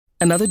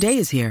Another day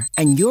is here,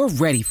 and you're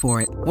ready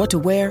for it. What to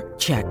wear?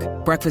 Check.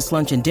 Breakfast,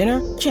 lunch, and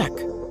dinner? Check.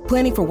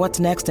 Planning for what's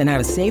next and how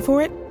to save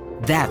for it?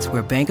 That's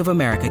where Bank of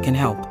America can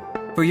help.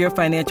 For your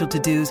financial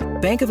to-dos,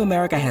 Bank of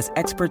America has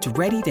experts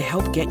ready to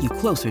help get you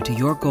closer to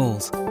your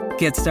goals.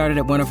 Get started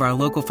at one of our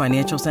local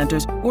financial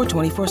centers or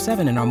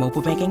 24/7 in our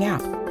mobile banking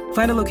app.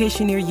 Find a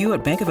location near you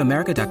at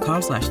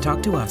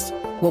bankofamerica.com/talktous.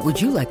 What would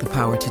you like the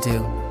power to do?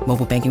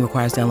 Mobile banking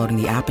requires downloading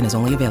the app and is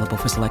only available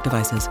for select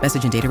devices.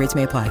 Message and data rates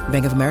may apply.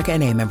 Bank of America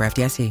N.A., member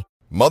FDIC.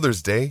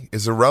 Mother's Day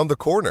is around the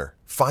corner.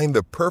 Find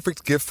the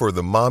perfect gift for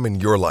the mom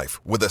in your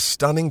life with a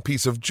stunning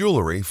piece of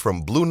jewelry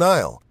from Blue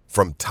Nile.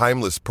 From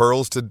timeless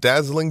pearls to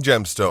dazzling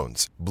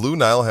gemstones, Blue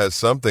Nile has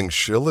something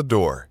she'll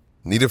adore.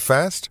 Need it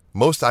fast?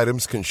 Most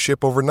items can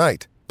ship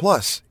overnight.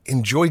 Plus,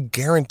 enjoy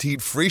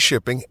guaranteed free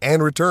shipping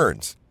and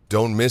returns.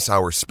 Don't miss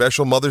our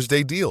special Mother's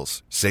Day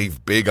deals.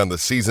 Save big on the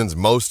season's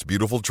most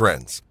beautiful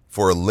trends.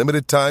 For a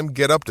limited time,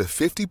 get up to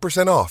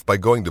 50% off by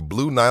going to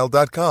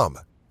BlueNile.com.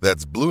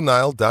 That's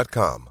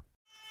BlueNile.com.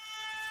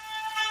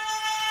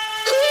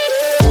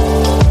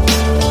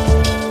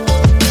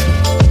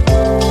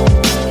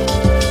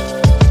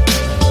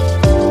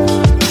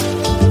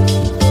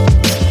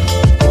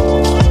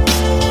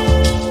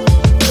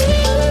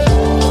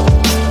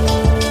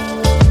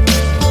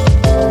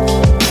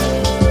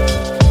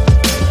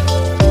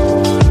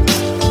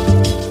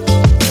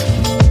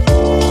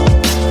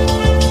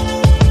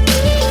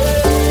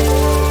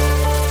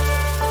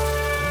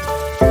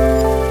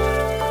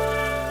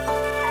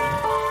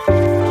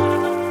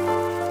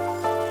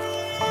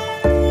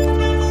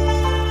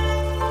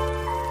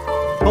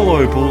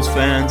 Hello Bulls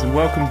fans, and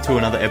welcome to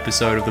another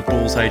episode of the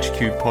Bulls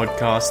HQ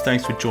podcast.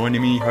 Thanks for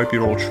joining me. Hope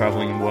you're all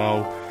travelling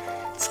well.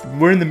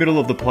 We're in the middle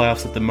of the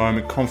playoffs at the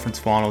moment. Conference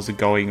finals are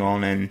going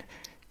on, and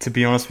to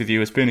be honest with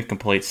you, it's been a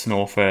complete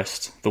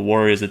snorefest. The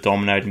Warriors are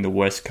dominating the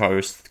West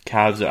Coast. The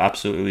Cavs are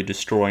absolutely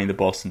destroying the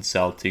Boston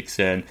Celtics,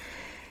 and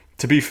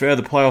to be fair,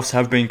 the playoffs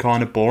have been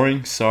kind of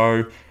boring,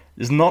 so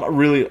there's not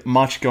really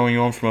much going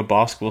on from a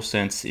basketball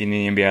sense in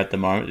the NBA at the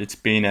moment. It's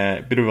been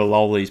a bit of a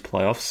lull these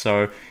playoffs,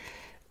 so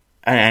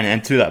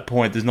And to that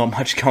point, there's not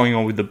much going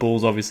on with the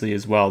Bulls, obviously,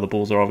 as well. The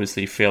Bulls are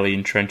obviously fairly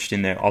entrenched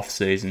in their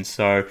off-season.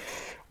 So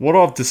what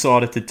I've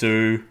decided to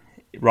do,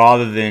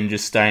 rather than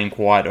just staying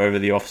quiet over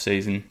the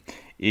off-season,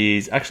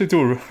 is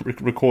actually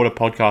record a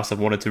podcast I've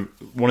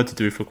wanted to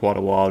do for quite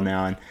a while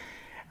now. And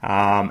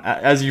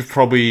as you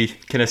probably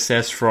can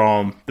assess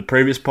from the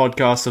previous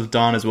podcasts I've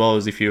done, as well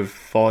as if you've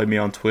followed me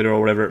on Twitter or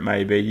whatever it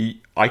may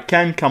be, I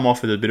can come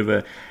off as a bit of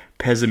a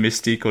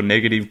pessimistic or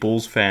negative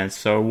Bulls fans.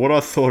 So what I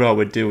thought I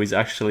would do is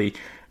actually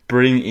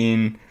bring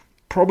in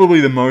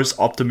probably the most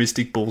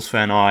optimistic Bulls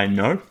fan I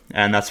know,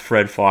 and that's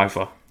Fred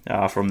Pfeiffer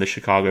from the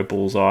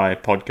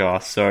ChicagoBullsEye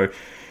podcast. So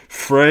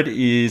Fred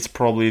is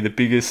probably the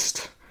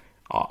biggest,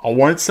 I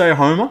won't say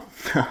homer,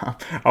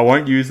 I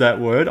won't use that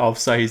word, I'll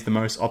say he's the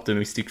most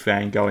optimistic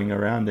fan going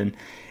around, and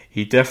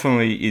he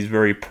definitely is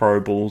very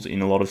pro Bulls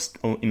in a lot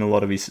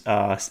of his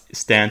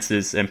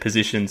stances and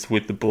positions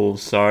with the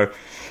Bulls. So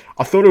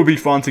I thought it would be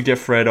fun to get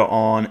Fred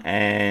on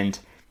and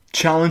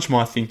challenge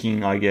my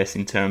thinking, I guess,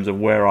 in terms of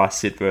where I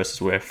sit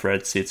versus where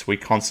Fred sits. We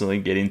constantly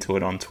get into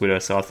it on Twitter,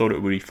 so I thought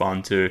it would be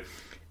fun to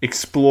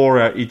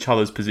explore each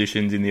other's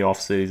positions in the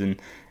off-season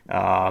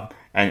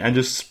and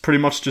just pretty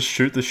much just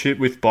shoot the shit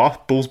with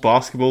Bulls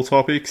basketball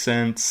topics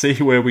and see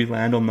where we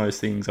land on those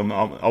things.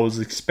 I was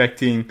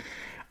expecting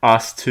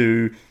us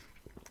to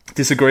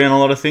disagree on a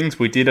lot of things.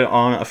 We did it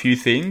on a few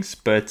things,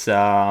 but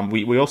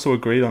we also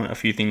agreed on a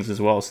few things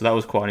as well, so that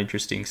was quite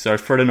interesting. So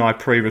Fred and I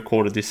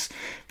pre-recorded this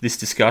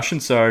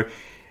discussion, so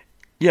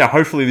yeah,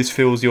 hopefully this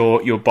fills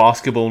your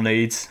basketball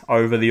needs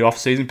over the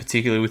off-season,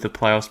 particularly with the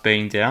playoffs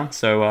being down.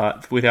 So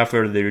without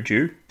further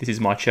ado, this is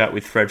my chat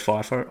with Fred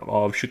Pfeiffer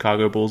of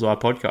ChicagoBullsEye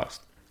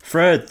podcast.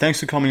 Fred, thanks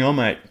for coming on,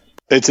 mate.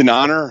 It's an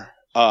honor.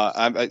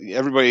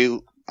 Everybody,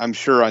 I'm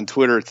sure on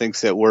Twitter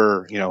thinks that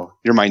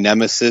you're my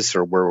nemesis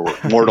or we're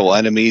mortal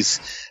enemies.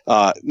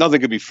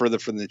 Nothing could be further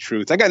from the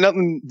truth. I got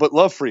nothing but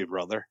love for you,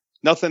 brother.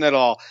 Nothing at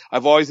all.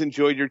 I've always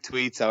enjoyed your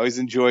tweets. I always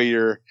enjoy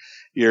your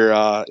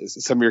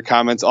some of your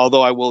comments.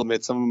 Although I will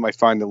admit some of them I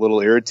find a little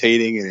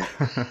irritating, and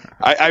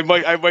I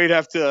might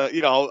have to,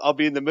 I'll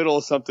be in the middle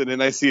of something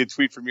and I see a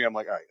tweet from you. I'm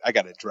like, all right, I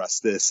got to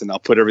address this, and I'll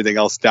put everything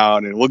else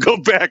down and we'll go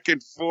back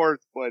and forth.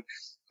 But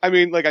I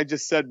mean, like I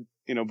just said,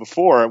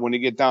 before, when you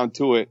get down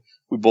to it,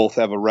 we both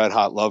have a red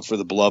hot love for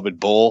the beloved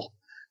Bull,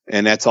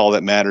 and that's all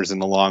that matters in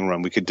the long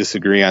run. We could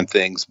disagree on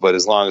things, but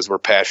as long as we're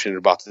passionate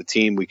about the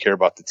team, we care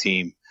about the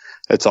team.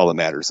 That's all that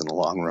matters in the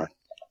long run.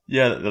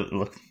 Yeah,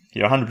 look,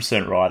 you're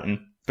 100% right.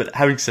 But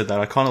having said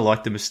that, I kind of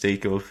like the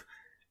mystique of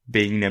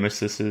being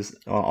nemesis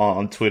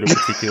on Twitter,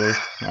 particularly.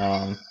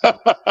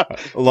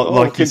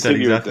 Like you said,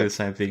 exactly the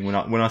same thing. When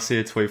I see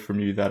a tweet from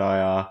you that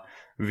I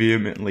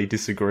vehemently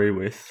disagree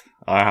with,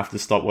 I have to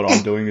stop what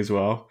I'm doing as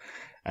well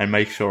and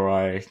make sure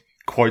I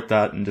quote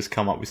that and just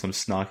come up with some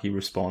snarky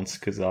response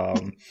because,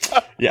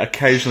 yeah,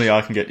 occasionally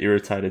I can get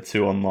irritated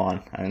too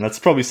online, and that's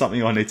probably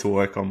something I need to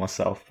work on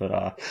myself.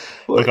 But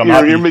look,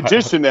 you're a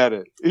magician at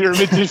it. You're a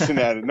magician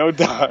at it, no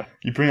doubt.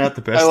 You bring out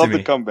the best. I love in me.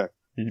 the comeback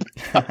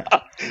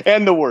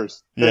and the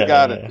worst. Yeah,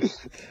 got it.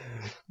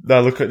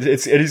 No, look, it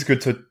is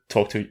good to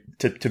talk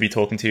to be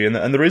talking to you,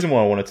 and the reason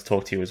why I wanted to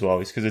talk to you as well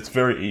is because it's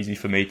very easy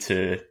for me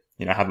to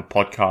have a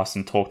podcast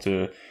and talk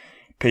to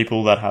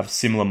people that have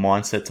similar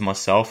mindset to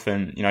myself,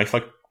 and if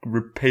I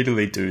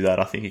repeatedly do that,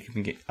 I think it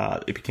can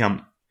it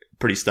become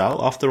pretty stale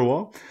after a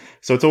while.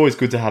 So it's always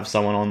good to have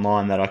someone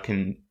online that I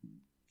can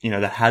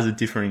that has a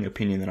differing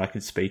opinion that I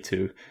can speak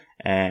to,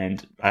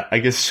 and I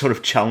guess sort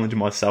of challenge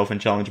myself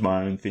and challenge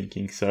my own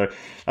thinking. So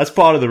that's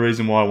part of the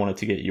reason why I wanted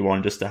to get you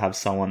on, just to have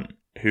someone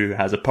who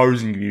has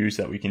opposing views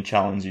that we can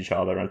challenge each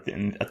other at the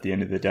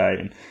end of the day,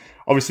 and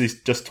obviously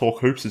just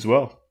talk hoops as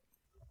well.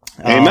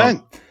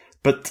 Amen.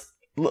 But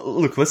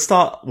look, let's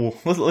start. Well,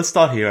 let's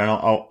start here, and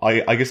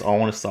I guess I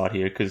want to start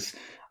here because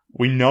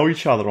we know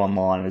each other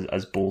online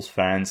as Bulls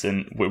fans,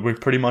 and we're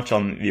pretty much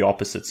on the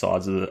opposite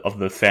sides of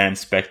the fan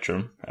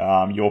spectrum.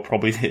 You're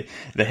probably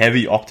the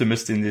heavy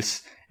optimist in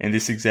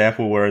this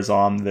example, whereas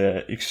I'm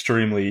the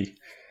extremely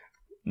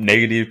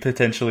negative,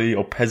 potentially,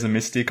 or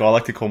pessimistic. I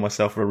like to call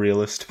myself a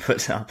realist,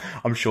 but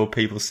I'm sure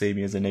people see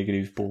me as a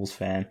negative Bulls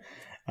fan.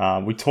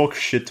 We talk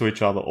shit to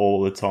each other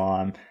all the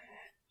time,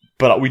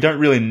 but we don't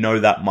really know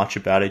that much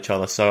about each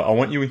other. So I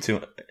want you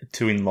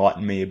to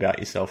enlighten me about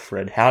yourself,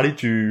 Fred. How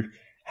did you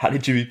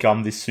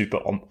become this super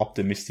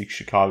optimistic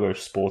Chicago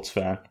sports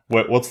fan?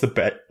 What's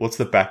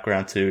the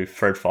background to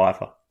Fred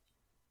Pfeiffer?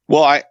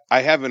 Well,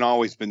 I haven't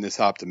always been this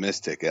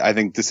optimistic. I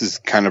think this is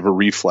kind of a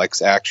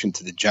reflex action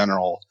to the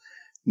general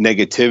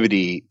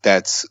negativity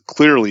that's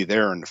clearly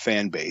there in the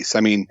fan base. I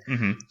mean,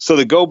 So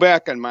to go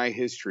back on my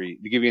history,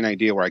 to give you an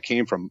idea where I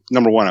came from,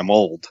 number one, I'm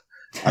old.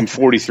 I'm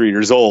 43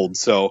 years old.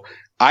 So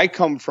I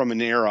come from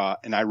an era,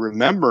 and I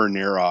remember an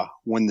era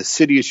when the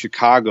city of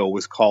Chicago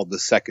was called the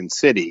Second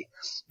City.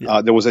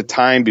 Yeah. There was a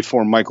time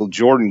before Michael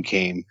Jordan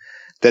came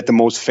that the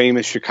most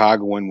famous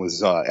Chicagoan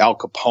was Al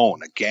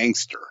Capone, a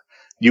gangster.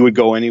 You would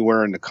go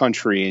anywhere in the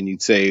country and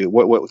you'd say,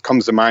 what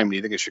comes to mind when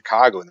you think of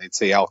Chicago? And they'd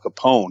say Al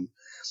Capone.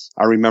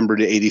 I remember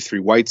the 83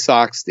 White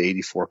Sox, the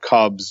 84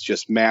 Cubs,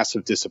 just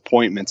massive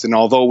disappointments. And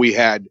although we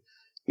had,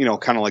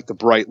 kind of like the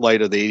bright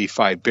light of the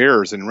 85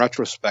 Bears, in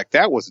retrospect,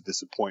 that was a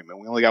disappointment.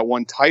 We only got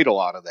one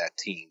title out of that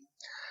team.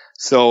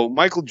 So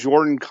Michael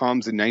Jordan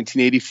comes in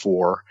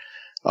 1984.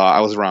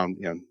 I was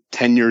around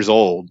 10 years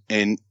old.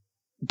 And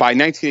by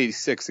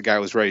 1986, the guy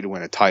was ready to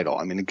win a title.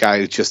 I mean, the guy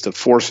is just a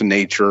force of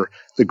nature,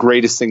 the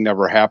greatest thing that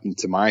ever happened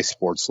to my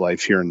sports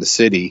life here in the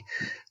city.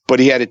 But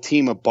he had a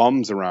team of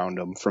bums around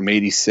him from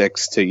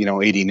 86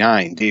 to,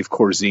 89. Dave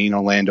Corzine,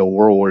 Orlando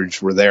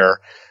Warlords were there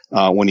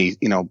when he,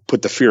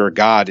 put the fear of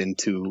God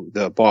into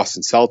the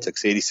Boston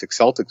Celtics, 86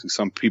 Celtics, who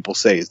some people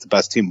say is the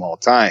best team of all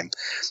time.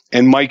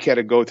 And Mike had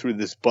to go through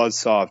this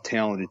buzzsaw of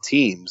talented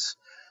teams,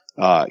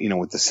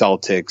 with the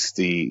Celtics,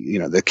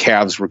 the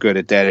Cavs were good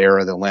at that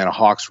era. The Atlanta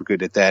Hawks were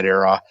good at that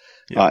era.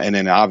 Yeah. And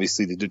then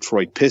obviously the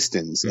Detroit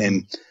Pistons.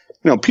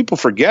 Mm-hmm. And, people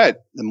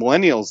forget, the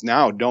millennials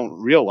now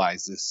don't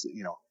realize this,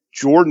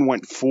 Jordan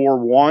went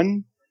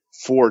 4-1,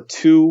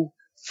 4-2,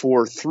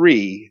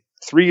 4-3,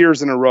 3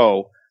 years in a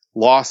row,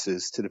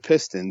 losses to the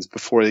Pistons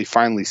before they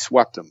finally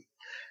swept them.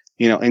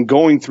 And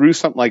going through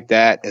something like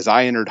that, as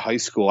I entered high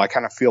school, I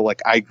kind of feel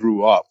like I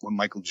grew up with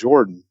Michael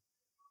Jordan.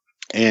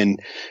 And,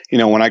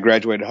 when I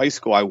graduated high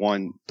school,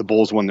 the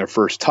Bulls won their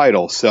first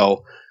title.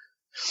 So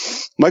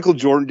Michael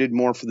Jordan did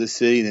more for the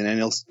city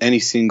than any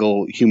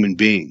single human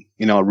being.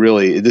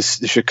 Really,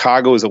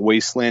 Chicago is a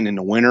wasteland in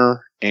the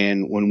winter.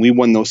 And when we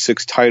won those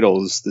 6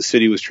 titles, the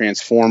city was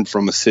transformed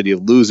from a city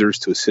of losers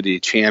to a city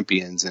of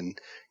champions. And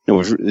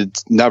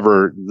it's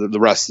never, the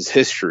rest is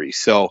history.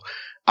 So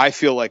I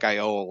feel like I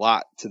owe a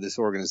lot to this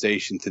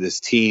organization, to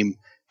this team.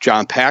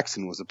 John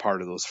Paxson was a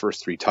part of those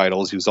first 3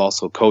 titles. He was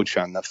also coach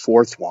on the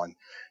 4th one.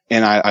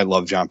 And I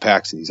love John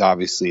Paxson. He's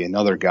obviously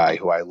another guy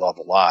who I love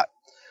a lot.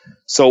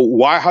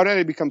 So how did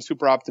I become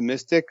super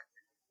optimistic?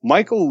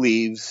 Michael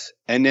leaves,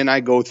 and then I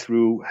go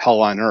through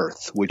hell on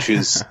earth, which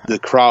is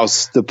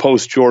the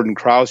post-Jordan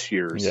Krause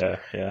years. Yeah.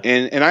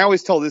 And I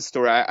always tell this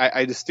story.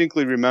 I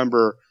distinctly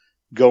remember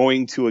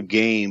going to a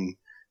game,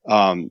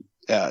 I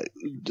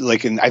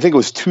think it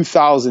was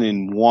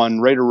 2001,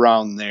 right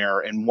around there,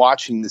 and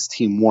watching this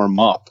team warm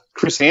up.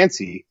 Chris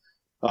Hansie,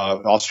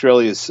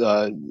 Australia's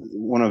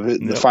one of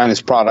the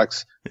finest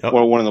products,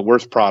 or one of the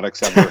worst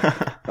products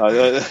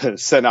ever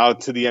sent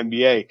out to the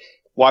NBA.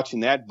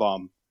 Watching that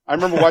bum, I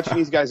remember watching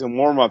these guys in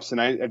warm-ups,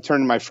 and I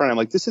turned to my friend. I'm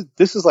like, this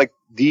is like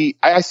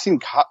I've seen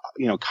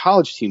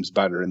college teams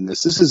better than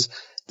this.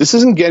 This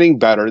isn't getting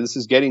better. This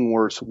is getting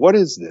worse. What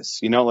is this?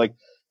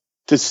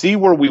 To see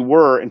where we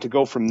were and to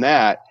go from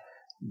that,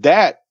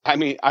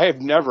 I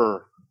have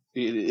never.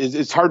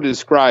 It's hard to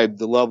describe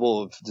the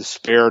level of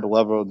despair, the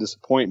level of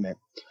disappointment.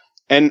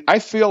 And I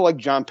feel like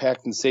John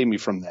Paxson saved me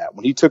from that.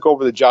 When he took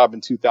over the job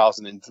in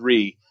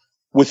 2003,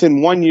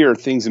 within 1 year,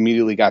 things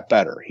immediately got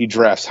better. He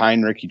drafts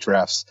Heinrich. He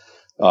drafts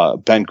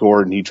Ben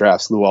Gordon. He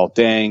drafts Luol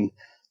Deng,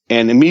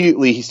 and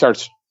immediately he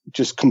starts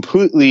just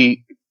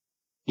completely,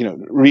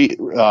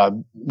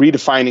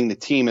 redefining the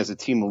team as a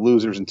team of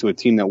losers into a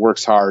team that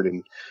works hard.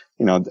 And,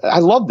 I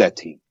love that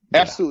team.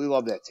 Absolutely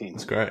love that team.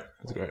 That's great.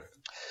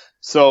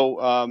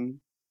 So,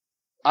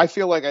 I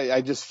feel like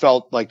I just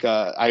felt like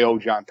I owe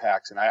John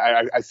Paxson.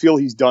 I feel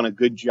he's done a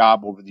good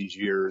job over these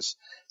years,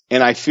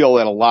 and I feel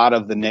that a lot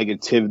of the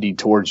negativity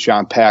towards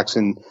John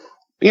Paxson,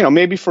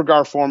 maybe for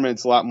Gar Forman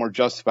it's a lot more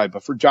justified,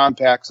 but for John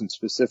Paxson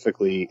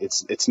specifically,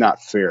 it's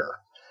not fair.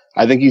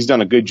 I think he's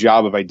done a good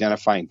job of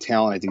identifying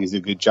talent. I think he's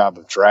done a good job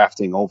of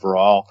drafting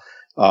overall,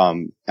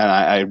 and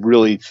I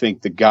really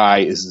think the guy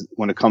is,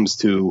 when it comes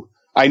to,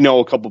 I know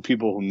a couple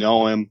people who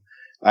know him.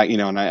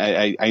 And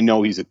I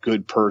know he's a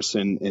good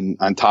person, and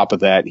on top of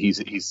that,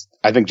 he's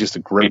I think just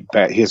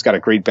he's got a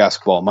great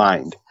basketball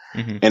mind,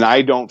 and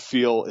I don't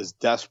feel as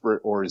desperate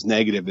or as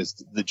negative as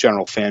the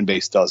general fan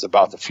base does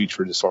about the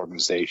future of this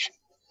organization.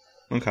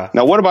 Okay.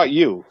 Now, what about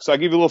you? So I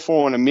give you a little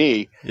forewarning of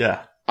me.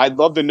 Yeah. I'd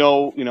love to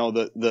know,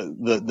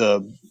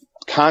 the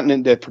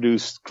continent that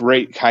produced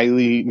great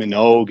Kylie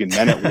Minogue and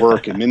Men at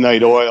Work and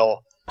Midnight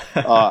Oil.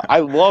 I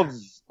love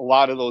a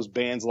lot of those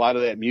bands, a lot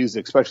of that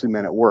music, especially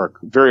Men at Work.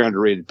 Very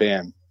underrated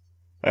band.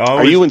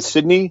 Are you in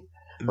Sydney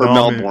or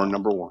Melbourne,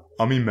 number one?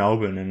 I'm in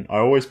Melbourne, and I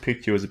always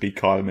picked you as a big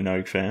Kylie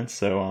Minogue fan.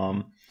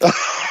 So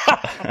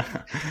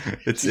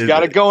she's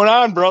got it going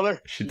on, brother.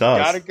 She does.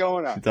 Got it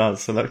going on. She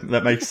does. So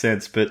that makes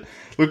sense. But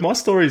look, my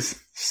story's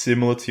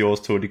similar to yours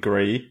to a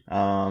degree.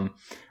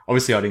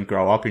 Obviously, I didn't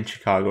grow up in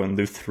Chicago and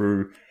live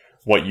through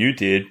what you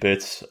did,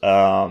 but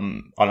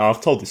and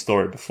I've told this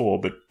story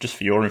before, but just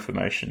for your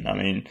information, I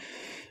mean,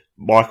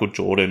 Michael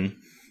Jordan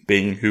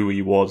being who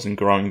he was and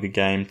growing the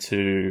game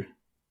to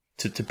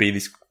be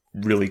this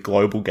really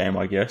global game,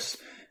 I guess,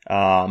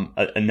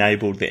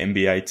 enabled the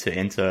NBA to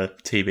enter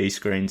TV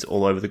screens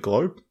all over the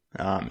globe,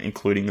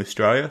 including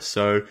Australia.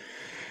 So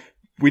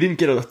we didn't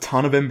get a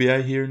ton of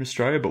NBA here in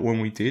Australia, but when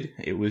we did,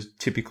 it was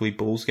typically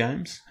Bulls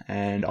games,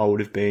 and I would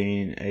have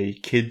been a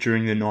kid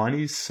during the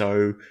 90s,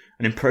 so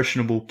an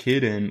impressionable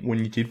kid, and when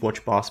you did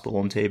watch basketball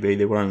on TV,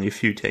 there were only a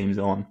few teams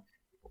on,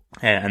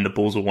 and the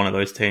Bulls were one of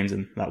those teams,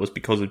 and that was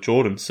because of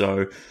Jordan.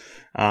 So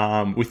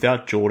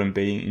without Jordan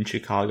being in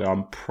Chicago,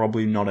 I'm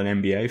probably not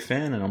an NBA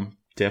fan, and I'm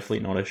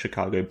definitely not a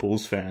Chicago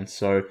Bulls fan.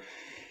 So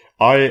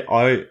I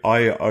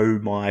owe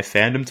my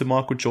fandom to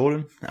Michael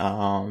Jordan.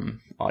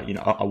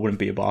 I wouldn't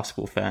be a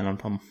basketball fan.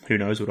 Who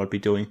knows what I'd be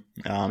doing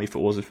if it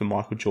wasn't for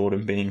Michael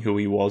Jordan being who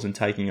he was and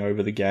taking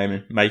over the game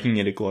and making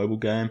it a global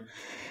game.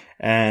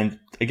 And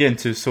again,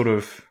 to sort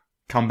of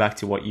come back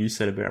to what you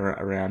said about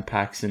around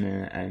Paxson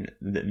and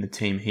the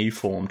team he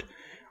formed,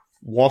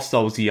 whilst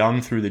I was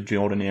young through the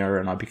Jordan era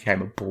and I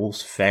became a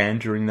Bulls fan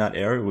during that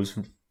era, it was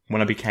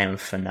when I became a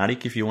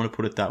fanatic, if you want to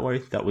put it that way.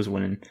 That was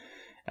when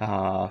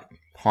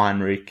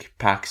Heinrich,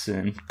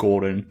 Paxson,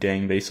 Gordon,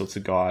 Deng, these sorts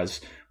of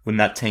guys, when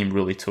that team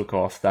really took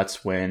off,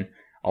 that's when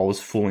I was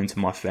full into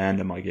my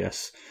fandom, I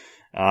guess.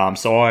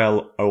 So I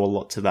owe a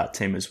lot to that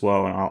team as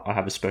well, and I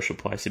have a special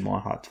place in my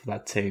heart for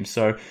that team.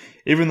 So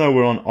even though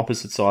we're on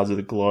opposite sides of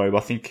the globe, I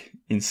think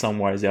in some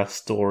ways our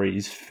story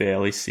is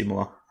fairly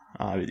similar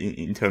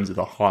in terms of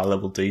the high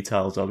level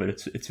details of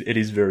it. It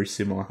is very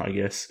similar, I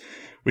guess,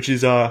 which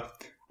is I'm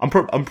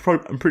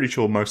pretty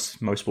sure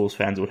most Bulls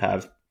fans would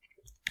have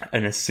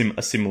a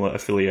similar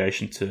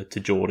affiliation to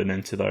Jordan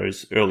and to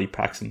those early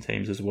Paxson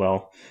teams as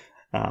well.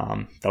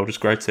 They were just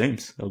great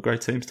teams. They were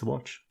great teams to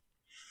watch.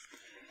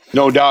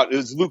 No doubt.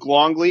 Does Luke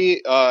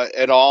Longley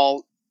at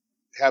all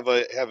have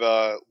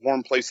a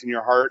warm place in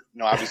your heart?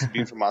 Obviously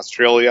being from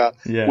Australia.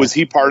 Yeah. Was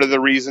he part of the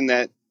reason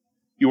that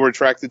you were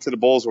attracted to the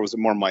Bulls, or was it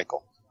more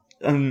Michael?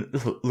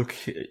 Look,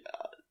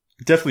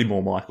 definitely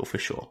more Michael for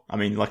sure. I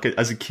mean, like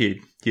as a kid,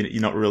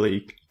 you're not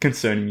really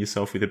concerning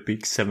yourself with a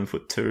big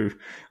 7'2"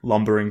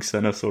 lumbering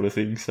center sort of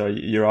thing. So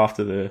you're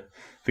after the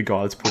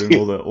guy that's putting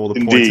all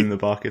the points in the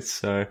buckets.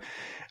 So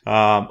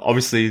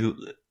obviously,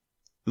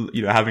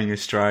 having an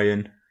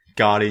Australian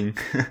guarding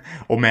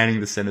or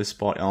manning the center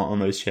spot on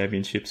those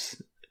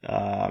championships,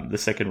 the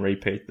second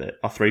repeat there,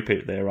 a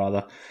three-peat there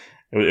rather,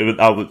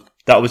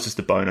 that was just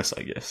a bonus,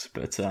 I guess.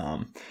 But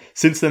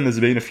since then, there's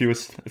been a few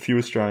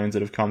Australians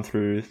that have come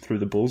through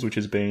the Bulls, which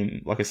has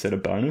been, like I said, a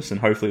bonus, and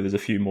hopefully there's a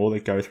few more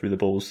that go through the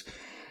Bulls,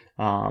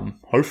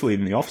 hopefully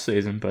in the off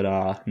season.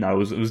 But no,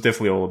 it was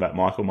definitely all about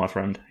Michael, my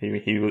friend.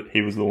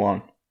 He was the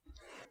one.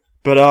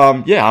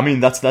 But yeah, I mean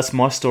that's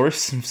my story.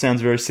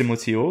 Sounds very similar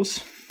to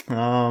yours.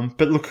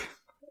 But look,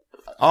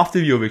 after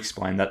you've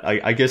explained that,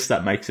 I guess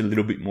that makes a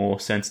little bit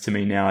more sense to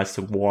me now as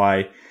to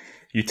why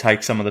you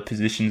take some of the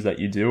positions that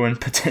you do,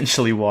 and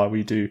potentially why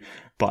we do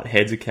butt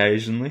heads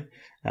occasionally.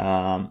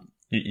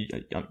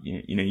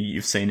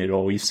 You've seen it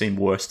all. You've seen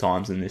worse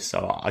times than this,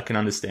 so I can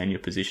understand your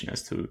position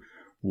as to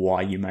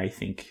why you may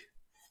think,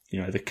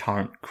 the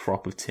current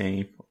crop of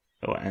team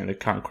and the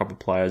current crop of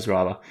players,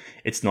 rather,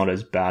 it's not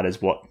as bad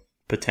as what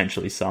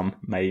potentially some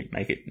may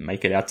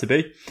make it out to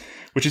be,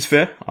 which is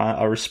fair.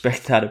 I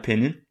respect that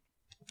opinion.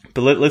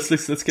 But let's get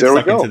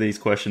stuck into these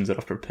questions that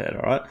I've prepared.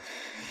 All right.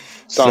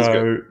 Sounds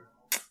good.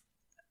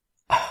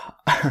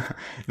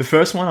 The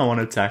first one I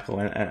want to tackle,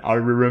 and I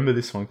remember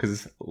this one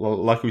because,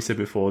 like we said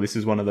before, this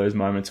is one of those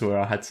moments where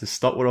I had to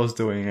stop what I was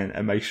doing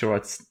and make sure I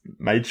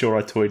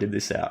tweeted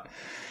this out.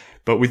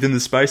 But within the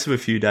space of a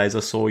few days, I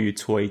saw you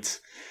tweet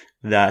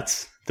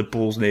that the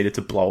Bulls needed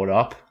to blow it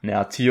up.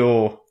 Now, to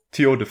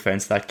your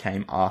defense, that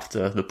came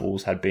after the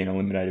Bulls had been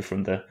eliminated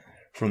from the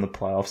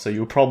playoffs, so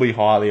you were probably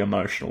highly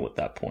emotional at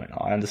that point.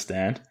 I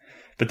understand.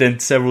 But then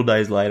several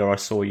days later, I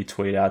saw you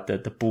tweet out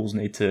that the Bulls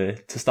need to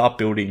start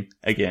building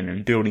again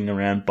and building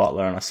around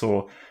Butler. And I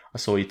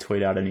saw you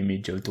tweet out an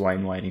image of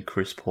Dwyane Wade and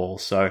Chris Paul.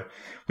 So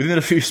within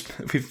a few days,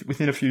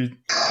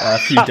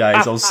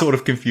 I was sort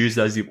of confused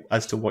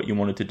as to what you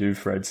wanted to do,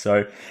 Fred.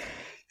 So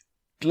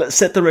let's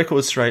set the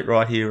record straight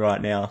right here,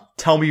 right now.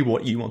 Tell me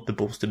what you want the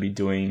Bulls to be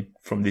doing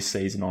from this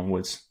season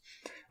onwards.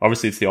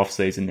 Obviously, it's the off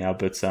season now,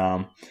 but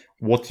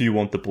what do you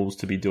want the Bulls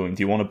to be doing?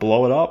 Do you want to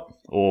blow it up,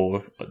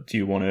 or do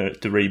you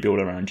want to rebuild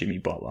around Jimmy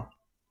Butler?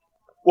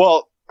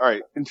 Well, all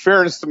right. In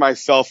fairness to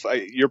myself,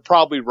 you're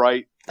probably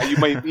right. You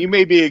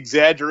may be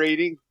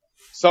exaggerating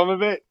some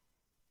of it.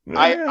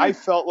 Yeah. I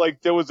felt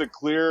like there was a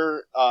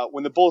clear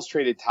when the Bulls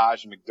traded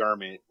Taj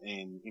McDermott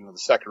in the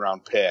second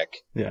round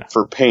pick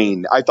for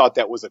Payne. I thought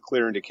that was a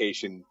clear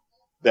indication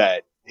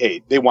that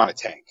hey, they want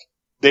to tank.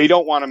 They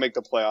don't want to make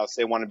the playoffs.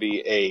 They want to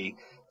be a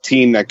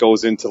team that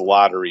goes into the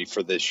lottery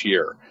for this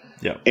year.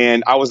 Yeah.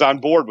 And I was on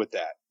board with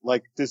that.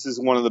 Like, this is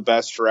one of the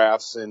best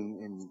drafts,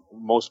 and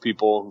most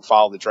people who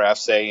follow the draft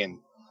say in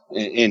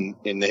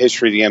the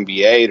history of the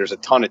NBA. There's a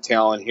ton of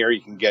talent here.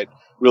 You can get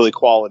really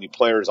quality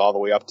players all the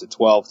way up to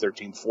 12,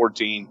 13,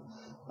 14.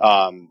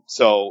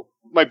 So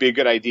it might be a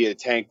good idea to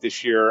tank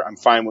this year. I'm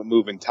fine with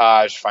moving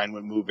Taj, fine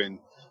with moving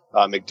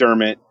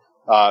McDermott,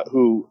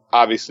 who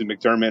obviously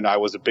McDermott I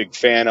was a big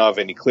fan of,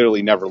 and he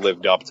clearly never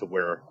lived up to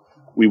where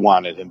we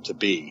wanted him to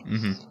be.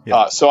 Mm-hmm.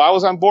 Yeah. So I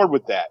was on board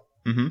with that.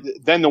 Mm-hmm.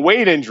 Then the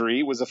Wade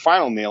injury was the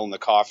final nail in the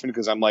coffin,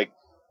 because I'm like,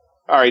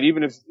 all right,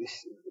 even if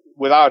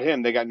without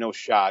him, they got no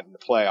shot in the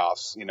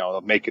playoffs,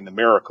 of making the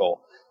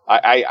miracle.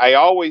 I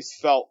always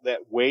felt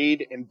that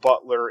Wade and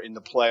Butler in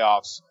the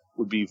playoffs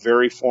would be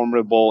very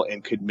formidable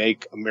and could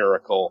make a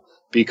miracle,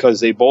 because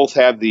they both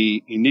have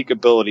the unique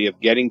ability of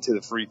getting to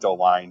the free throw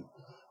line.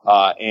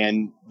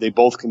 And they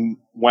both can,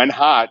 when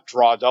hot,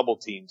 draw double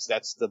teams.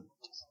 That's the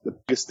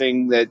biggest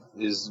thing that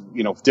is,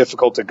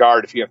 difficult to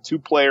guard. If you have two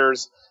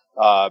players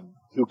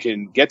who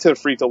can get to the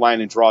free throw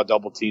line and draw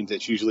double teams,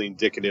 that's usually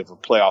indicative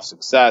of playoff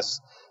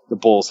success. The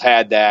Bulls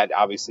had that.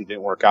 Obviously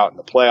didn't work out in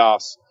the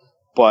playoffs.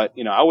 But,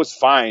 I was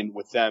fine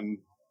with them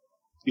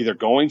either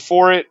going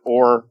for it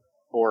or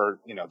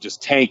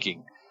just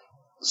tanking.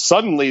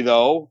 Suddenly,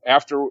 though,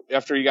 after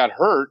he got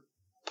hurt,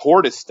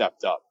 Portis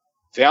stepped up.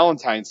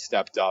 Valentine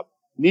stepped up.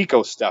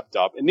 Nico stepped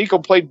up. And Nico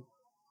played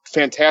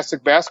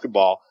fantastic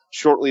basketball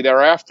shortly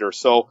thereafter.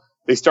 So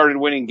they started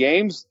winning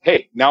games.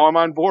 Hey, now I'm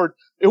on board.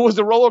 It was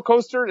a roller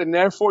coaster, and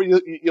therefore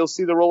you'll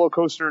see the roller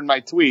coaster in my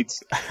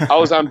tweets. I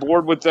was on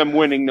board with them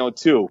winning,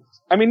 too.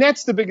 I mean,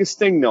 that's the biggest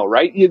thing, though,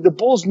 right? The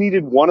Bulls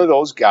needed one of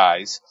those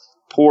guys,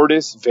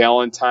 Portis,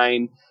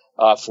 Valentine,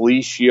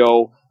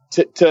 Felicio,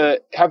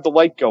 to have the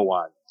light go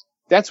on.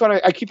 That's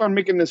what I keep on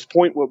making this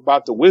point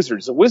about the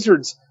Wizards. The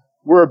Wizards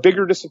were a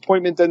bigger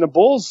disappointment than the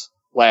Bulls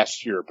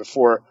last year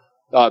before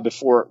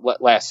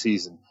last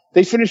season.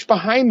 They finished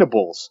behind the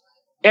Bulls,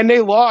 and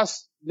they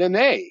lost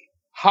Nene.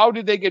 How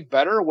did they get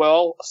better?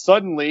 Well,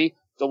 suddenly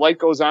the light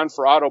goes on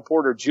for Otto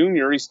Porter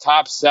Jr. He's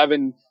top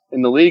 7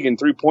 in the league in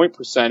 3-point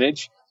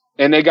percentage,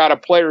 and they got a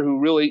player who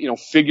really,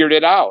 figured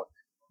it out.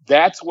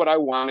 That's what I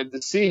wanted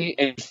to see,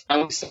 and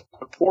finally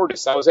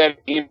Portis. I was at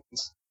a game.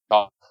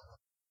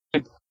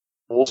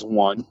 Bulls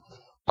won.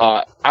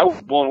 I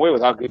was blown away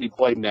with how good he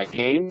played in that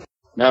game.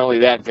 Not only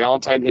that,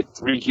 Valentine hit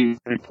 3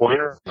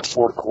 3-pointers in the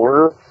fourth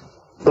quarter.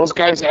 Those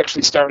guys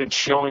actually started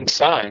showing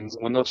signs.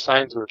 When those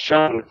signs were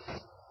shown,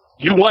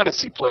 you want to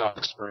see playoff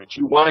experience.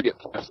 You want to get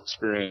playoff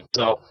experience.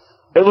 So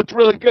it looked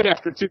really good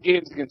after 2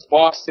 games against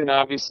Boston,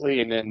 obviously,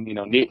 and then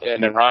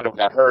and then Rondo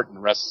got hurt, and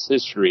the rest is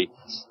history.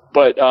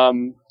 But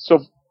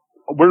so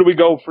where do we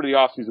go for the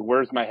offseason?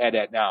 Where's my head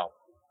at now?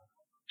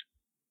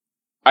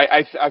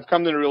 I've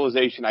come to the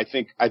realization. I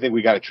think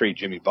we got to trade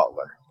Jimmy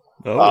Butler.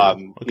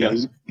 Oh,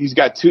 okay. He's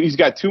got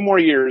 2 more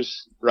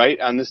years, right,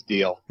 on this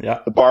deal. Yeah.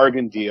 The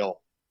bargain deal.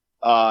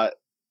 I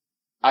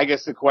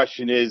guess the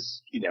question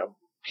is,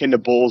 can the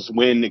Bulls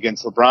win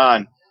against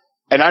LeBron?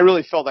 And I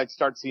really felt I'd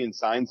start seeing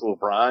signs of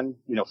LeBron,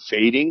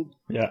 fading.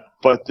 Yeah.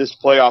 But this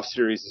playoff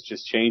series has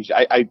just changed.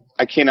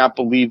 I cannot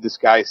believe this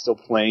guy is still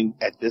playing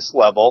at this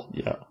level.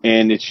 Yeah.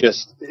 And it's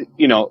just,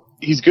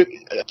 he's good.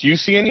 Do you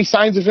see any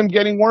signs of him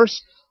getting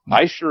worse?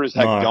 I sure as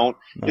heck don't.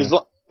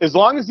 No. As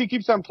long as he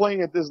keeps on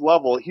playing at this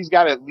level, he's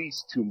got at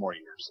least 2 more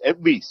years.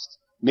 At least.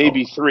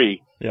 Maybe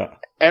 3. Yeah.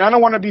 And I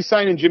don't want to be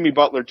signing Jimmy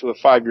Butler to a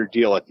 5-year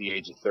deal at the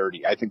age of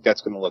 30. I think that's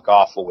going to look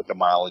awful with the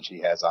mileage he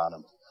has on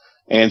him.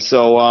 And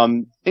so,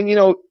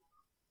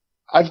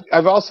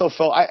 I've also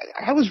felt,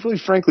 I was really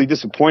frankly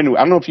disappointed. I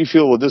don't know if you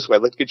feel this way.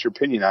 Let's get your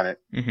opinion on it.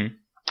 Mm-hmm.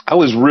 I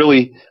was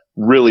really,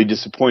 really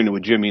disappointed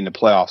with Jimmy in the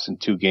playoffs in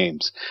 2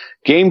 games.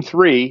 Game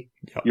 3,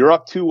 Yep. You're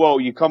up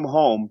 2-0. You come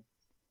home.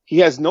 He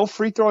has no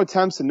free throw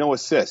attempts and no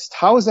assists.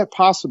 How is that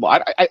possible?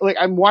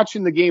 I'm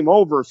watching the game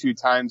over a few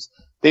times.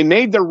 They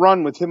made their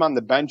run with him on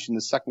the bench in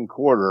the second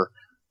quarter.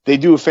 They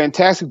do a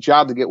fantastic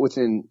job to get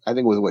within, I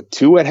think it was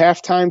 2 at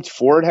halftime,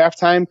 4 at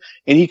halftime.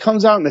 And he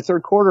comes out in the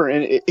third quarter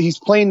and he's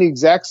playing the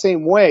exact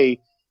same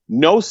way.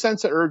 No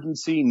sense of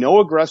urgency, no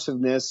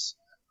aggressiveness.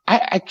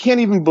 I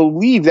can't even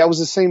believe that was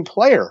the same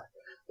player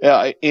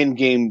in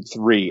game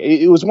 3.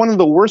 It was one of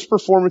the worst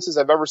performances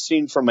I've ever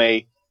seen from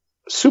a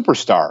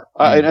superstar,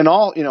 an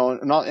all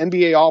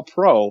NBA All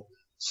Pro.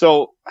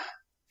 So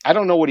I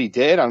don't know what he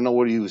did. I don't know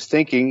what he was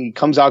thinking. He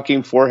comes out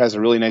game 4, has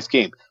a really nice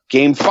game.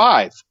 Game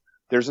 5,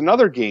 there's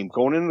another game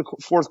going into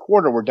the fourth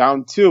quarter. We're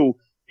down 2.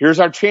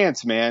 Here's our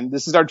chance, man.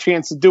 This is our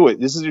chance to do it.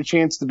 This is your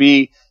chance to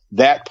be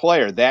that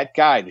player, that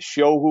guy, to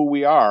show who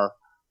we are.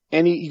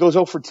 And he goes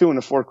 0 for 2 in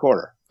the fourth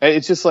quarter.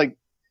 It's just like,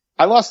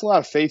 I lost a lot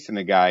of faith in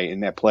the guy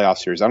in that playoff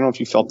series. I don't know if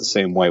you felt the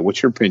same way.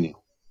 What's your opinion?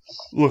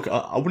 Look,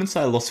 I wouldn't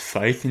say I lost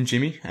faith in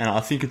Jimmy, and I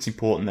think it's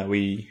important that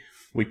we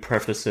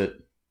preface it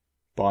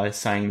by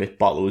saying that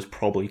Butler was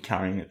probably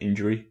carrying an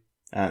injury.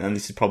 And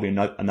this is probably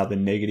another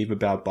negative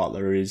about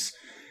Butler is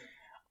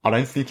I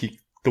don't think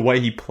the way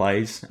he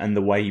plays and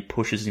the way he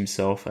pushes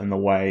himself and the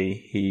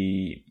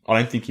way I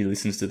don't think he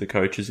listens to the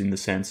coaches in the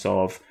sense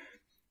of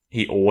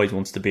he always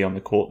wants to be on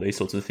the court, these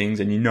sorts of things.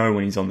 And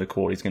when he's on the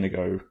court, he's going to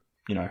go,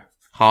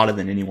 harder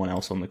than anyone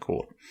else on the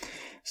court.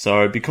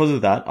 So because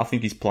of that, I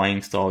think his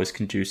playing style is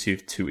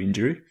conducive to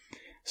injury.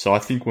 So I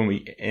think when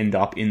we end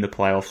up in the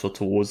playoffs or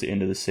towards the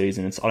end of the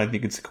season, I don't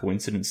think it's a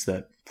coincidence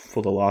that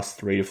for the last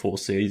 3 to 4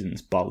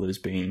 seasons, Butler's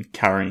been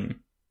carrying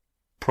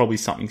probably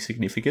something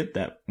significant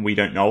that we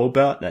don't know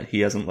about, that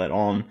he hasn't let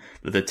on,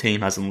 that the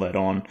team hasn't let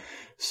on.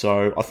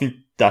 So I think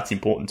that's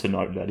important to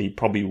note that he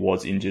probably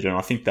was injured, and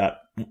I think that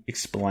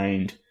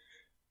explained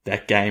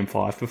that Game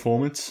 5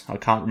 performance. I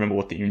can't remember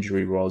what the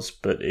injury was,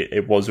 but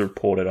it was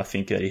reported, I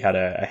think, that he had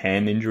a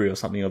hand injury or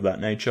something of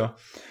that nature.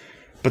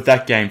 But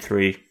that Game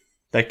 3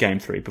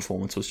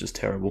 performance was just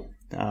terrible.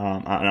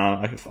 And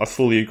I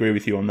fully agree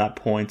with you on that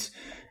point.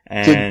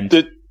 And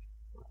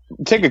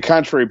take a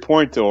contrary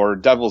point, though, or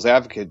devil's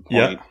advocate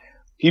point. Yeah.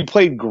 He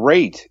played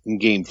great in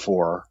Game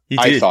 4,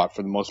 I thought,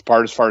 for the most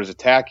part, as far as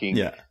attacking.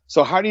 Yeah.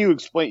 So how do you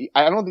explain?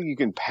 I don't think you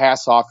can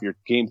pass off your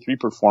Game 3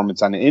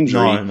 performance on an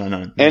injury.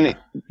 No. And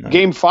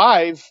Game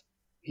 5,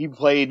 he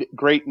played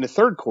great in the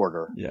third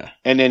quarter. Yeah.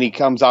 And then he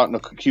comes out in the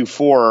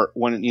Q4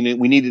 when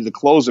we needed to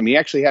close him. He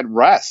actually had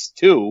rest,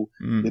 too,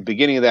 at the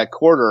beginning of that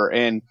quarter.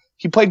 And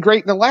he played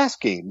great in the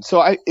last game.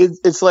 So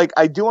it's like,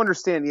 I do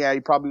understand, he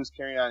probably was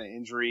carrying on an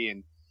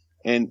injury,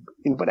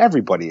 but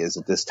everybody is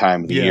at this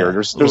time of the year.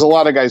 There's a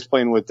lot of guys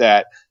playing with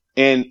that.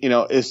 And,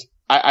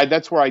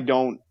 that's where I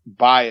don't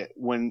buy it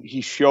when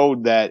he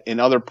showed that in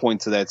other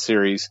points of that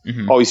series.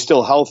 Mm-hmm. Oh, he's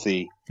still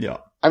healthy. Yeah.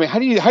 I mean, how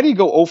do you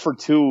go 0 for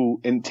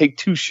 2 and take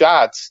 2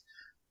 shots?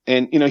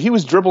 And, he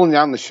was dribbling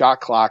down the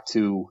shot clock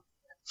to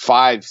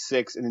 5,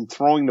 6 and then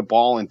throwing the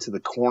ball into the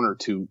corner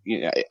to,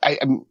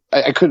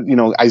 I could,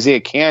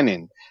 Isaiah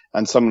Cannon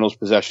on some of those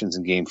possessions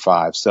in Game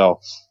 5.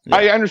 So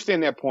I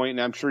understand that point,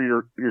 and I'm sure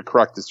you're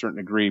correct to a certain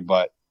degree,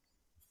 but.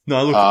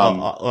 No, look,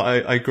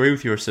 I agree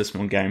with your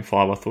assessment on Game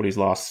 5. I thought his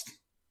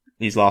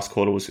last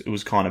quarter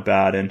was kind of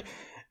bad, and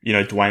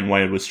Dwyane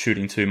Wade was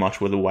shooting too much,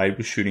 whether Wade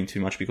was shooting too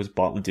much because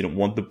Butler didn't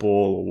want the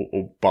ball,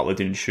 or Butler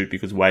didn't shoot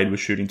because Wade was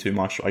shooting too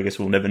much. I guess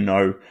we'll never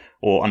know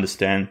or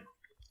understand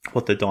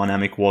what the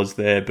dynamic was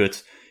there,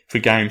 but for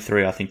Game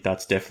 3, I think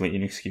that's definitely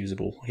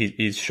inexcusable.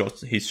 His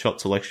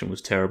shot selection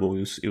was terrible.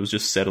 It was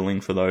just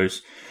settling for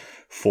those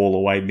fall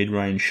away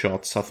mid-range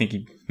shots. I think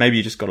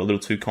he just got a little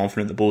too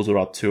confident. The Bulls were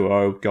up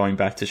 2-0 going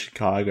back to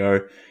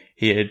Chicago.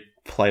 He had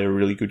played a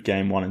really good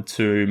Game 1 and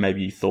 2.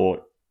 Maybe he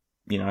thought,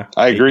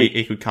 I agree.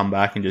 He could come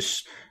back and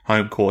just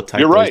home court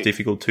take those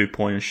difficult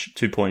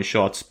two-point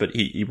shots, but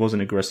he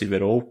wasn't aggressive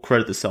at all.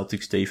 Credit the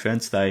Celtics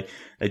defense. They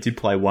did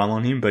play well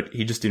on him, but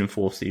he just didn't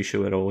force the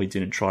issue at all. He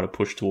didn't try to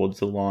push towards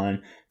the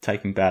line,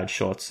 taking bad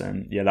shots,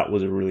 and that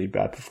was a really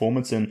bad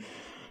performance. And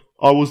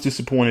I was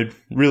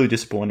really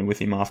disappointed with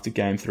him after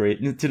Game 3.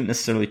 It didn't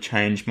necessarily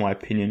change my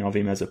opinion of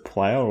him as a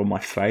player or my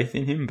faith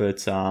in him,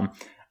 but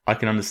I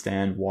can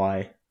understand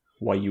why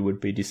you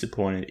would be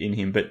disappointed in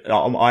him. But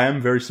I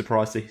am very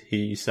surprised to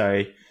hear you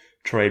say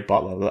trade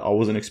Butler. I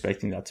wasn't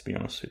expecting that, to be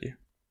honest with you.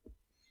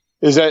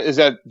 Is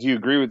that? Do you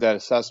agree with that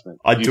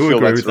assessment? I do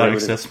agree with that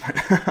assessment.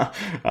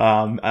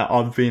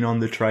 I've been on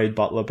the trade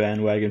Butler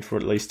bandwagon for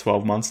at least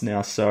 12 months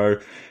now, so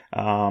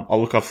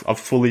I've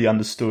fully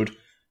understood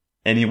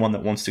anyone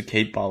that wants to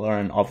keep Butler,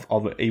 and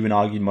I've even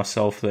argued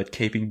myself that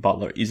keeping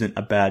Butler isn't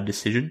a bad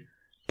decision.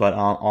 But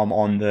I'm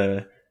on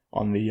the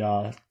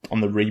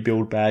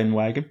rebuild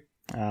bandwagon.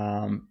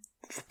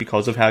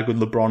 Because of how good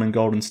LeBron and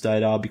Golden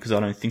State are, because I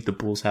don't think the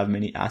Bulls have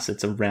many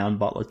assets around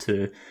Butler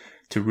to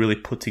really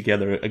put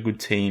together a good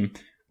team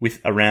with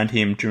around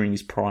him during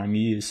his prime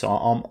years. So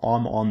I'm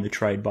on the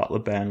trade Butler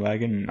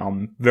bandwagon, and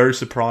I'm very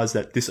surprised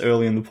that this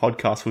early in the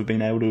podcast we've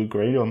been able to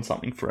agree on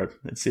something, Fred.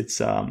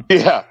 It's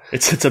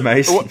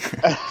amazing.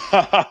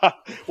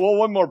 Well,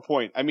 one more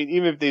point. I mean,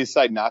 even if they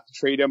decide not to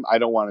trade him, I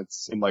don't want it to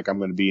seem like I'm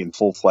going to be in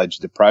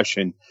full-fledged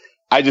depression.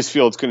 I just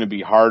feel it's going to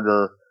be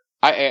harder.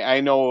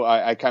 I know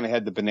I kind of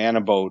had the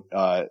banana boat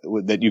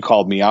that you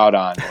called me out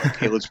on. Like,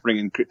 hey, let's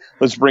bring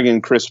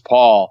in Chris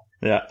Paul.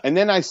 Yeah. And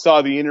then I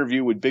saw the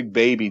interview with Big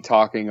Baby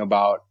talking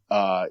about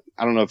I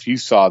don't know if you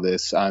saw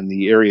this on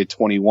the Area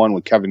 21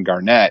 with Kevin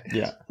Garnett.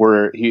 Yeah.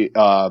 Where he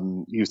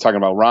was talking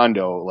about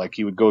Rondo, like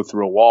he would go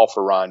through a wall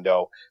for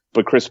Rondo,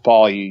 but Chris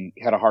Paul, he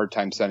had a hard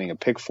time sending a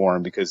pick for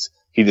him because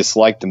he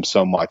disliked him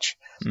so much.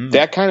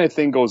 That kind of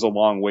thing goes a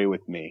long way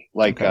with me.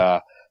 Like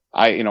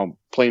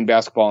playing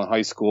basketball in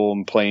high school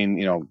and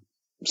playing,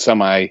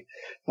 semi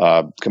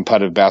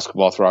competitive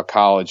basketball throughout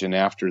college and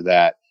after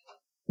that,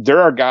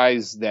 there are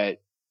guys that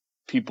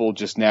people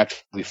just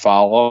naturally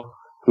follow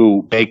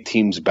who make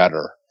teams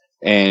better.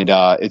 And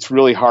it's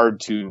really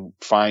hard to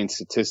find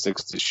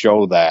statistics to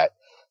show that.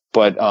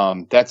 But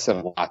that said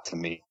a lot to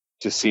me,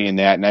 just seeing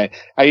that. And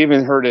I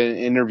even heard an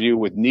interview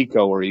with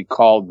Nico where he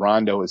called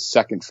Rondo his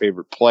second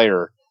favorite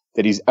player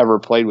that he's ever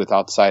played with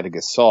outside of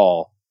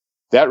Gasol.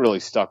 That really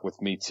stuck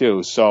with me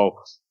too. So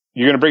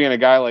you're going to bring in a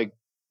guy like,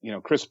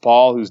 Chris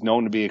Paul, who's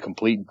known to be a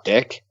complete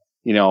dick,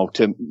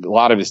 to a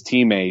lot of his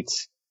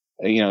teammates.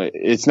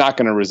 It's not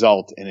going to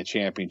result in a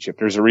championship.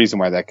 There's a reason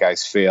why that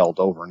guy's failed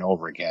over and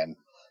over again.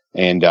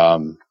 And,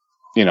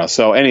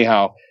 so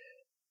anyhow,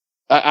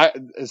 I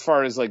as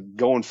far as like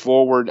going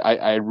forward,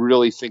 I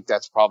really think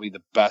that's probably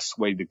the best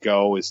way to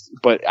go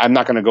but I'm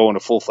not going to go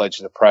into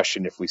full-fledged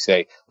depression if we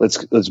say,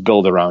 let's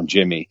build around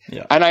Jimmy.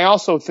 Yeah. And I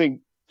also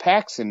think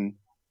Paxson,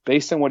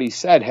 based on what he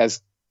said,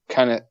 has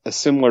kind of a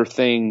similar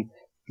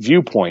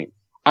viewpoint.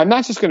 I'm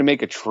not just going to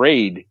make a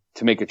trade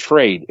to make a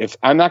trade. If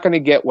I'm not going to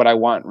get what I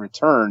want in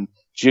return,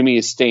 Jimmy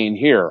is staying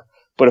here.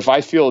 But if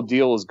I feel a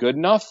deal is good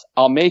enough,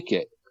 I'll make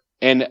it.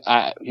 And,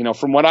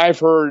 from what I've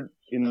heard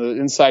in the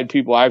inside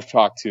people I've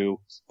talked to,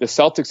 the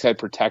Celtics had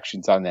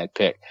protections on that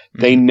pick.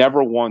 They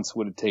never once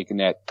would have taken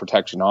that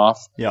protection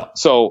off. Yeah.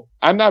 So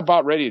I'm not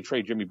about ready to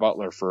trade Jimmy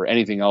Butler for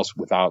anything else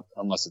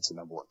unless it's a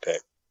number one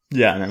pick.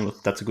 Yeah, and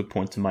look, that's a good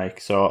point to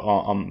make. So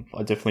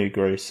I definitely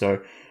agree.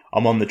 So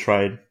I'm on the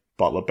trade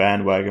Butler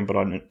bandwagon, but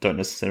I don't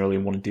necessarily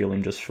want to deal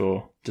him just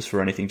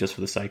for anything, just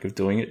for the sake of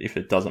doing it. If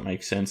it doesn't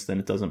make sense, then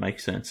it doesn't make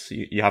sense.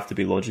 You have to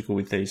be logical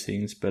with these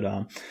things. But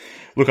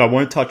look, I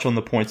won't touch on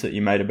the points that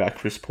you made about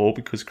Chris Paul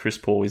because Chris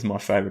Paul is my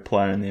favorite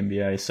player in the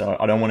NBA. So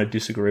I don't want to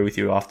disagree with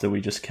you after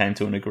we just came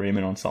to an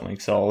agreement on something.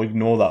 So I'll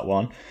ignore that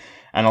one,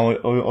 and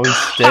I'll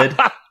instead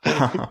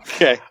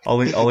okay.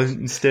 I'll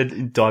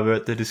instead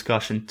divert the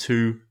discussion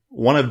to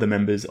one of the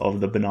members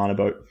of the Banana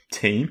Boat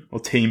team, or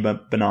Team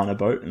Banana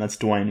Boat, and that's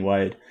Dwyane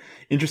Wade.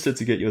 Interested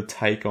to get your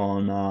take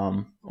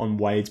on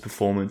Wade's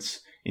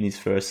performance in his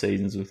first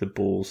seasons with the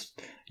Bulls.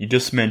 You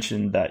just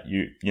mentioned that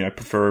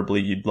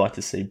preferably you'd like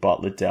to see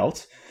Butler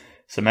dealt,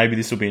 so maybe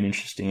this will be an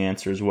interesting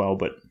answer as well.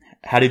 But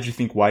how did you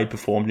think Wade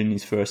performed in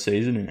his first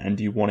season, and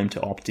do you want him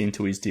to opt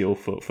into his deal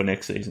for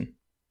next season?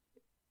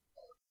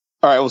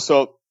 All right, well,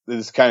 so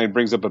this kind of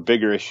brings up a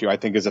bigger issue, I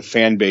think, as a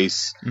fan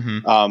base.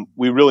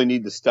 We really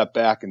need to step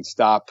back and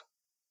stop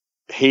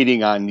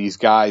hating on these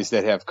guys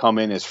that have come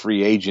in as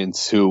free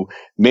agents who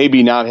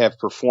maybe not have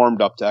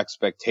performed up to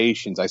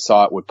expectations. I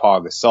saw it with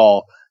Paul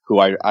Gasol, who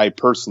I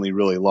personally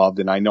really loved,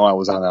 and I know I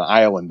was on an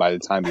island by the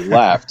time he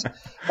left.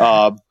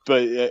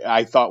 But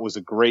I thought was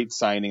a great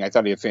signing. I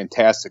thought he had a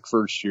fantastic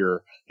first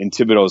year in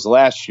Thibodeau's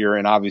last year,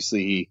 and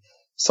obviously he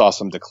saw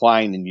some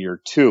decline in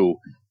year two.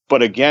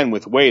 But again,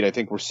 with Wade, I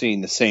think we're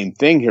seeing the same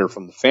thing here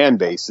from the fan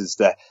base, is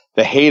that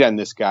the hate on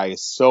this guy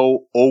is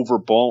so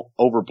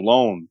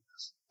overblown.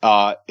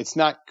 It's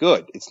not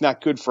good. It's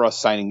not good for us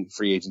signing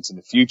free agents in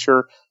the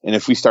future. And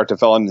if we start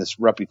developing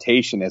this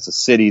reputation as a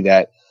city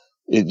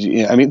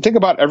think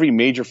about every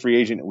major free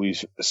agent that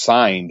we've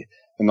signed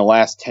in the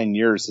last 10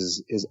 years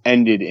has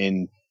ended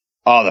in,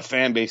 the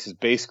fan base has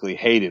basically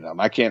hated them.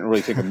 I can't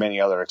really think of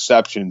many other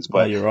exceptions,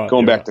 but right,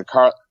 going back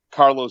to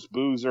Carlos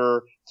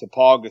Boozer, to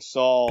Paul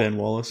Gasol, Ben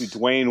Wallace, to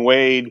Dwyane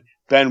Wade,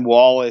 Ben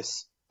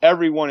Wallace,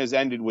 everyone has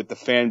ended with the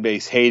fan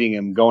base hating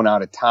him, going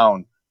out of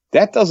town.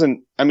 That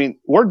doesn't,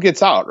 word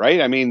gets out, right?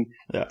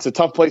 It's a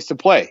tough place to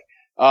play.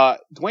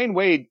 Dwyane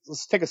Wade,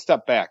 let's take a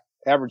step back.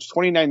 Averaged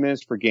 29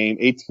 minutes per game,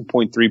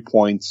 18.3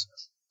 points,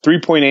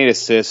 3.8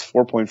 assists,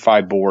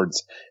 4.5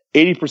 boards,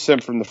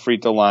 80% from the free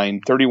throw line,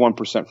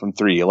 31% from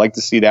three. You like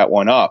to see that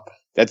one up.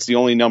 That's the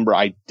only number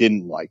I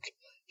didn't like.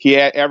 He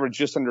averaged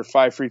just under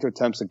 5 free throw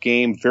attempts a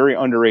game, very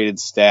underrated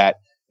stat.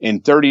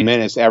 In 30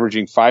 minutes,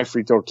 averaging 5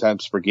 free throw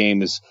attempts per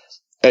game is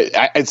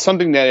it's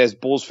something that as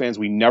Bulls fans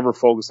we never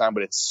focus on,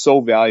 but it's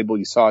so valuable.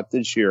 You saw it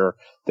this year.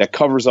 That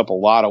covers up a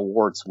lot of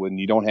warts when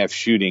you don't have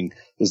shooting,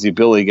 is the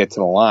ability to get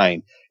to the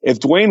line. If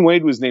Dwyane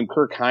Wade was named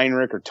Kirk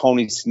Heinrich or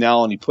Tony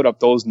Snell and he put up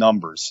those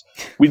numbers,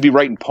 we'd be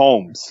writing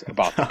poems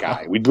about the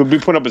guy. We'd be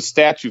putting up a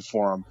statue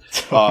for him.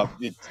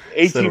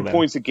 18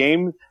 points a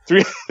game,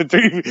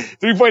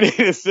 3.8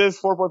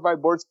 assists,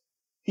 4.5 boards.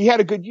 He had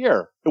a good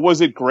year.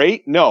 Was it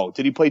great? No.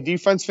 Did he play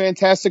defense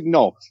fantastic?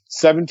 No.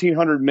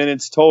 1,700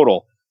 minutes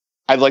total.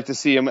 I'd like to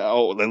see him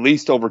at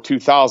least over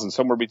 2,000,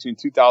 somewhere between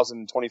 2,000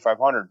 and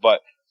 2,500. But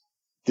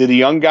did the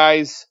young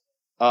guys,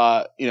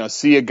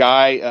 see a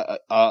guy,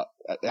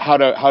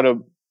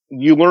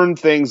 you learn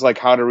things like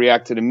how to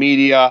react to the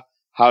media,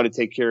 how to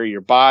take care of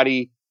your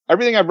body.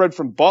 Everything I've read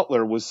from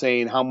Butler was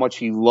saying how much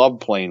he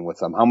loved playing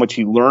with him, how much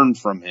he learned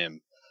from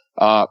him.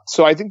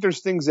 So I think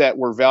there's things that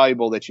were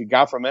valuable that you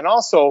got from him. And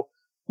also,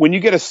 when you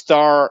get a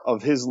star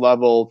of his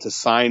level to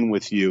sign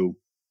with you,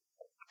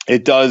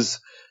 it does,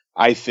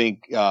 I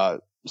think,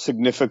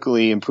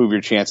 significantly improve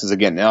your chances of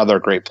getting other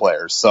great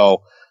players.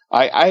 So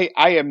I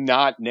am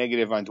not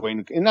negative on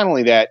Dwyane. And not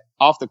only that,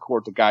 off the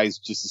court, the guy's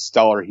just a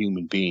stellar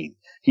human being.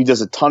 He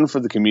does a ton for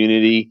the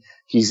community.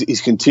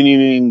 He's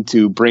continuing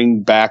to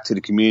bring back to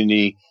the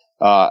community,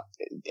 and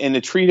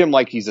to treat him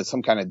like he's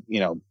some kind of,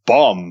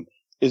 bum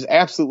is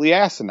absolutely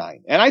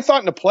asinine. And I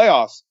thought in the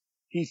playoffs,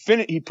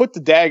 he put the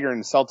dagger in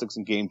the Celtics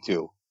in game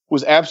 2.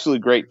 Was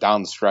absolutely great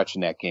down the stretch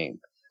in that game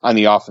on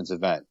the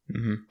offensive end.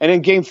 Mm-hmm. And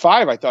in game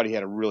 5, I thought he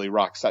had a really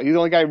rock solid. He's the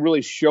only guy who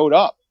really showed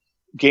up.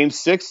 Game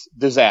 6,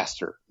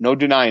 disaster. No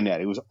denying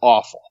that. It was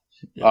awful.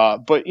 Yeah.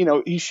 But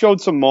he showed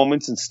some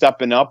moments in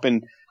stepping up,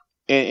 and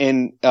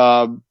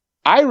I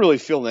really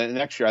feel that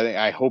next year,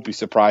 I hope he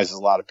surprises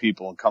a lot of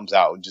people and comes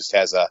out and just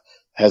has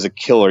a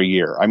killer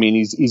year. I mean,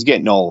 he's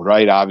getting old,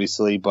 right?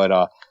 Obviously, but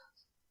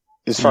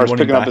as far as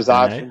picking up his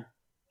option,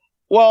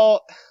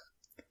 well,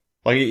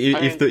 like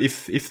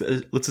if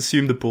let's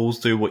assume the Bulls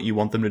do what you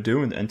want them to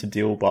do and to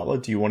deal Butler,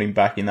 do you want him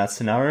back in that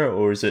scenario,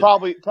 or is it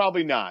probably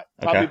not?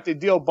 Probably if they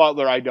deal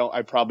Butler,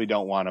 I probably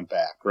don't want him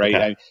back, right?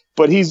 Okay.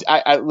 But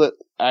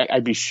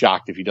I'd be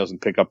shocked if he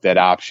doesn't pick up that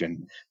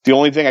option. The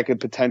only thing I could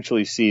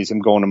potentially see is him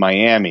going to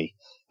Miami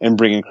and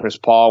bringing Chris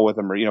Paul with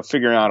him, or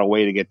figuring out a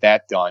way to get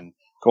that done,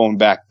 going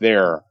back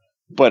there.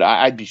 But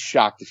I'd be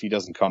shocked if he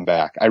doesn't come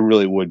back. I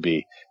really would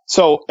be.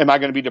 So am I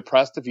going to be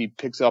depressed if he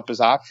picks up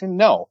his option?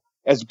 No.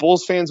 As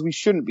Bulls fans, we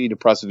shouldn't be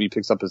depressed if he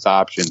picks up his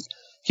option.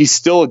 He's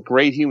still a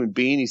great human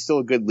being. He's still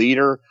a good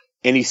leader,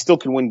 and he still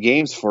can win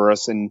games for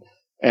us. And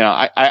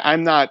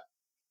I'm not.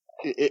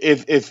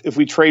 If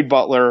we trade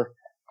Butler,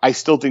 I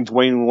still think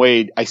Dwyane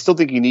Wade. I still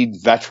think you need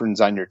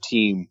veterans on your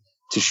team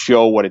to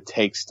show what it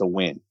takes to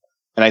win,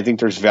 and I think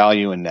there's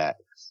value in that.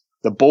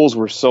 The Bulls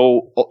were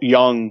so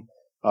young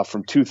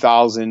from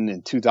 2000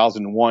 and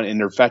 2001, and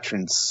their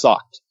veterans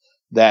sucked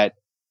that.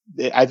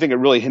 I think it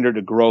really hindered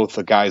the growth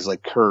of guys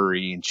like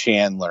Curry and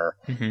Chandler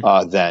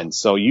then.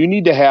 So you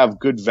need to have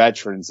good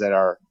veterans that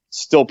are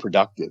still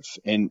productive.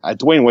 And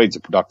Dwyane Wade's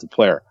a productive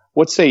player.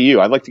 What say you?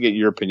 I'd like to get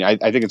your opinion.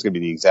 I think it's going to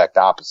be the exact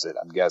opposite,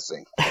 I'm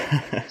guessing.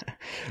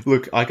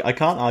 Look, I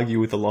can't argue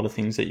with a lot of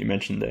things that you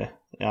mentioned there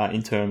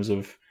in terms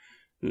of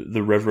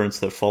the reverence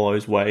that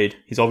follows Wade.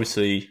 He's a Hall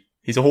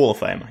of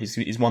Famer.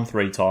 He's won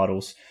 3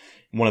 titles,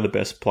 one of the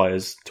best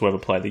players to ever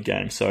play the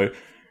game. So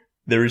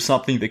there is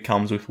something that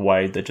comes with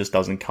Wade that just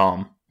doesn't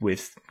come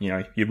with,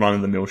 your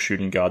run-of-the-mill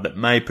shooting guard that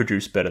may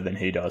produce better than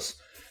he does.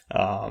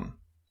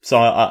 So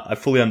I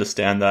fully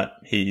understand that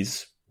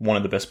he's one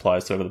of the best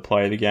players to ever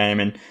play the game,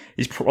 and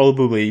he's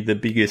probably the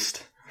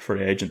biggest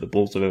free agent the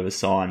Bulls have ever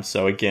signed.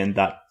 So again,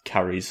 that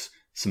carries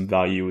some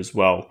value as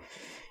well.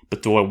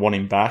 But do I want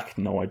him back?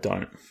 No, I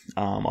don't.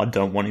 I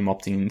don't want him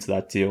opting into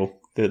that deal.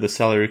 The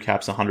salary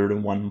cap's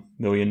 $101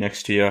 million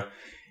next year.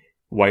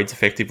 Wade's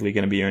effectively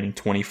going to be earning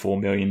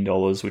 $24 million,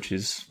 which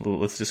is,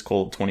 let's just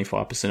call it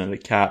 25% of the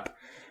cap,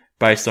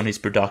 based on his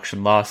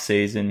production last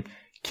season,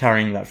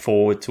 carrying that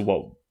forward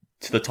to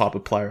the type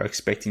of player I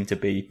expect him to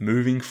be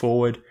moving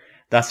forward.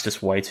 That's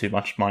just way too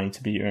much money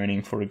to be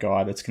earning for a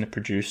guy that's going to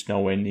produce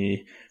nowhere near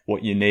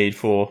what you need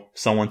for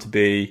someone to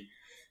be.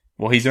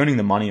 Well, he's earning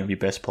the money of your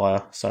best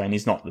player, and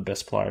he's not the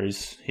best player.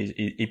 He's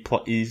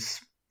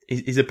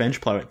a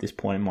bench player at this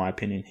point, in my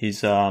opinion.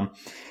 He's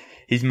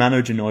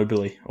Manu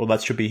Ginobili, or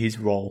that should be his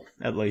role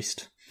at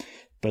least.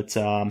 But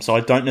so I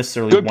don't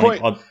necessarily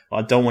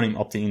I don't want him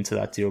opting into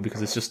that deal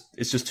because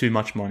it's just too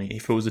much money.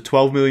 If it was a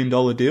 $12 million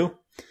deal,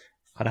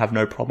 I'd have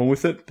no problem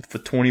with it. But for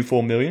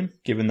 $24 million,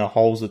 given the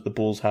holes that the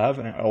Bulls have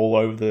all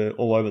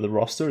over the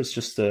roster,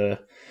 it's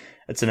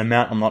an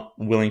amount I'm not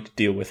willing to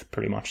deal with.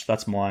 Pretty much,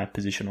 that's my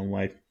position on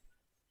Wade.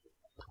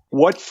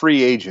 What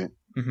free agent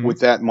with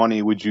that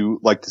money would you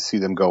like to see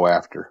them go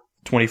after?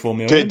 $24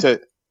 million.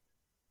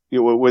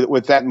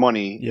 With that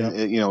money,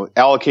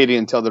 allocating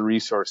until the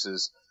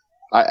resources,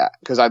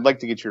 because I'd like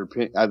to get your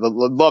opinion. I'd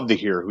love to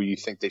hear who you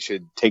think they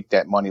should take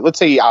that money. Let's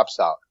say he opts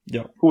out.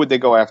 Yeah. Who would they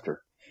go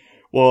after?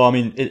 Well, I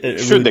mean,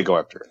 they go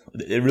after?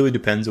 It really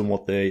depends on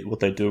what they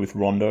do with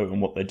Rondo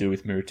and what they do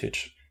with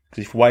Mirotic.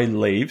 Because if Wade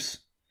leaves,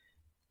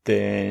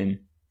 then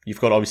you've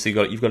got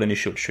an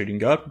issue at shooting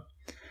guard.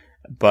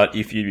 But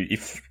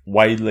if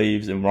Wade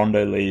leaves and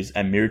Rondo leaves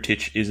and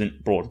Mirotic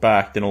isn't brought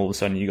back, then all of a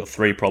sudden you've got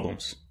 3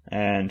 problems.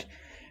 And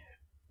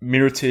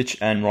Mirotic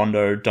and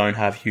Rondo don't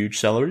have huge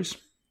salaries.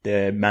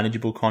 They're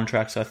manageable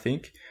contracts, I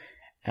think,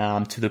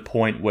 to the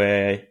point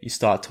where you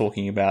start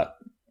talking about,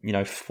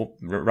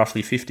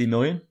 roughly $50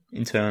 million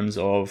in terms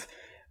of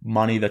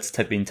money that's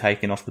been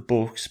taken off the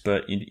books,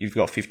 but you've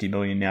got $50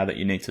 million now that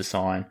you need to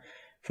sign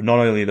for not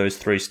only those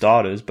 3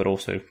 starters, but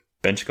also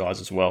bench guys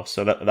as well.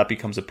 So that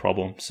becomes a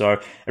problem. So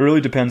it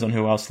really depends on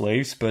who else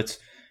leaves. But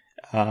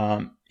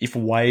if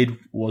Wade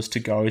was to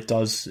go, it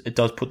does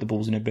put the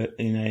Bulls in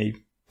a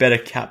better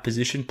cap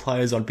position.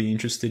 Players I'd be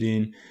interested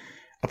in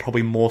are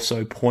probably more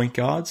so point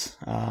guards.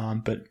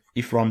 But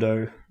if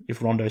Rondo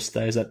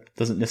stays, that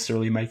doesn't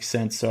necessarily make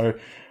sense. So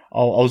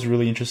I was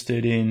really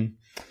interested in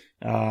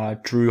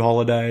Drew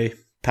Holiday,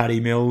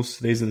 Patty Mills.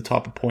 These are the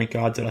type of point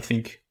guards that I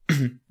think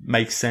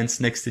makes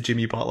sense next to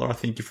Jimmy Butler. I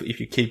think if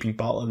you're keeping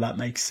Butler, that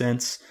makes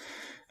sense.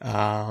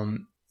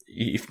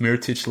 If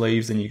Mirotic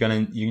leaves, then you're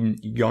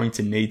going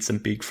to need some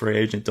big free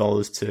agent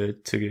dollars to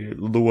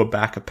lure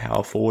back a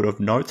power forward of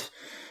note.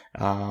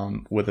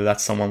 Whether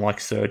that's someone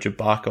like Serge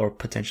Ibaka or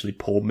potentially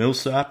Paul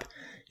Millsap,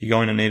 you're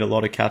going to need a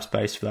lot of cap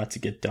space for that to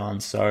get done.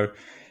 So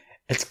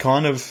it's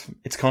kind of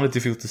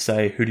difficult to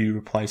say who do you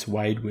replace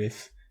Wade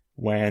with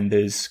when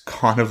there's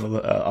kind of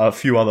a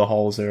few other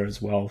holes there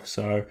as well.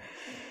 So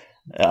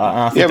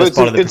I think that's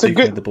part of the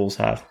predicament the Bulls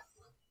have.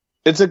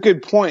 It's a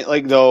good point,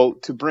 though,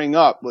 to bring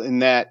up in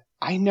that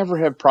I never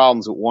have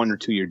problems with 1 or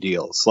 2 year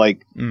deals.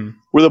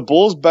 Were the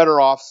Bulls better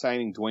off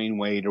signing Dwyane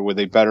Wade, or would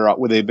they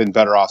been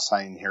better off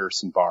signing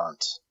Harrison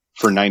Barnes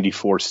for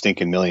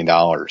 $94 million?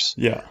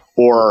 Yeah.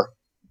 Or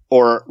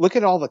look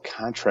at all the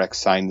contracts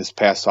signed this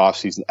past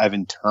offseason.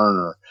 Evan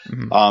Turner.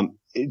 Mm-hmm.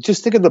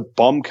 Just think of the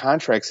bum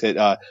contracts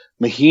at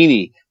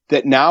Mahiney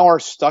that now are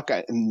stuck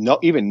at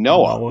even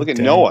Noah. Look at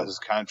Noah's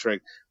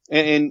contract.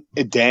 And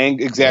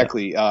dang,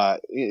 exactly. Yeah.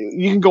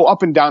 You can go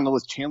up and down the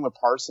list. Chandler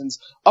Parsons,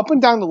 up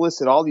and down the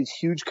list at all these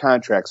huge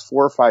contracts,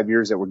 4 or 5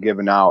 years that were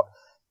given out.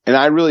 And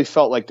I really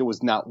felt like there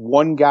was not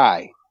one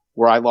guy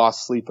where I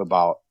lost sleep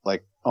about,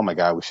 oh my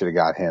God, we should have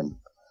got him.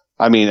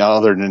 I mean,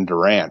 other than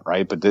Durant,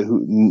 right? But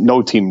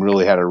no team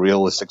really had a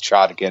realistic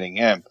shot at getting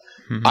him.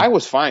 Mm-hmm. I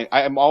was fine.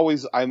 I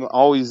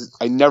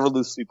never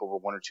lose sleep over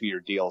 1 or 2 year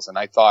deals. And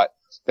I thought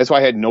that's why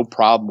I had no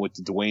problem with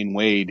the Dwyane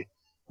Wade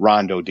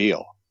Rondo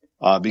deal.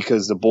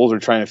 Because the Bulls are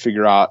trying to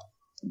figure out,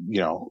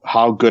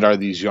 how good are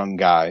these young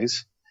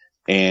guys?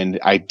 And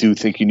I do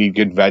think you need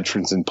good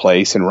veterans in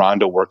place, and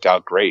Rondo worked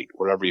out great,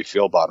 whatever you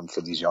feel about him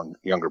for these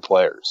younger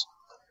players.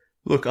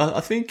 Look, I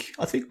think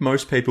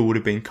most people would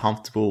have been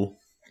comfortable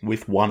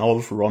with one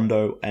of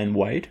Rondo and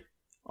Wade,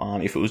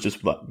 if it was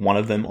just one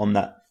of them on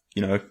that,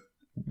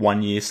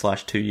 1 year /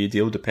 2 year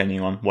deal, depending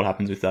on what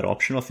happens with that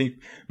option. I think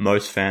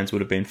most fans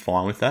would have been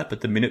fine with that,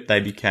 but the minute they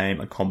became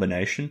a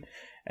combination,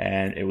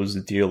 and it was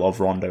a deal of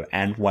Rondo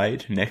and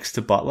Wade next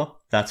to Butler,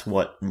 that's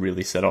what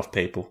really set off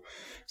people.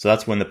 So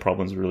that's when the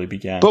problems really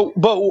began. But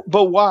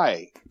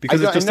why?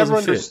 Because I never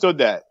understood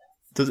that.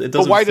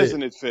 But why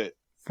doesn't it fit?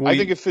 I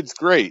think it fits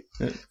great.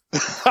 Well,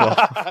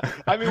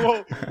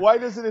 why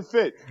doesn't it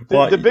fit?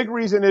 The big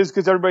reason is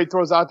because everybody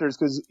throws out there is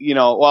because,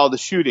 the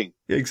shooting.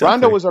 Yeah, exactly.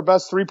 Rondo was our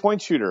best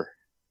 3-point shooter.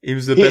 He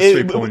was the best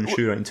 3-point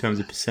shooter in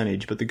terms of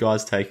percentage, but the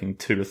guy's taking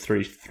 2 to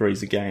 3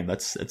 threes a game.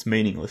 It's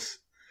meaningless.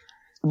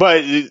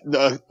 But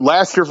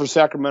last year for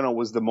Sacramento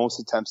was the most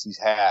attempts he's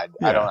had.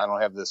 Yeah. I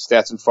don't have the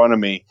stats in front of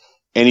me,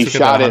 and he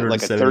shot it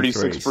like a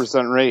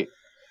 36% rate.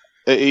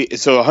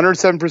 So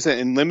 107%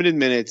 in limited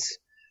minutes.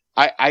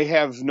 I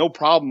have no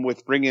problem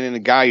with bringing in a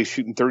guy who's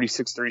shooting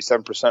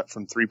 37%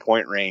 from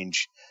 3-point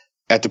range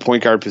at the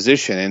point guard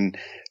position, and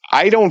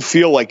I don't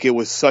feel like it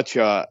was such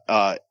an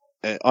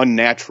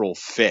unnatural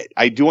fit.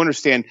 I do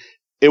understand.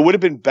 It would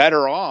have been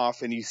better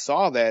off, and you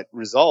saw that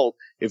result,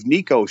 if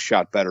Nico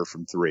shot better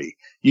from 3.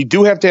 You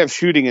do have to have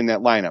shooting in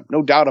that lineup.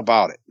 No doubt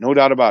about it.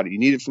 You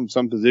need it from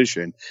some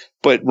position.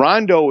 But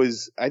Rondo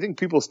I think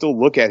people still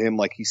look at him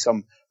like he's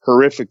some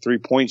horrific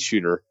 3-point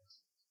shooter.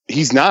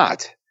 He's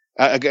not.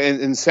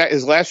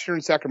 His last year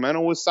in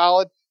Sacramento was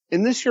solid,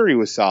 and this year he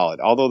was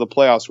solid, although the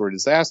playoffs were a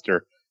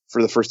disaster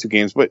for the first 2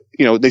 games. But,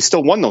 they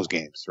still won those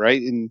games,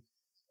 right? And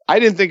I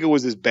didn't think it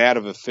was as bad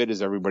of a fit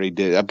as everybody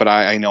did, but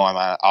I know I'm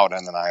out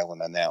on an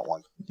island on that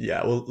one.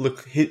 Yeah, well,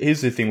 look, here's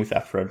the thing with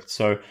that, Fred.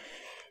 So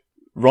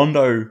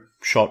Rondo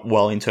shot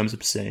well in terms of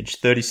percentage,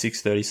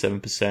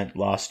 36-37%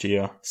 last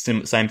year.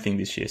 Same thing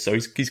this year. So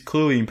he's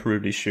clearly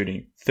improved his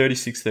shooting,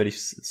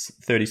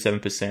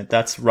 36-37%.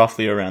 That's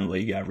roughly around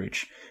league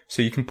average.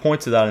 So you can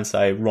point to that and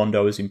say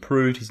Rondo has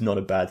improved. He's not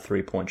a bad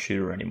 3-point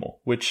shooter anymore,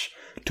 which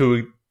to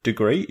a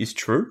degree is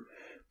true.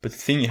 But the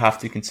thing you have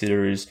to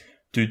consider is,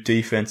 do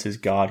defenses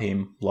guard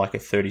him like a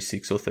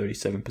 36 or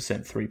 37%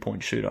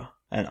 3-point shooter?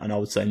 And I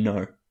would say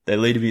no. They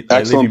leave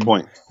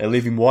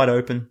him wide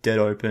open, dead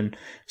open.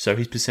 So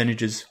his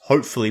percentages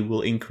hopefully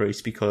will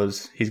increase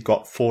because he's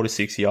got 4 to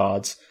 6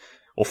 yards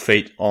or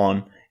feet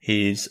on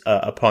his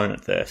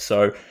opponent there.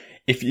 So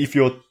if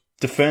you're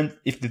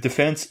if the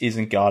defense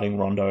isn't guarding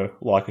Rondo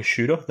like a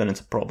shooter, then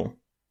it's a problem.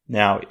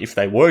 Now, if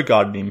they were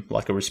guarding him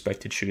like a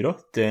respected shooter,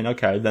 then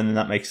okay, then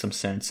that makes some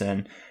sense,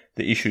 and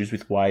the issues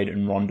with Wade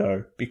and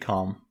Rondo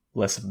become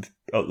less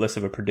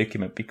of a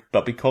predicament.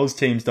 But because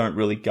teams don't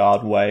really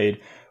guard Wade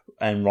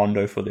and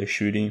Rondo for their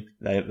shooting,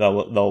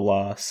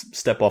 they'll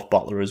step off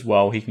Butler as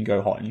well. He can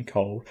go hot and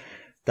cold.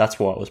 That's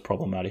why it was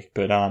problematic.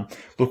 But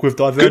look, we've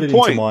diverted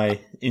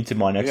into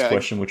my next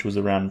question, which was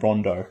around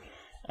Rondo,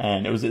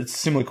 and it's a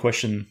similar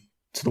question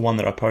to the one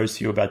that I posed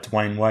to you about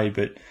Dwyane Wade,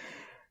 but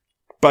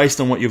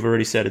based on what you've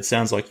already said, it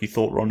sounds like you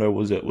thought Rondo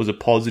was a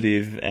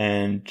positive,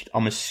 and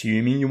I'm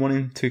assuming you want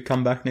him to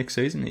come back next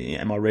season.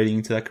 Am I reading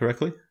into that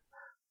correctly?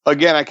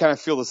 Again, I kind of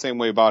feel the same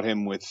way about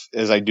him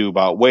as I do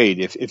about Wade.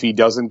 If he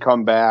doesn't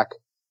come back,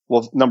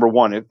 well, number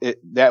one,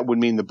 that would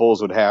mean the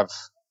Bulls would have,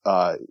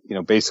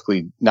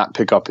 basically not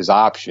pick up his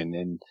option,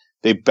 and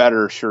they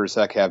better sure as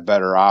heck have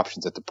better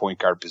options at the point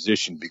guard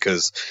position,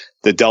 because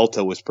the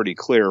delta was pretty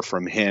clear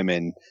from him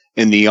and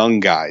the young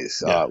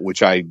guys,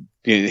 which I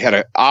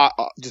had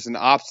just an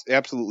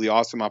absolutely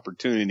awesome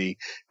opportunity,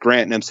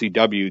 Grant and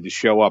MCW, to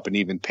show up, and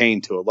even Payne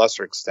to a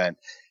lesser extent,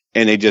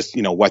 and they just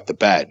wet the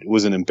bed. It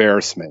was an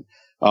embarrassment.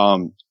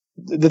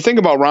 The thing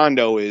about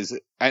Rondo is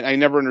I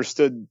never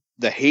understood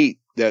the hate.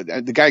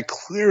 The guy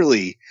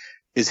clearly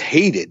is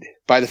hated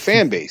by the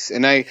fan base,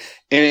 and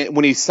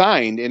when he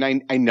signed, and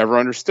I never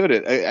understood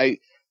it.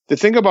 The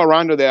thing about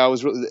Rondo that I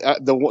was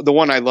the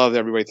one I love that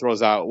everybody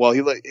throws out. Well,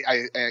 he led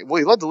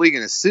the league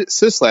in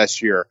assists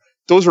last year.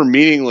 Those were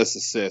meaningless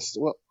assists.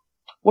 Well,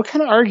 what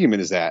kind of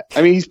argument is that?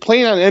 I mean, he's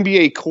playing on an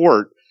NBA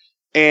court,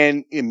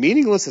 and in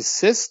meaningless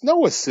assists,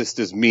 no assist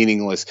is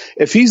meaningless.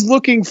 If he's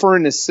looking for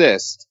an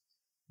assist,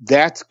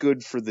 that's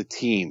good for the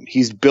team.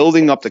 He's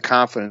building up the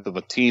confidence of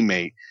a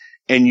teammate.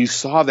 And you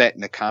saw that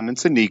in the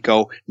comments of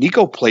Nico.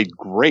 Nico played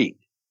great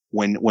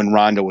when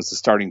Rondo was the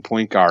starting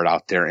point guard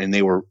out there, and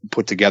they were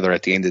put together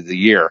at the end of the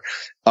year.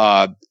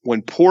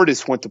 When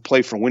Portis went to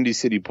play for Windy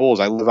City Bulls,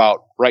 I live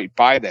out right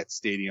by that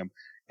stadium,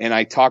 and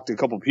I talked to a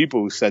couple of people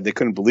who said they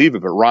couldn't believe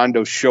it, but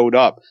Rondo showed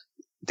up.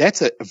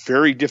 That's a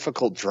very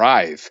difficult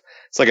drive.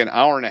 It's like an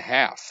hour and a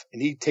half,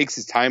 and he takes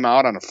his time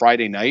out on a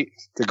Friday night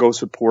to go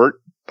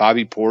support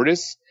Bobby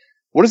Portis.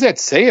 What does that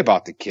say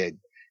about the kid?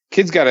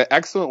 Kid's got an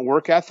excellent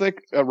work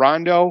ethic,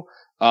 Rondo,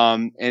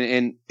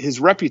 and his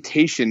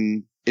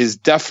reputation is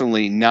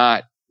definitely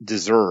not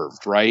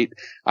deserved, right?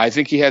 I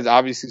think he has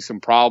obviously some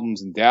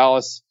problems in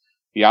Dallas.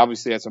 He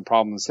obviously had some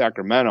problems in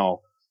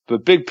Sacramento.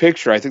 But big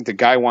picture, I think the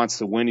guy wants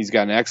to win. He's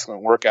got an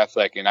excellent work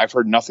ethic, and I've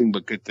heard nothing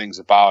but good things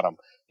about him.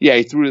 Yeah,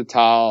 he threw the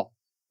towel,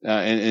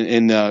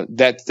 and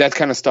that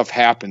kind of stuff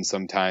happens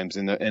sometimes,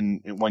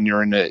 and when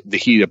you're in the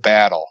heat of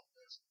battle.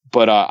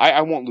 But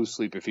I won't lose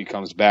sleep if he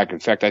comes back. In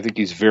fact, I think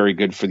he's very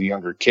good for the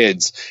younger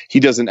kids. He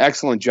does an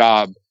excellent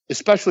job,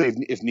 especially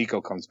if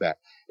Nico comes back.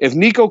 If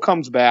Nico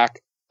comes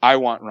back, I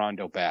want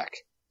Rondo back.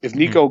 If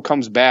Nico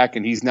comes back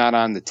and he's not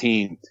on the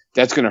team,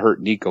 that's going to hurt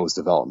Nico's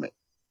development.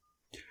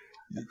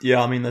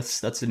 Yeah, I mean,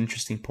 that's an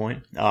interesting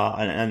point.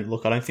 And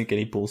look, I don't think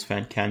any Bulls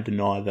fan can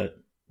deny that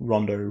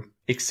Rondo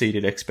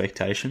exceeded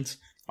expectations.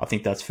 I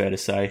think that's fair to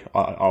say.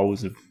 I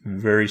was a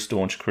very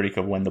staunch critic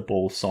of when the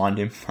Bulls signed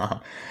him.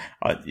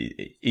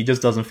 He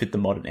just doesn't fit the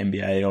modern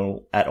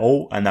NBA at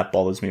all, and that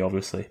bothers me,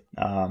 obviously.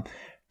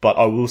 But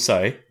I will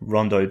say,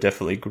 Rondo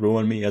definitely grew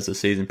on me as the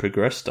season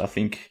progressed. I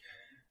think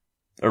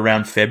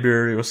around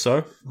February or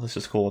so, let's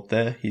just call it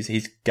there,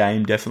 his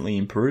game definitely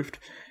improved.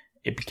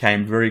 It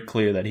became very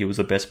clear that he was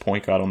the best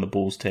point guard on the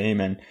Bulls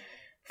team, and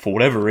for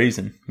whatever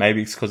reason,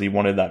 maybe it's because he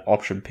wanted that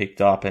option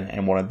picked up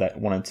and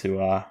wanted to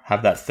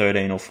have that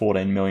 $13 or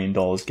 $14 million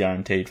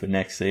guaranteed for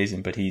next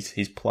season. But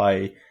his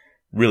play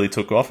really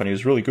took off, and he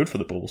was really good for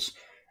the Bulls.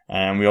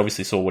 And we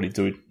obviously saw what he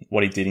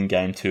did in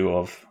Game 2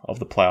 of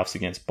the playoffs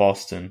against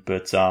Boston.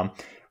 But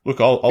look,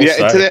 I'll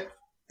say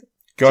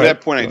to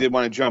that point, I did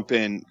want to jump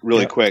in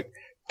really quick.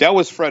 That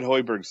was Fred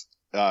Hoiberg's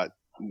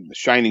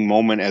shining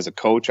moment as a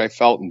coach. I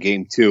felt in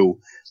Game 2,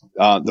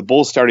 the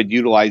Bulls started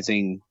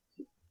utilizing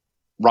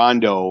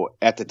Rondo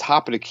at the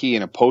top of the key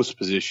in a post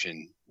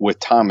position with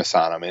Thomas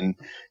on him. And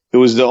it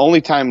was the only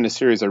time in the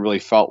series I really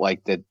felt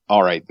like that,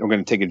 all right, we're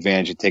going to take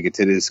advantage and take it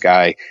to this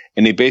guy.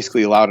 And they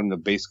basically allowed him to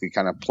basically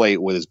kind of play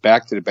it with his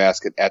back to the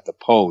basket at the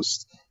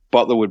post.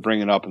 Butler would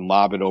bring it up and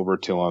lob it over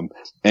to him.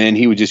 And then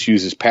he would just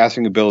use his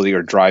passing ability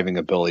or driving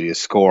ability to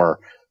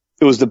score.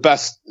 It was the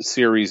best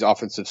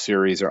offensive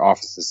series or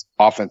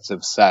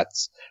offensive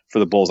sets for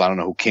the Bulls. I don't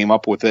know who came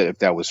up with it, if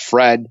that was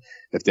Fred,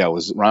 if that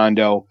was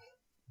Rondo.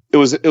 It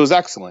was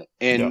excellent.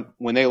 And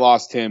when they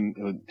lost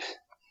him,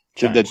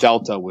 the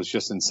delta was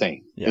just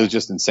insane. Yeah. It was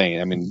just insane.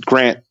 I mean,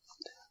 Grant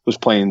was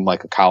playing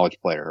like a college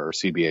player or a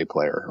CBA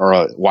player or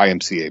a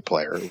YMCA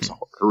player. It was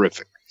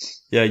horrific.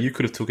 Yeah, you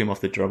could have took him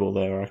off the dribble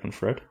there, I reckon,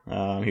 Fred.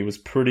 He was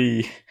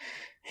pretty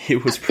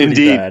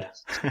bad.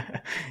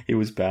 He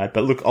was bad.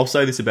 But look, I'll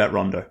say this about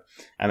Rondo,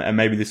 and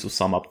maybe this will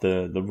sum up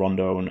the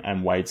Rondo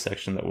and Wade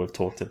section that we've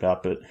talked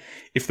about. But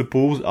if the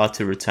Bulls are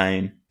to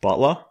retain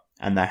Butler,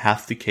 and they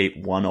have to keep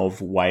one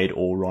of Wade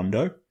or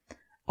Rondo,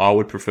 I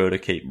would prefer to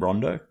keep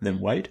Rondo than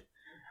Wade.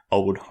 I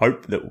would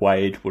hope that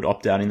Wade would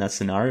opt out in that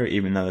scenario,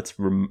 even though it's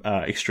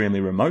extremely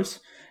remote.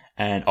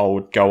 And I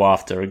would go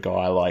after a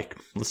guy like,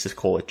 let's just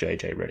call it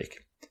JJ Redick.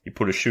 You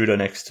put a shooter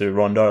next to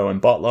Rondo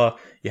and Butler.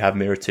 You have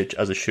Mirotic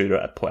as a shooter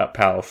at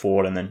power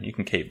forward, and then you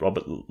can keep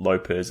Robert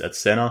Lopez at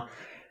center.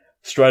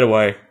 Straight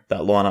away,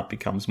 that lineup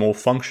becomes more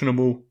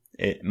functionable.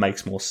 It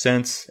makes more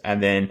sense.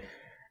 And then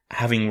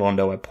having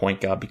Rondo at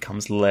point guard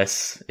becomes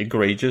less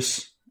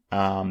egregious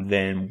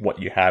than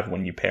what you have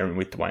when you pair him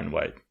with Dwyane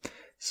Wade.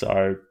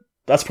 So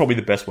that's probably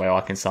the best way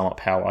I can sum up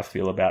how I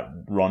feel about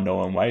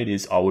Rondo and Wade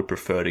is I would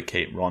prefer to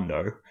keep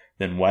Rondo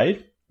than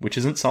Wade, which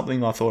isn't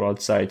something I thought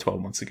I'd say 12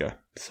 months ago.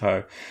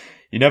 So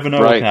you never know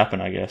what can happen,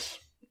 I guess.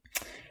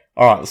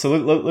 All right, so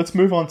let's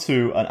move on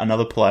to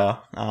another player,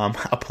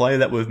 a player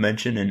that we've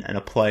mentioned and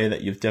a player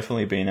that you've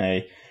definitely been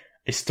a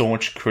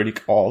staunch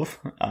critic of,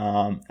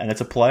 and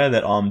it's a player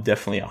that I'm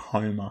definitely a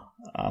homer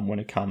when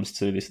it comes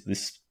to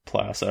this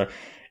player. So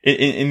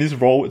in this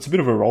role, it's a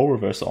bit of a role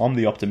reversal. I'm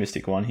the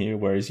optimistic one here,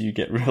 whereas you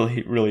get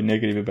really, really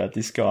negative about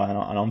this guy,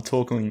 and I'm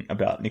talking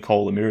about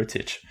Nikola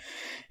Mirotic.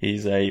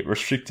 He's a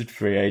restricted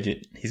free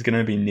agent. He's going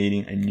to be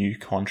needing a new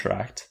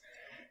contract.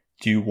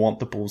 Do you want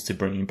the Bulls to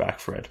bring him back,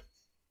 Fred?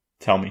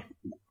 Tell me.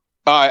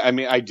 I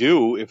mean, I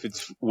do if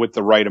it's with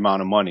the right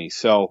amount of money.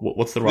 So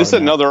what's the right? This is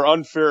another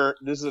unfair.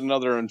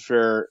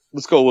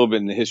 Let's go a little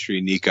bit in the history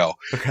of Nico.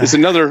 Okay. This is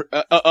another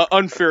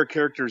unfair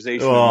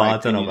characterization. Oh, I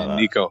don't know about that.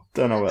 Nico.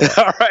 Don't know about that.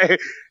 All right.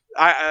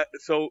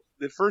 So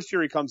the first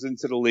year he comes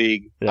into the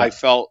league, I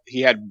felt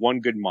he had one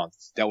good month.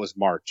 That was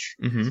March.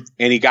 Mm-hmm.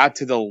 And he got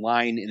to the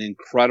line an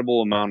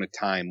incredible amount of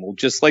time. Well,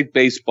 just like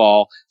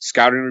baseball,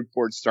 scouting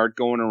reports start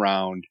going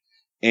around.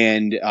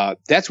 And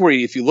that's where,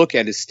 if you look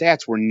at his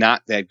stats, were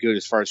not that good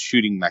as far as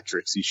shooting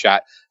metrics. He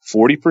shot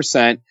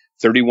 40%,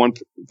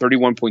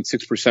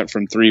 31.6%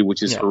 from three,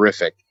 which is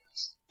horrific.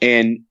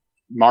 And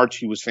March,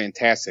 he was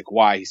fantastic.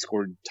 Why? He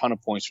scored a ton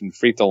of points from the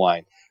free throw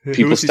line.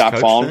 People stopped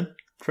falling.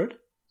 Fred?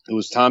 It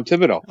was Tom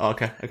Thibodeau. Oh,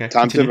 okay.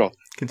 Thibodeau.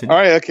 Continue. All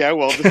right. Okay.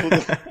 Well, this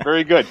was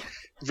very good.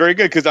 Very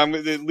good, because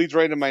it leads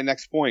right into my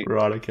next point.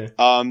 Right. Okay.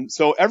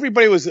 So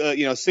everybody was,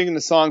 singing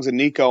the songs of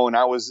Nico, and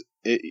I was,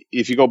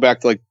 if you go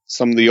back to like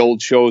some of the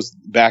old shows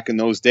back in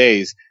those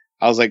days,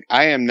 I was like,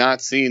 I am not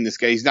seeing this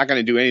guy. He's not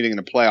going to do anything in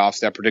the playoffs.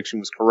 That prediction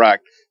was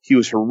correct. He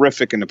was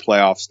horrific in the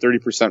playoffs.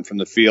 30% from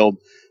the field,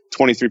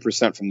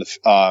 23% from the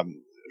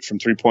from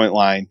 3-point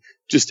line.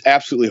 Just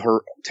absolutely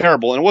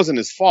terrible. And it wasn't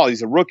his fault.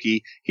 He's a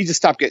rookie. He just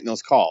stopped getting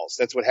those calls.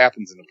 That's what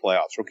happens in the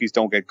playoffs. Rookies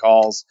don't get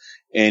calls,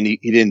 and he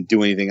didn't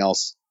do anything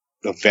else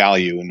of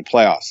value in the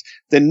playoffs.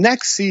 The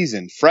next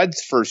season,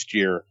 Fred's first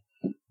year,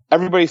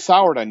 everybody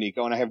soured on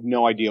Nico, and I have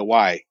no idea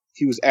why.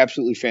 He was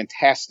absolutely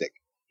fantastic.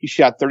 He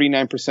shot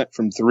 39%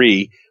 from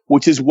three,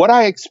 which is what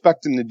I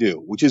expect him to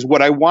do, which is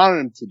what I wanted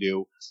him to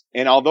do.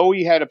 And although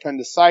he had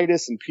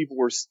appendicitis and people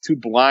were too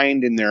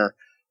blind in their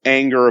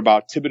anger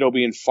about Thibodeau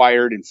being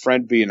fired and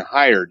Fred being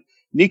hired,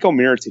 Nico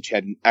Mirotic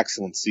had an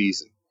excellent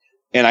season.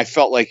 And I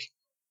felt like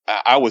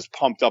I was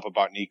pumped up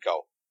about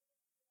Nico.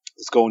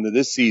 Let's go into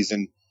this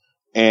season.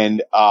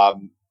 And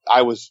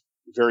I was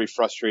very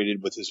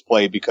frustrated with his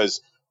play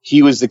because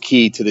he was the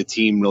key to the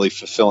team really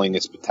fulfilling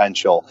its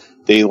potential.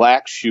 They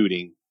lacked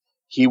shooting.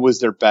 He was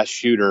their best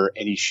shooter,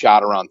 and he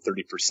shot around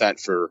 30%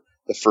 for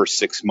the first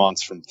 6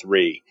 months from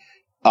three.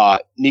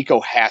 Nico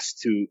has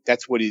to –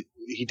 that's what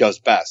he does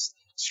best,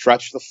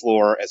 stretch the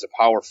floor as a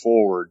power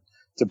forward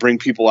to bring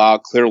people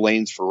out, clear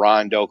lanes for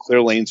Rondo,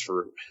 clear lanes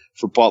for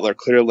Butler,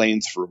 clear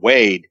lanes for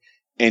Wade.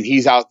 And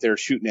he's out there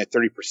shooting at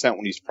 30%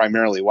 when he's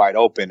primarily wide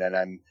open,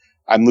 and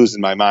I'm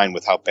losing my mind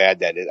with how bad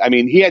that is. I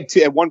mean, he had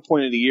at one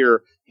point of the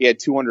year, he had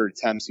 200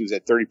 attempts. He was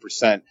at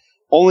 30%.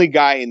 Only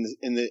guy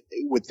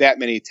with that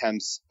many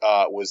attempts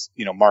was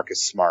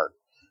Marcus Smart.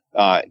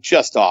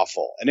 Just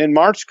awful. And then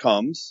March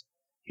comes,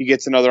 he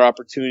gets another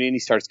opportunity and he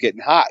starts getting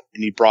hot,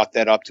 and he brought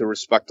that up to a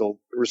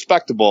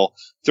respectable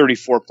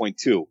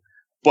 34.2.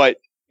 But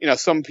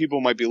some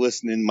people might be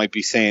listening, might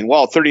be saying,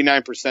 well,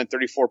 39%,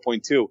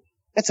 34.2.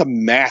 That's a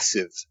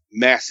massive,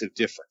 massive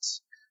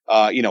difference.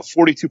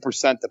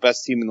 42%, the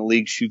best team in the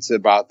league, shoots at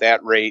about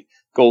that rate.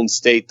 Golden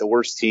State, the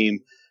worst team,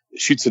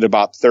 shoots at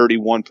about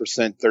 31%,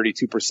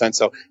 32%.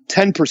 So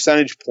 10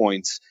 percentage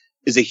points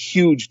is a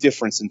huge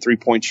difference in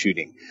 3-point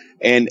shooting.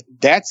 And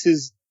that's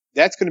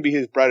going to be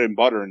his bread and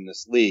butter in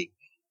this league.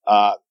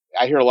 I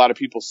hear a lot of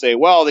people say,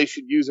 well, they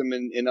should use him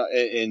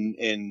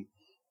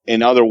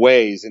in other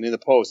ways and in the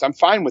post. I'm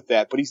fine with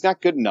that, but he's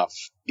not good enough.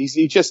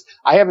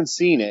 I haven't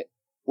seen it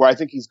where I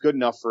think he's good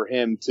enough for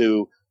him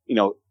to,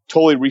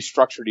 totally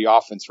restructure the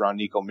offense around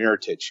Nico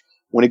Mirotic.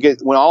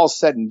 When all is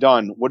said and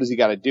done, what does he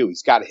got to do?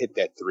 He's got to hit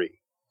that three.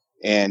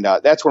 And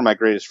that's where my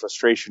greatest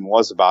frustration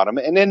was about him.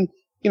 And then,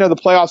 the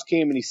playoffs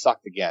came and he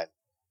sucked again.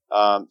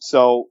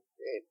 So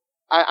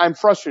I'm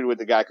frustrated with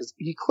the guy because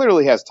he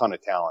clearly has a ton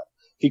of talent.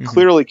 He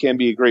clearly can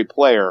be a great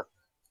player.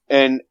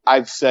 And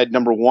I've said,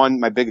 number one,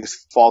 my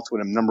biggest faults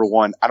with him, number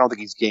one, I don't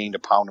think he's gained a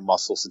pound of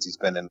muscle since he's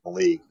been in the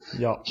league.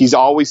 Yeah. He's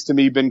always, to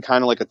me, been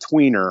kind of like a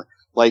tweener.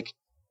 Like,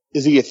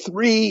 Is he a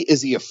 3?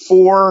 Is he a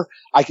 4?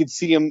 I could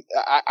see him.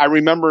 I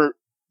remember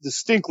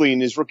distinctly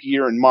in his rookie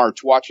year in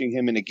March, watching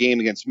him in a game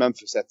against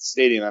Memphis at the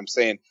stadium. I'm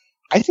saying,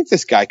 I think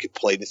this guy could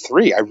play the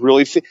 3. I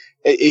really think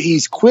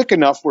he's quick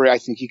enough where I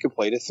think he could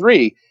play the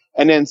 3.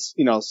 And then,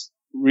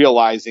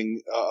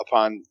 realizing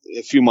upon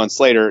a few months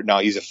later, no,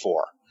 he's a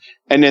 4.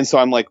 And then so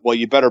I'm like, well,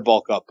 you better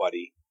bulk up,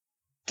 buddy.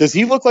 Does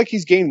he look like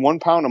he's gained 1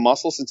 pound of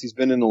muscle since he's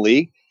been in the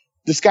league?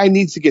 This guy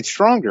needs to get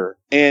stronger.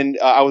 And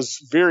I was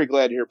very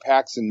glad to hear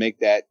Paxson make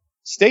that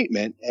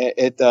statement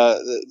at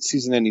the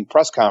season-ending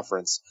press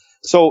conference.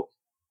 So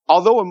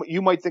although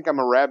you might think I'm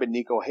a rabid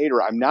Nico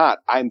hater, I'm not.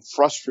 I'm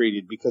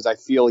frustrated because I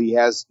feel he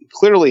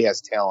clearly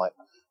has talent,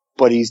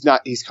 but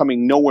he's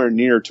coming nowhere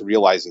near to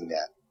realizing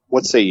that.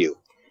 What say you?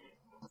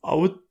 I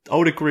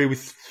would agree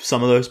with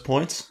some of those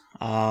points.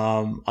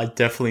 I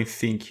definitely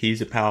think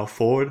he's a power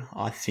forward.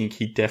 I think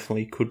he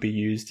definitely could be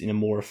used in a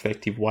more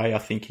effective way. I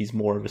think he's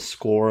more of a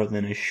scorer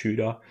than a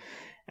shooter.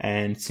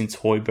 And since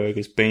Højbjerg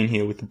has been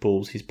here with the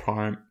Bulls, he's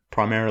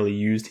primarily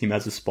used him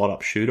as a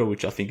spot-up shooter,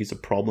 which I think is a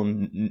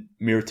problem.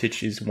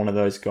 Mirotic is one of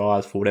those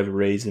guys, for whatever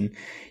reason.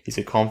 He's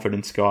a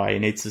confidence guy. He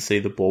needs to see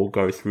the ball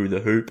go through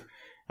the hoop,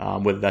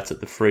 whether that's at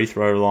the free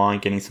throw line,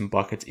 getting some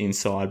buckets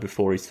inside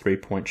before his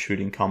three-point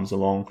shooting comes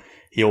along.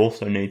 He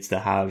also needs to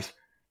have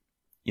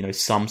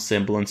some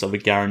semblance of a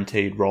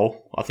guaranteed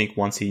role. I think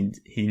once he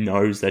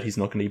knows that he's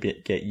not going to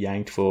get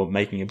yanked for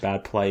making a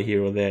bad play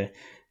here or there,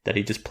 that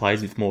he just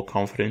plays with more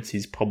confidence.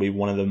 He's probably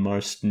one of the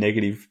most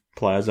negative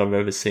players I've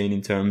ever seen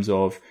in terms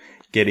of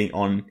getting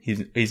on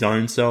his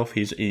own self.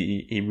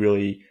 He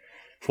really,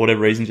 for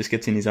whatever reason, just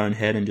gets in his own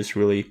head and just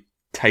really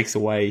takes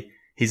away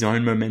his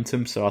own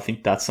momentum. So I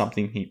think that's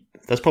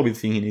that's probably the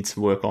thing he needs to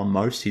work on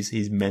most,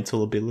 his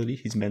mental ability,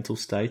 his mental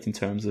state in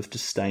terms of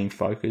just staying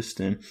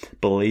focused and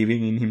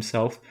believing in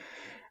himself.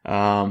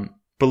 But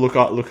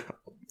look,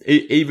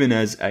 even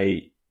as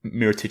a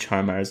Mirotic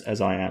homer as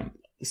I am,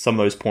 some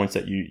of those points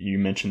that you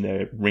mentioned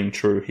there ring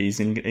true. He's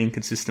an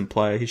inconsistent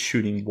player. His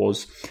shooting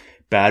was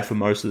bad for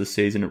most of the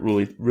season. It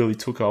really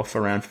took off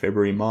around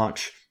February,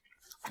 March,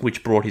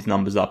 which brought his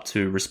numbers up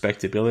to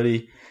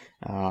respectability.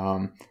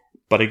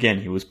 But again,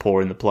 he was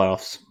poor in the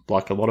playoffs,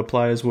 like a lot of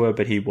players were,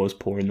 but he was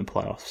poor in the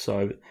playoffs.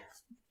 So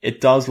it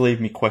does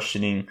leave me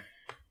questioning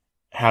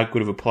how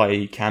good of a player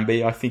he can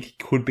be. I think he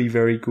could be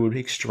very good,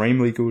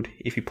 extremely good,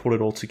 if he put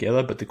it all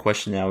together. But the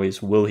question now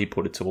is, will he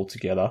put it all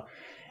together?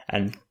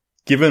 And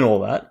given all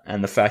that,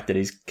 and the fact that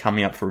he's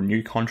coming up for a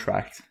new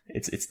contract,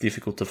 it's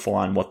difficult to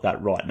find what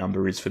that right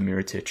number is for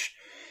Mirotic.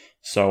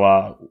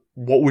 So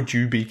what would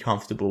you be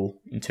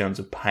comfortable in terms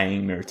of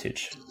paying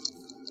Mirotic?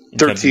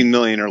 13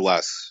 million or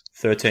less.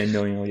 13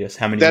 million or yes.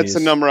 How many That's years?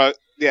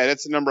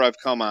 That's the number I've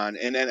come on.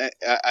 And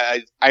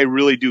I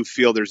really do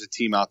feel there's a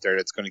team out there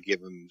that's going to give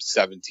him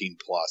 17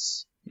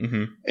 plus.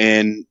 Mm-hmm.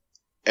 And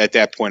at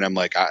that point, I'm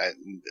like,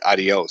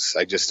 adios.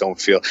 I just don't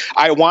feel.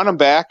 I want him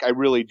back. I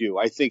really do.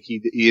 I think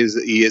he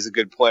is a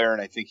good player,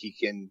 and I think he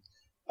can.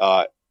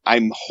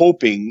 I'm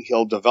hoping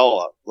he'll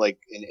develop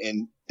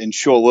and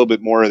show a little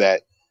bit more of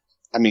that.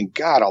 I mean,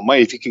 God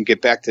Almighty, if he can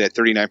get back to that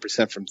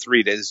 39% from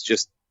 3, that is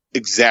just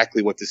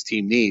exactly what this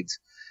team needs.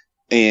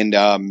 And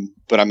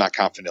but I'm not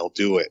confident he'll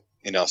do it.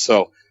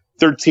 So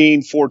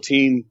 13,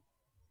 14,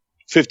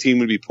 15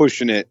 would be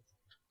pushing it.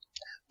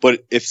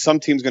 But if some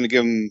team's going to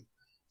give him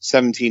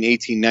 17,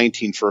 18,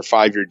 19 for a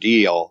 5-year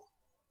deal,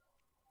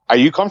 are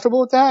you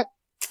comfortable with that?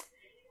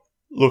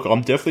 Look,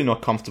 I'm definitely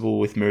not comfortable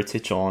with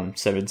Mirotic on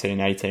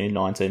 17, 18,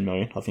 19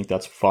 million. I think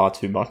that's far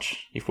too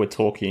much. If we're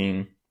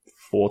talking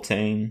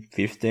 14,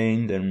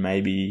 15, then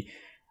maybe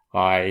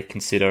I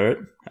consider it.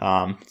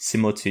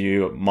 Similar to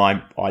you,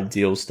 my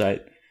ideal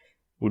state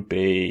would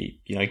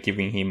be,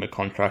 giving him a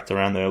contract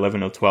around the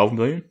 11 or 12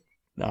 million,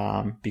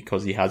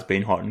 because he has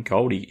been hot and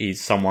cold.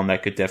 He's someone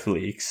that could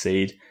definitely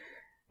exceed,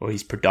 or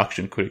his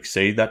production could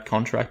exceed that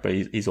contract, but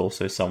he's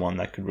also someone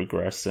that could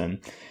regress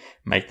and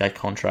make that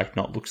contract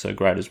not look so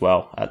great as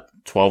well at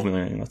 12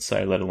 million, let's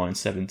say, let alone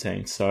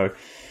 17. So,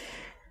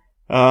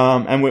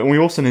 and we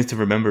also need to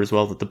remember as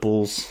well that the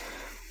Bulls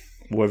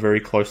were very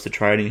close to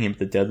trading him at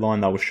the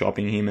deadline. They were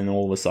shopping him, and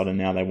all of a sudden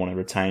now they want to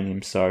retain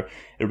him. So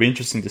it'll be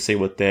interesting to see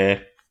what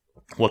their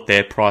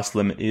price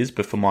limit is.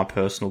 But for my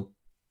personal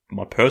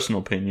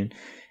opinion,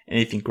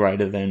 anything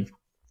greater than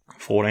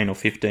 14 or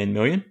 15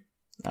 million,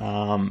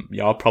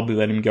 I'll probably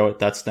let him go at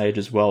that stage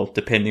as well,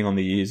 depending on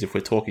the years. If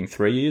we're talking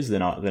 3 years,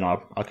 then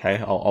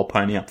I'll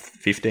pony up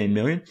 15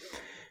 million.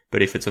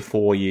 But if it's a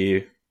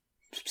 4-year,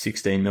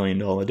 $16 million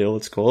deal,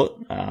 let's call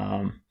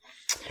it,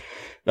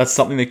 that's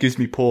something that gives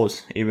me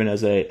pause, even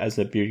as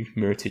a big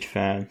Mirotic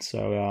fan.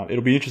 So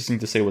it'll be interesting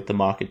to see what the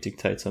market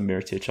dictates on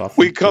Mirotic. I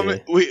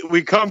think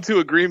we come to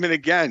agreement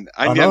again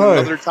on yet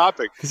another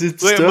topic. Because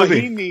it's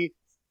disturbing.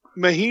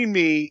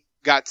 Mahinmi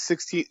got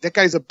 16. That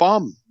guy's a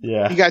bum.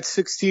 Yeah, he got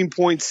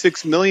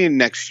 16.6 million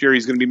next year.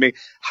 He's going to be made.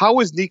 How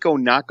is Nico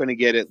not going to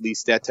get at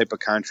least that type of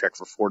contract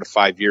for 4 to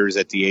 5 years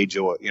at the age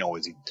of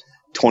is he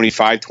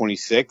 25,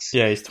 26?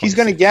 Yeah, he's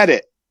going to get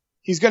it.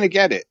 He's going to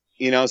get it.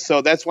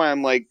 So that's why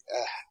I'm like.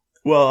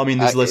 Well, I mean,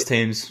 there's less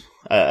teams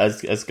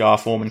as Gar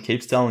Foreman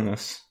keeps telling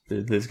us,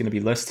 there's going to be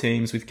less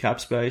teams with cap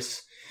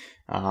space.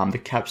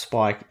 The cap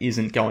spike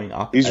isn't going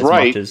up as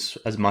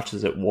much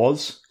as it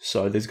was,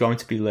 so there's going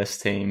to be less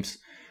teams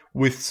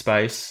with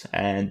space,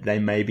 and they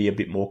may be a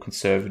bit more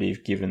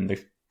conservative given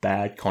the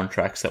bad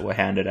contracts that were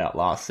handed out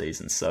last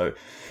season. So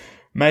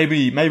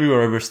maybe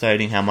we're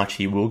overstating how much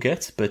he will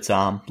get, but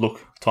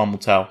look, time will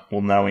tell.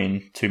 We'll know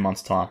in 2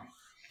 months' time.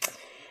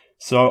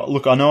 So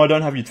look, I know I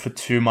don't have you for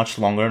too much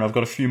longer, and I've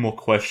got a few more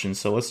questions,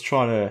 so let's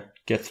try to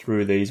get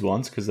through these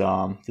ones, because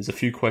there's a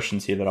few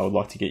questions here that I would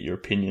like to get your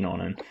opinion on.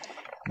 And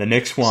the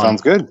next one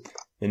sounds good.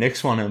 The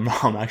next one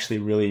I'm actually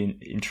really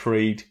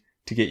intrigued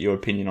to get your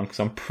opinion on, because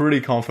I'm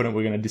pretty confident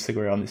we're going to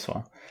disagree on this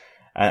one.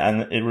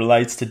 And it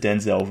relates to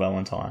Denzel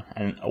Valentine.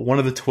 And one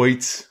of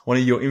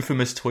your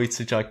infamous tweets,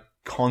 which I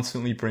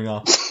constantly bring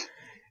up,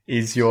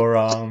 is your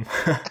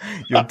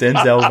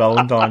Denzel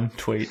Valentine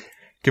tweet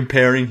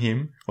comparing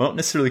him, well, not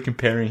necessarily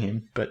comparing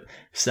him, but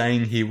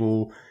saying he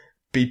will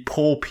be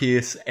Paul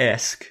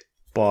Pierce-esque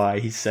by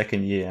his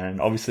second year. And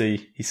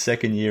obviously his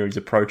second year is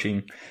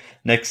approaching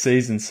next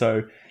season.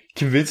 So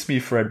convince me,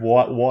 Fred,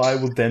 why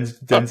will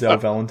Denzel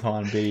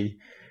Valentine be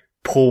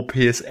Paul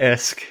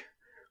Pierce-esque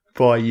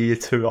by year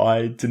 2?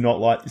 I do not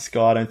like this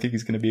guy. I don't think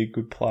he's going to be a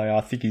good player. I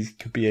think he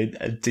could be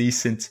a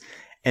decent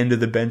end of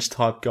the bench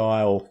type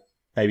guy, or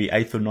maybe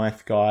 8th or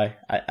 9th guy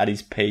at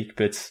his peak,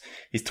 but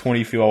he's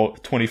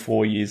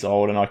 24 years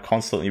old, and I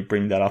constantly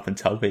bring that up and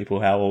tell people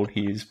how old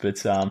he is,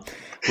 but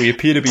we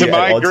appear to be at odds here. To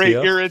my great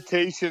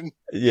irritation.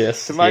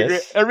 Yes.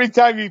 Every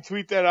time you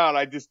tweet that out,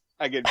 I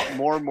get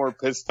more and more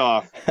pissed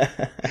off.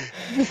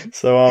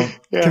 So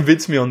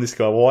convince me on this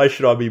guy. Why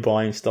should I be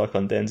buying stock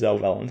on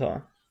Denzel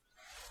Valentine?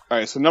 All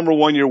right, so number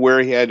one, you're aware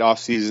he had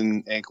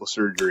off-season ankle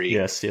surgery.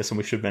 Yes, and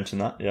we should mention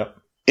that, yep.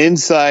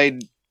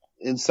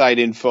 Inside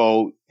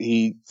info,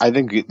 I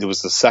think it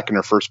was the second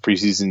or first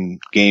preseason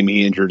game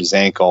he injured his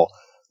ankle,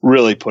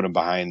 really put him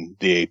behind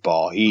the 8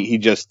 ball. He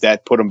just,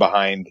 that put him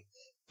behind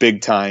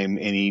big time,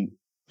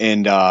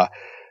 and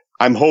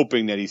I'm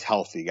hoping that he's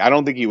healthy. I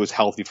don't think he was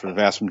healthy for the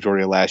vast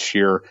majority of last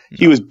year. No.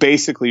 He was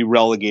basically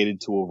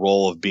relegated to a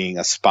role of being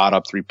a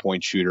spot-up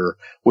three-point shooter,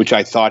 which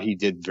I thought he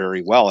did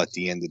very well at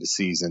the end of the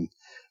season.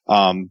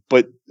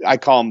 But I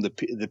call him the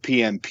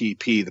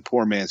PMPP, the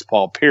poor man's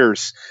Paul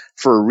Pierce,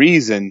 for a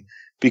reason,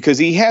 because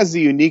he has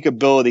the unique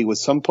ability, which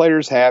some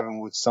players have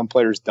and which some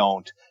players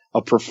don't,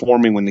 of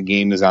performing when the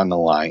game is on the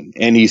line.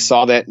 And he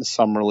saw that in the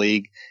summer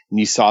league, and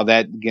he saw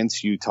that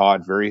against Utah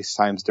at various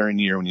times during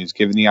the year when he was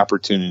given the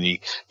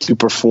opportunity to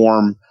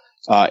perform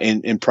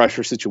in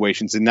pressure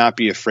situations and not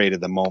be afraid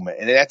of the moment.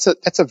 And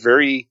that's a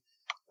very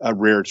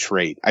rare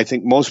trait. I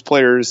think most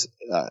players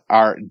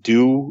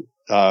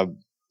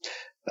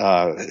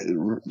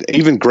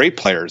even great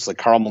players like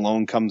Karl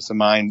Malone comes to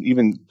mind,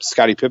 even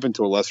Scottie Pippen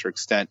to a lesser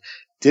extent,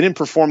 didn't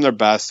perform their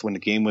best when the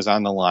game was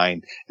on the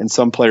line, and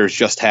some players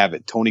just have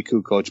it. Tony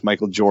Kukoc,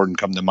 Michael Jordan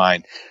come to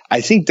mind.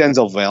 I think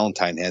Denzel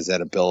Valentine has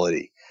that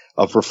ability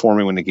of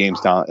performing when the game's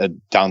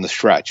down the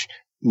stretch.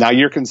 Now,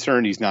 you're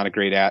concerned he's not a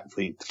great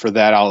athlete. For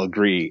that, I'll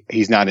agree.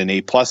 He's not an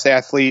A-plus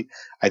athlete.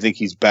 I think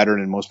he's better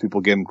than most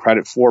people give him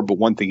credit for, but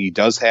one thing he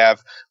does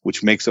have,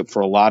 which makes up for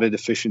a lot of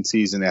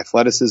deficiencies in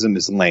athleticism,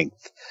 is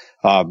length.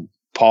 A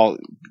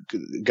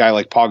guy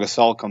like Paul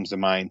Gasol comes to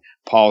mind.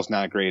 Paul's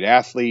not a great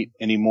athlete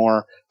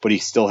anymore, but he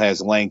still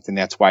has length, and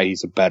that's why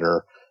he's a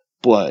better,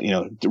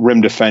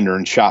 rim defender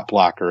and shot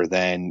blocker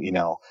than,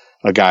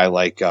 a guy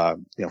like,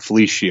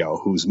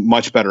 Felicio, who's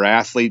much better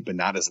athlete, but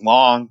not as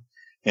long.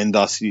 And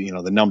thus,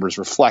 the numbers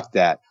reflect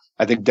that.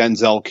 I think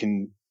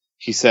Denzel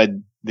he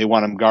said they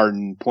want him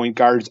guarding point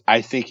guards.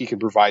 I think he can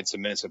provide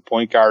some minutes at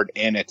point guard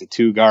and at the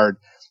 2 guard.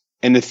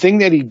 And the thing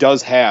that he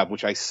does have,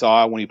 which I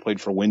saw when he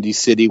played for Windy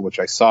City, which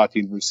I saw at the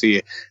University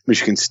of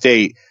Michigan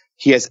State,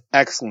 he has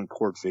excellent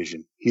court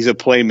vision. He's a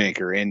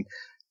playmaker. And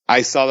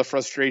I saw the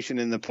frustration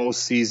in the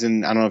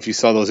postseason. I don't know if you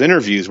saw those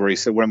interviews where he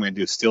said, what am I going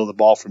to do, steal the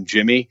ball from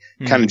Jimmy?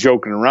 Kind of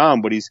joking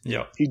around, but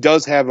he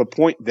does have a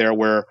point there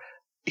where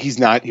he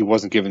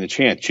wasn't given the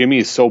chance. Jimmy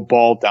is so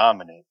ball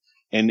dominant.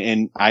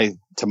 And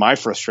to my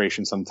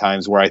frustration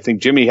sometimes, where I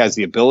think Jimmy has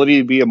the ability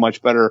to be a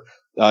much better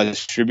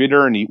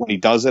distributor, and when he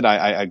does it,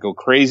 I go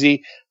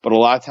crazy. But a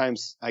lot of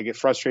times I get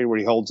frustrated where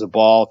he holds the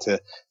ball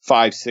to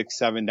 5, 6,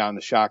 7 down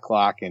the shot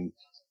clock, and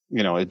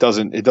it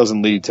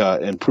doesn't lead to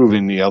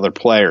improving the other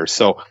players.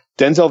 So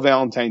Denzel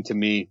Valentine, to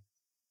me,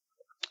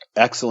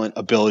 excellent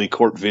ability,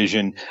 court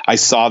vision. I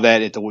saw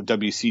that at the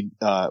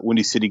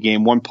Windy City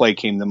game. One play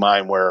came to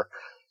mind where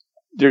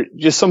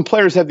some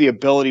players have the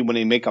ability when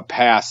they make a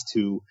pass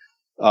to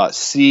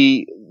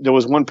see. There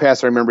was one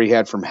pass I remember he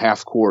had from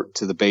half court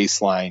to the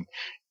baseline,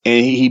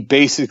 and he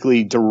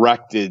basically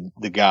directed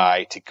the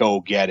guy to go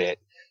get it.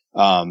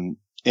 And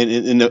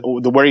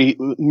the way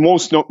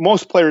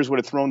most players would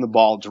have thrown the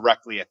ball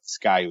directly at this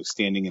guy who was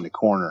standing in the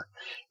corner,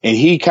 and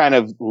he kind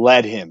of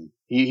led him.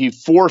 He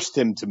forced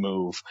him to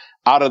move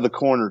out of the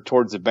corner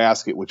towards the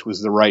basket, which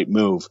was the right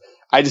move.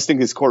 I just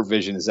think his court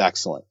vision is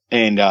excellent.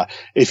 And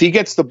if he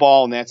gets the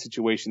ball in that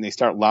situation, they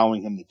start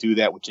allowing him to do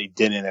that, which they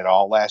didn't at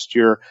all last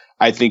year.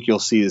 I think you'll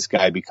see this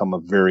guy become a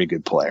very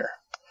good player.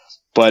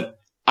 But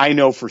I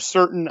know for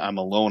certain I'm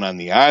alone on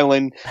the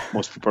island.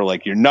 Most people are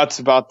like, you're nuts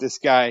about this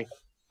guy.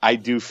 I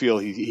do feel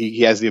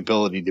he has the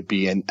ability to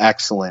be an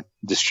excellent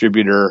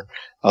distributor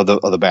of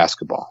the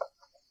basketball.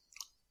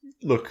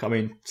 Look, I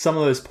mean, some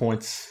of those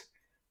points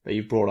that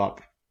you brought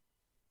up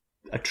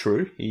are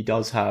true. He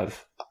does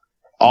have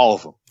all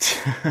of them.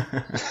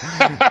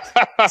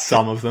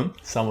 Some of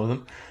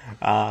them.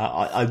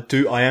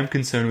 I am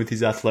concerned with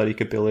his athletic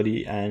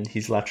ability and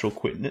his lateral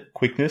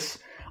quickness.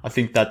 I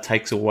think that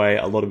takes away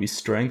a lot of his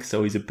strength.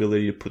 So his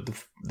ability to put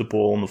the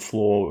ball on the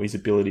floor, his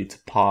ability to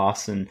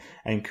pass and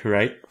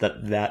create,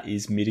 that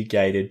is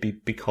mitigated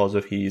because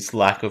of his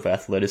lack of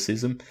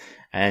athleticism.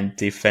 And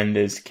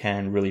defenders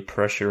can really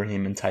pressure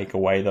him and take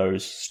away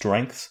those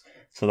strengths.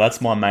 So that's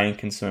my main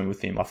concern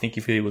with him. I think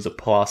if he was a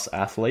plus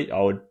athlete,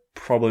 I would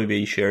probably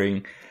be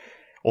sharing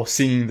or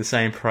singing the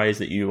same praise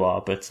that you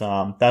are. But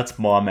that's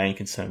my main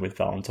concern with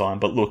Valentine.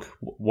 But look,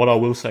 what I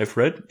will say,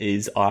 Fred,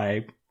 is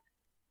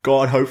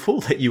God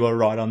hopeful that you are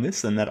right on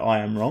this and that I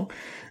am wrong.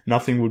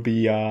 Nothing would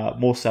be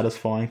more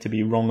satisfying to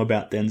be wrong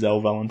about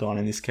Denzel Valentine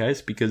in this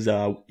case, because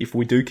if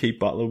we do keep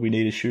Butler, we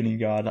need a shooting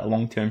guard, a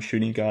long-term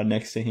shooting guard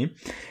next to him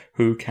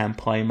who can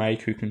play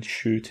make, who can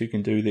shoot, who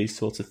can do these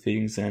sorts of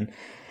things. And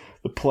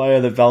the player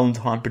that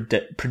Valentine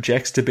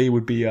projects to be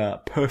would be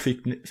a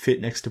perfect fit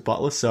next to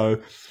Butler.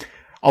 So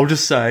I'll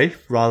just say,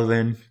 rather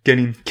than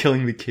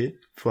killing the kid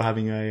for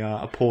having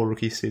a poor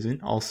rookie season,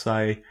 I'll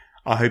say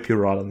I hope you're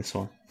right on this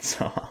one.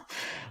 So,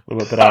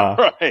 but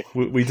right.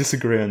 we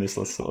disagree on this.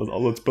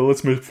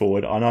 Let's move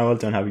forward. I know I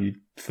don't have you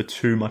for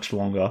too much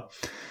longer.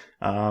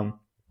 So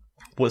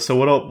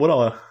what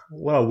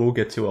I will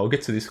get to, I'll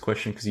get to this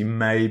question because you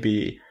may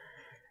be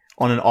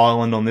on an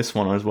island on this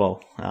one as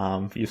well.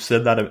 You've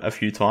said that a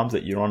few times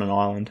that you're on an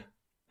island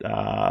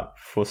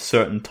for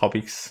certain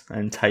topics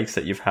and takes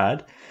that you've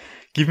had.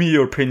 Give me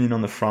your opinion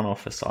on the front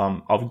office.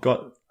 I've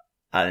got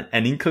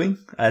an inkling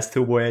as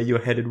to where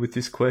you're headed with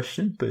this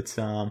question, but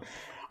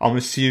I'm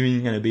assuming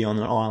you're going to be on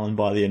an island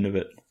by the end of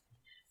it.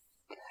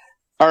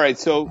 All right,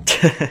 so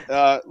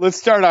let's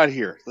start out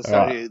here.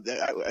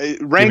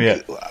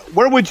 Rank.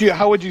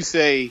 How would you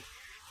say?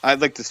 I'd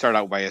like to start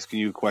out by asking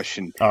you a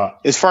question.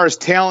 As far as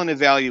talent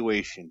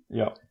evaluation,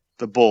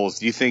 the Bulls,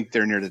 do you think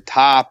they're near the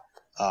top,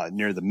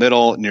 near the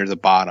middle, near the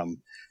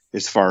bottom,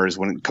 as far as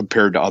when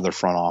compared to other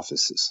front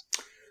offices?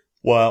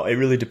 Well, it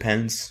really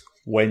depends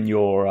when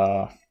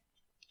you're,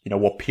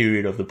 what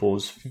period of the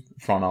Bulls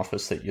front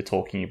office that you're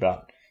talking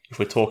about. If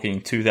we're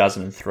talking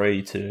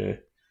 2003 to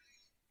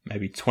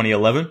maybe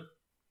 2011,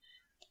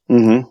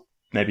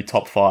 maybe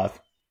top 5,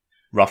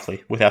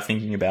 roughly, without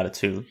thinking about it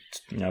too,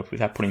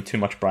 without putting too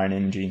much brain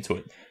energy into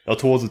it. They were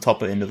towards the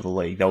top end of the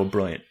league. They were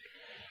brilliant.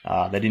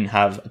 They didn't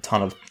have a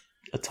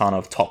ton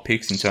of top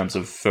picks in terms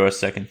of first,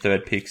 second,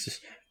 third picks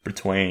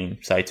between,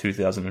 say,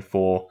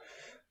 2004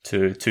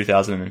 to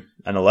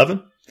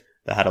 2011.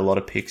 They had a lot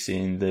of picks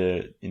in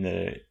the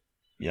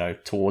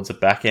towards the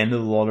back end of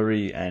the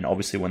lottery, and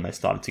obviously when they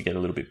started to get a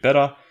little bit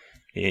better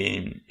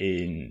in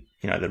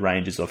the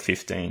ranges of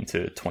 15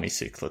 to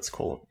 26, let's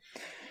call it.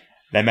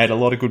 They made a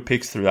lot of good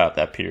picks throughout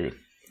that period.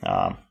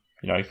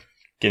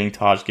 Getting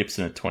Taj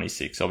Gibson at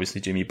 26,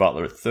 obviously Jimmy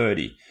Butler at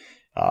 30.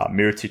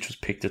 Mirotic was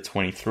picked at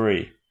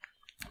 23.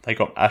 They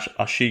got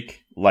Ashik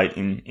late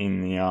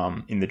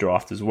in the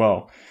draft as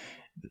well.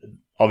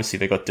 Obviously,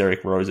 they got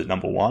Derrick Rose at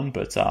number 1,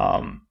 but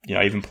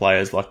even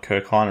players like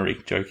Kirk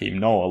Hinrich, Joakim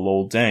Noah,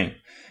 Lol Deng,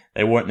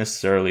 they weren't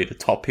necessarily the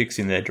top picks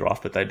in their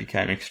draft, but they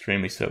became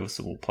extremely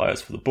serviceable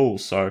players for the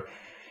Bulls. So,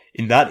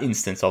 in that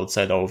instance, I would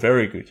say they were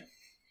very good.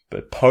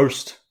 But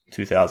post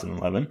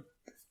 2011,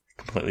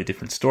 completely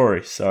different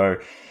story. So,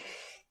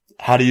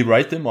 how do you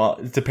rate them? Well,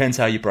 it depends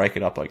how you break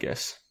it up, I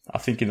guess. I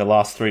think in the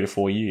last 3 to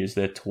 4 years,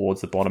 they're towards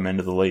the bottom end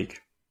of the league.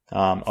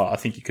 I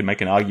think you could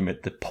make an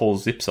argument that Paul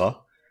Zipser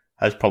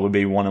has probably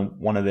been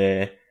one of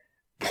their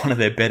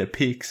better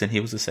picks, and he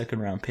was a second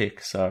round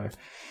pick. So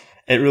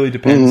it really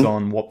depends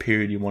on what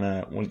period you want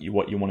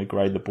to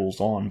grade the Bulls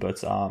on.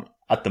 But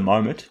at the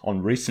moment,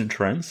 on recent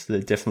trends,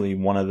 they're definitely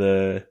one of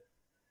the,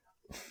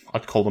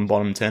 I'd call them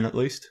bottom 10 at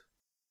least.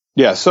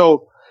 Yeah.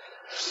 So,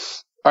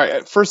 all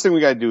right. First thing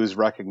we got to do is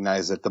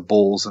recognize that the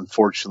Bulls,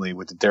 unfortunately,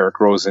 with the Derrick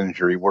Rose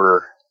injury,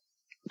 were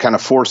kind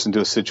of forced into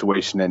a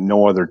situation that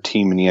no other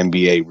team in the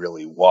NBA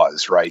really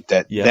was, right?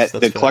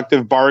 The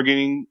collective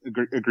bargaining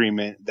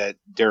agreement that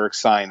Derrick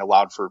signed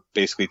allowed for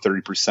basically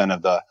 30%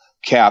 of the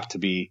cap to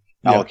be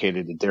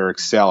allocated to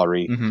Derrick's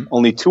salary.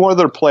 Only 2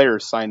 other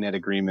players signed that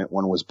agreement.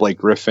 One was Blake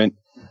Griffin.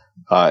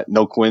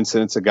 No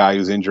coincidence, a guy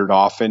who's injured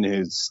often.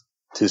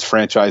 His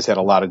franchise had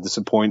a lot of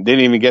disappointment. They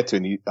didn't even get to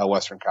the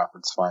Western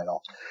Conference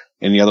final.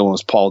 And the other one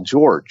was Paul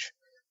George.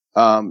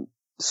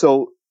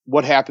 So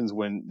what happens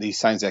when he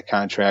signs that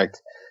contract?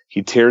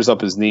 He tears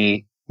up his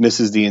knee,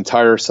 misses the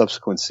entire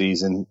subsequent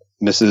season,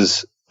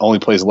 only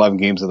plays 11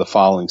 games of the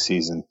following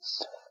season.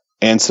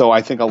 And so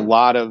I think a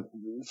lot of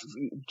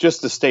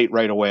just to state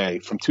right away,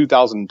 from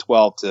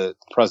 2012 to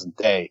present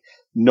day,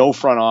 no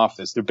front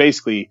office. They're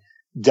basically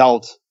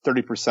dealt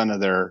 30% of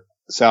their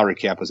salary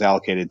cap was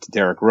allocated to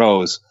Derrick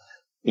Rose.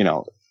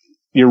 You're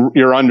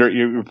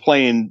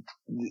playing,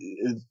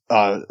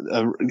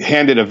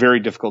 handed a very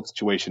difficult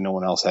situation no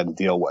one else had to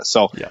deal with.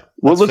 So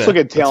let's look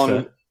at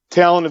talent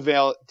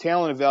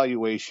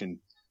evaluation.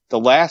 The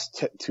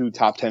last two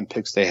top 10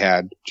 picks they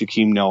had,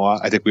 Jakeem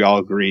Noah, I think we all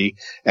agree,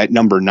 at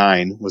number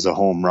 9 was a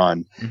home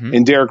run. Mm-hmm.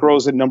 And Derrick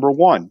Rose at number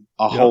 1,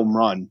 home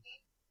run.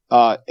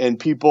 And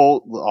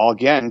people all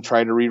again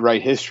try to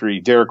rewrite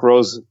history. Derrick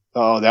Rose,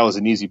 that was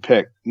an easy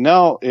pick.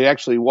 No, it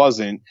actually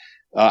wasn't.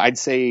 I'd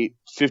say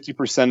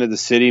 50% of the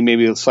city,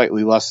 maybe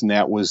slightly less than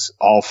that, was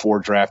all for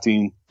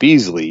drafting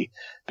Beasley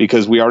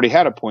because we already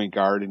had a point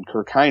guard in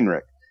Kirk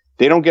Heinrich.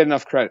 They don't get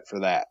enough credit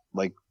for that.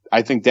 Like,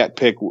 I think that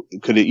pick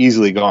could have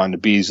easily gone to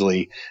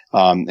Beasley.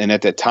 And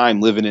at that time,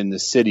 living in the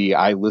city,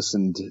 I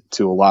listened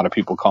to a lot of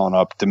people calling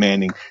up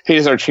demanding, hey,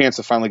 this is our chance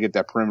to finally get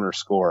that perimeter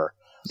scorer.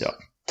 Yeah.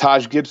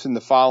 Taj Gibson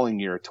the following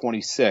year,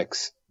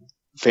 26.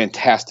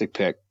 Fantastic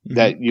pick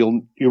that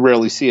you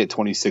rarely see at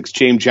 26.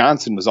 James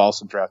Johnson was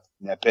also drafted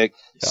in that pick.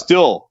 Yeah.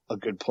 Still a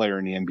good player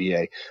in the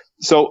NBA.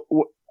 So,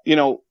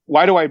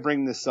 why do I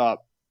bring this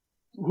up?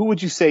 Who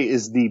would you say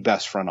is the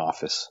best front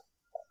office?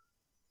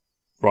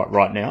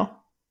 Right now?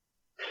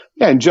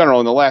 Yeah, in general,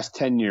 in the last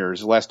 10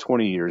 years, the last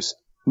 20 years,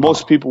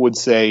 most people would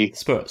say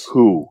Spurs.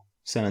 Who?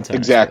 San Antonio.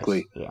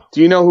 Exactly. Spurs. Yeah.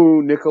 Do you know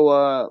who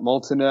Nikola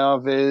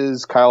Molchanov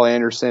is, Kyle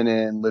Anderson,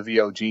 and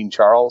Livio Jean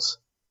Charles?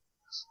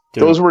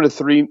 Those were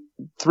the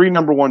three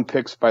number 1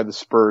 picks by the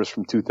Spurs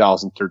from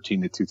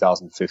 2013 to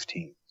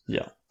 2015.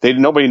 Yeah.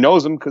 Nobody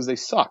knows them because they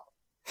suck.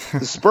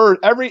 The Spurs,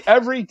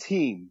 every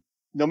team,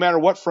 no matter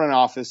what front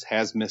office,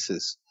 has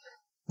misses.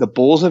 The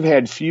Bulls have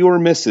had fewer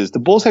misses. The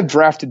Bulls have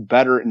drafted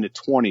better in the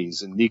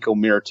 20s and Nico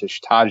Mirotic,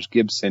 Taj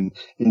Gibson,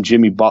 and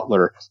Jimmy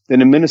Butler than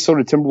the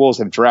Minnesota Timberwolves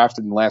have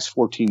drafted in the last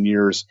 14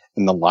 years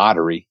in the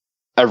lottery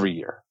every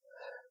year.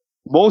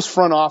 Most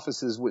front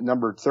offices with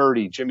number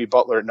 30, Jimmy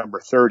Butler at number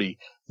 30,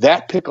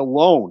 that pick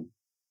alone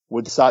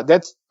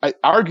that's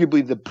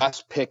arguably the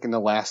best pick in the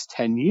last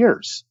 10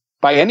 years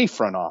by any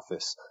front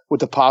office, with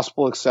the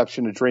possible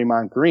exception of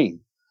Draymond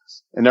Green.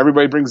 And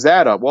everybody brings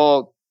that up.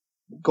 Well,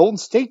 Golden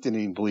State didn't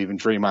even believe in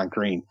Draymond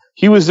Green.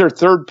 He was their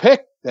 3rd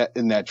pick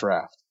in that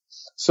draft.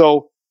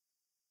 So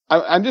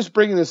I'm just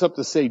bringing this up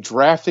to say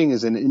drafting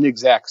is an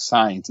inexact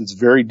science. It's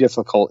very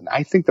difficult. And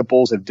I think the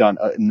Bulls have done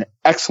an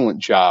excellent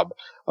job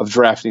of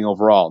drafting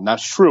overall. And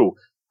that's true.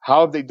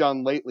 How have they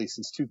done lately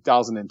since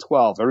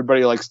 2012?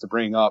 Everybody likes to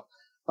bring up,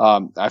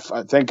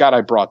 thank God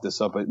I brought this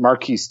up, but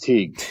Marquise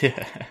Teague.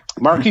 Yeah.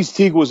 Marquise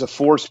Teague was a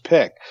forced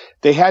pick.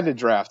 They had to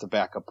draft a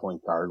backup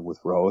point guard with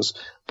Rose.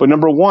 But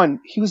number 1,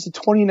 he was the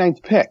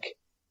 29th pick.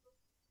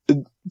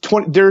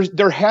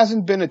 There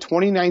hasn't been a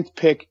 29th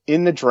pick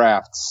in the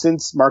draft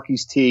since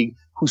Marquise Teague,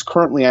 who's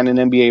currently on an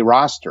NBA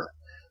roster.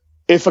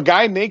 If a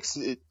guy makes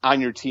it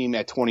on your team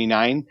at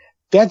 29,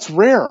 that's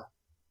rare.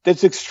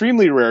 That's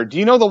extremely rare. Do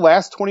you know the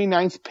last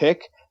 29th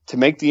pick to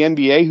make the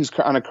NBA who's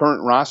on a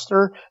current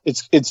roster?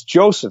 It's Corey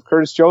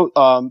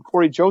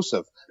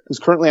Joseph, who's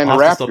currently on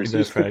the Raptors. He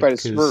was picked by the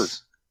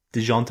Spurs.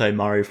 DeJounte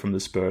Murray from the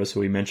Spurs,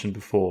 who we mentioned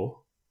before,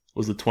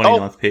 was the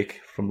 29th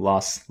pick from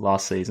last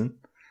season.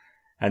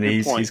 And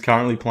he's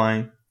currently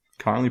playing,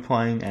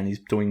 and he's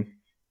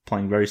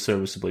playing very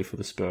serviceably for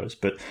the Spurs.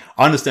 But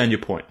I understand your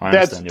point.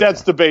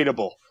 That's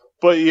debatable.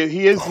 But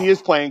he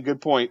is playing.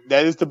 Good point.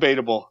 That is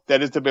debatable.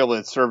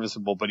 It's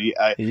serviceable. But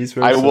I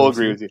will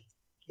agree with you.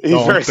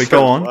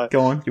 Go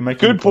on. You're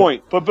making good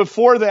point. But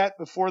before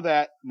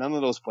that, none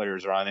of those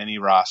players are on any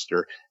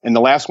roster. And the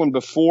last one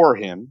before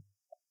him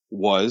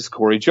was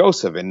Corey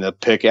Joseph, and the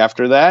pick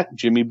after that,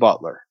 Jimmy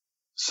Butler.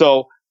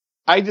 So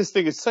I just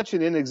think it's such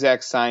an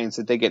inexact science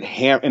that they get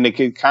and they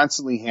get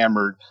constantly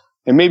hammered,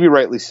 and maybe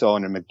rightly so,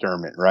 under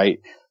McDermott,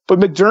 right? But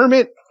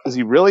McDermott, is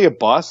he really a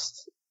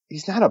bust?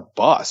 He's not a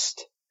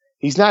bust.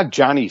 He's not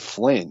Johnny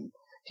Flynn.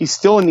 He's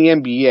still in the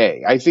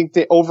NBA. I think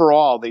that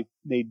overall they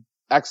made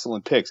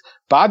excellent picks.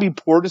 Bobby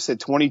Portis at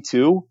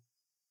 22,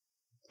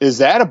 is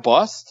that a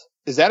bust?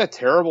 Is that a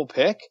terrible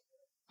pick?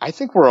 I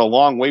think we're a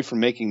long way from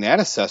making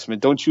that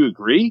assessment. Don't you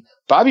agree?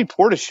 Bobby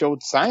Portis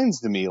showed signs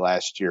to me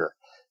last year.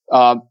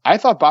 I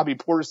thought Bobby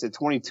Portis at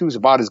 22 is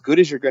about as good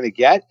as you're going to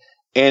get,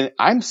 and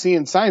I'm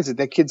seeing signs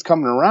that kid's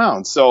coming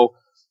around. So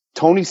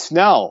Tony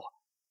Snell,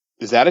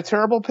 is that a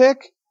terrible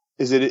pick?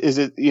 Is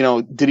it,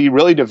 did he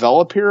really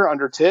develop here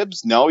under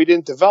Tibbs? No, he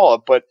didn't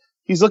develop, but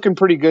he's looking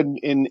pretty good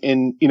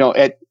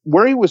at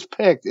where he was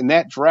picked in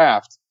that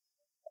draft.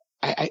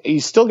 You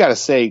still got to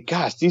say,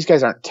 gosh, these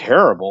guys aren't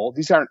terrible.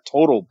 These aren't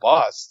total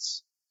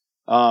busts.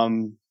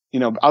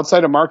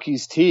 Outside of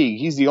Marquise Teague,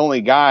 he's the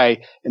only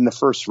guy in the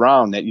first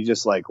round that you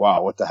just like,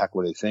 wow, what the heck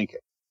were they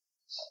thinking?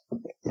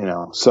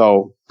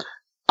 So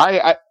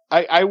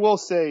I will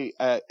say,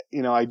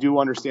 I do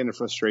understand the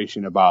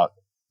frustration about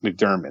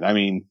McDermott. I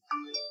mean,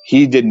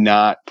 he did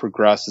not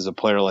progress as a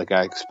player like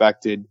I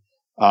expected.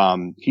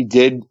 He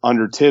did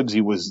under Tibbs.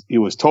 He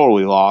was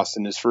totally lost.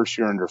 In his first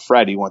year under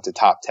Fred, he went to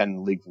top 10 in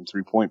the league from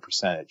 3-point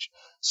percentage.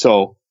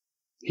 So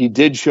he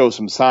did show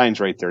some signs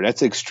right there.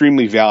 That's an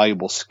extremely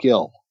valuable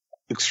skill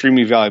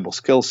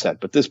set.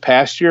 But this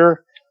past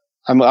year,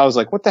 I was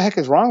like, what the heck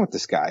is wrong with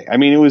this guy? I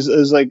mean, it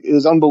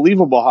was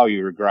unbelievable how he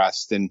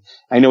regressed. And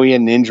I know he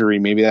had an injury.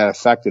 Maybe that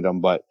affected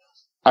him, but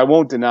I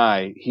won't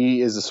deny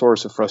he is a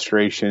source of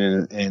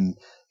frustration, and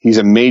he's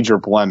a major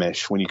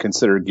blemish when you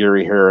consider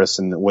Gary Harris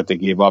and what they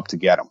gave up to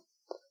get him.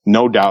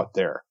 No doubt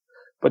there.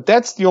 But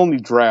that's the only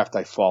draft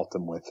I fault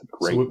him with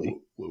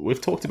greatly. So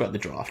we've talked about the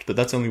draft, but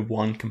that's only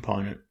one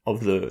component of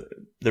the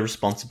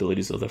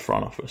responsibilities of the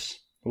front office.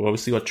 We've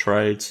obviously got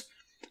trades.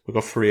 We've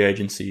got free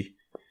agency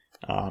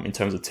in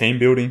terms of team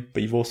building,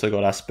 but you've also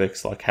got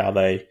aspects like how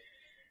they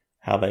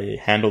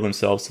handle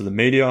themselves to the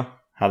media,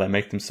 how they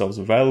make themselves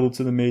available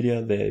to the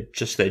media, their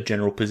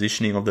general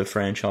positioning of the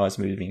franchise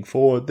moving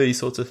forward, these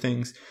sorts of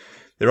things.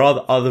 There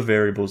are other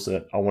variables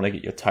that I want to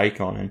get your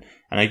take on,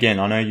 and again,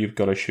 I know you've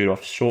got to shoot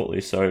off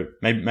shortly, so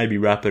maybe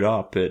wrap it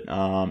up, but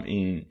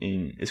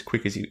in as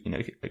quick as you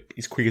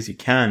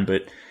can,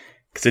 but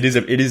because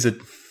it is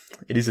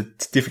a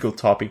difficult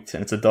topic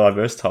and it's a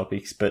diverse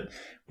topic, but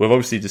we've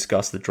obviously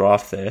discussed the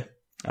draft there,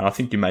 and I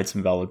think you made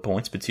some valid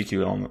points,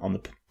 particularly on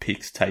the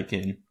picks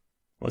taken,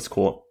 let's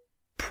call it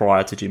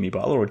prior to Jimmy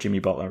Butler or Jimmy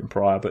Butler and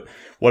prior. But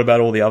what about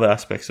all the other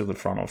aspects of the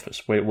front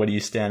office? Where do you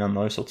stand on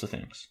those sorts of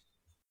things?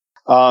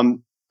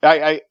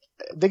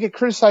 They get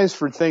criticized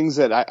for things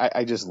that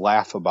I just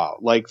laugh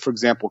about. Like, for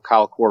example,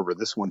 Kyle Korver.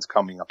 This one's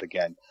coming up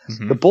again.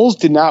 Mm-hmm. The Bulls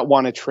did not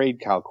want to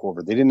trade Kyle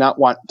Korver. They did not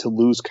want to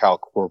lose Kyle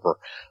Korver.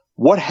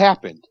 What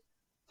happened?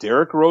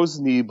 Derrick Rose's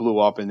knee blew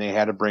up, and they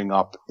had to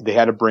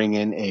bring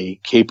in a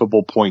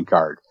capable point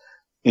guard.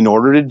 In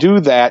order to do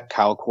that,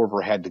 Kyle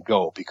Korver had to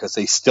go because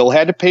they still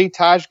had to pay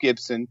Taj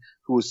Gibson,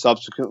 who was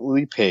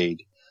subsequently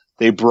paid.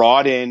 They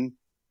brought in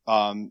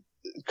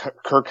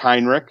Kirk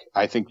Heinrich.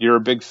 I think you're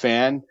a big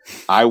fan.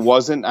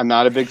 I'm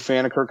not a big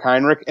fan of Kirk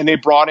Heinrich. And they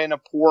brought in a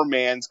poor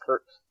man's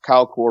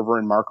Kyle Korver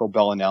and Marco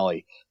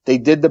Bellinelli. They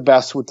did the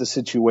best with the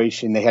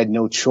situation. They had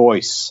no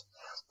choice.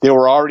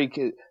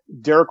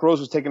 Derrick Rose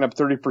was taking up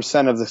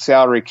 30% of the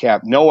salary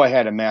cap. Noah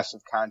had a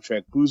massive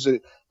contract. Boozer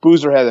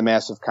had a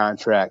massive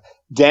contract.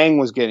 Dang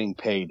was getting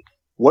paid.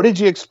 What did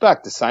you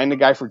expect? To sign the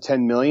guy for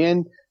 $10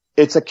 million?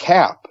 It's a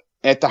cap.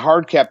 At the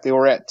hard cap, they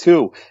were at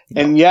 2.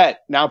 And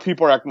yet, now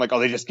people are acting like, oh,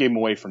 they just gave him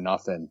away for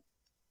nothing.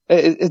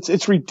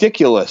 It's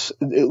ridiculous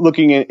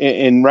looking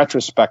in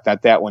retrospect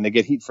at that one. They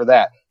get heat for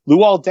that.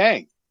 Luol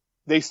Deng,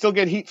 they still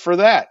get heat for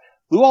that.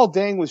 Luol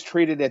Deng was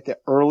traded at the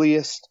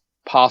earliest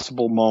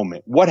possible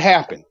moment. What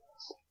happened?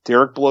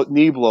 Derek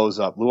knee blows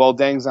up. Luol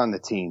Deng's on the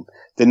team.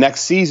 The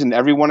next season,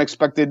 everyone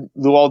expected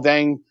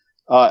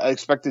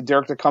expected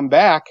Derek to come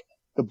back.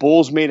 The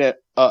Bulls made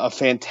a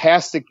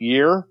fantastic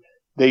year.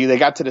 They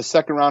got to the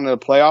second round of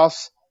the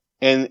playoffs,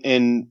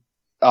 and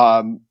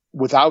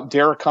without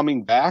Derek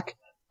coming back,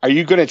 are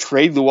you going to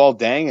trade Luol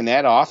Deng in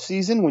that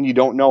offseason when you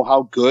don't know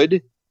how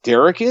good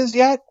Derek is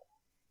yet?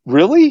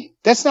 Really?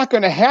 That's not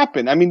going to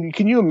happen. I mean,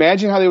 can you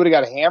imagine how they would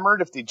have got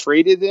hammered if they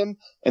traded him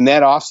in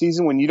that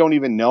offseason when you don't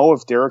even know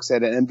if Derek's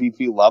at an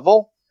MVP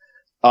level?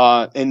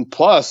 And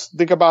plus,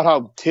 think about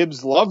how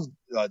Tibbs loved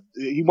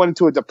he went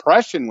into a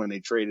depression when they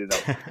traded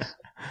him.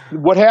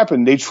 What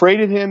happened? They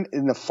traded him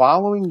in the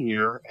following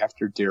year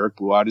after Derek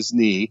blew out his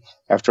knee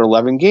after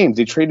 11 games.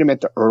 They traded him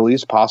at the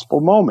earliest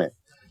possible moment.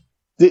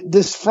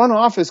 This front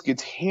office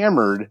gets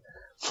hammered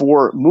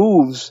for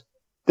moves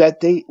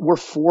that they were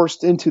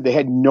forced into. They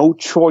had no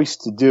choice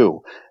to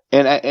do.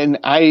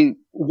 I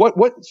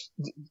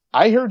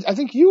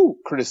think you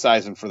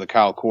criticized him for the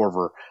Kyle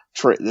Korver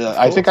trade.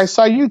 I think I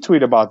saw you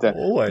tweet about that.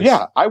 Always.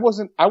 Yeah, I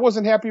wasn't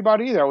happy about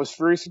it either. I was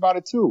furious about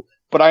it too.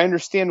 But I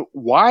understand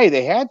why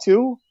they had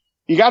to.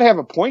 You got to have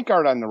a point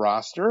guard on the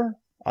roster.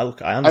 I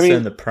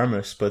understand the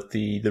premise, but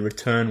the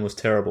return was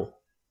terrible.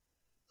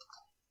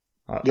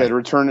 The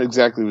return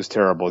exactly was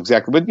terrible.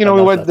 Exactly. But you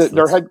know what?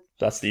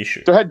 That's the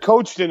issue. Their head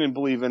coach didn't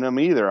believe in him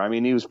either. I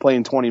mean, he was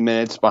playing 20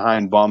 minutes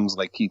behind bums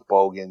like Keith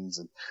Bogans.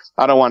 And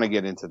I don't want to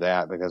get into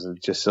that because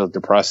it's just so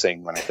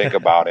depressing when I think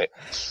about it.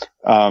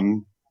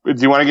 Do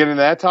you want to get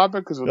into that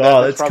topic?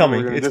 It's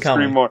coming. It's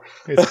coming. More.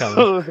 It's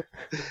coming.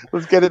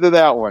 Let's get into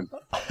that one.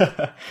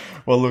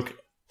 Well, look,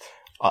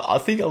 I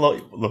think a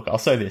lot. Look, I'll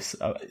say this: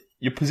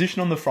 your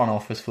position on the front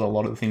office for a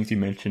lot of the things you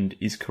mentioned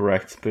is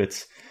correct,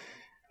 but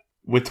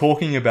we're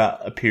talking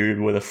about a period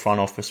where the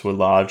front office were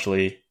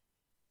largely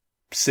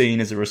seen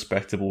as a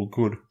respectable,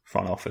 good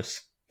front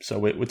office. So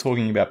we're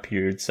talking about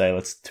periods, say,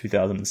 let's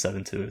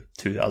 2007 to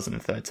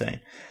 2013.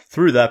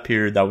 Through that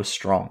period, that was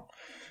strong.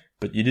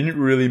 But you didn't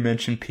really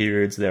mention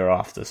periods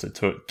thereafter. So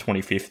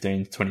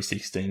 2015,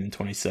 2016, and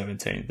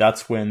 2017.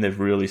 That's when they've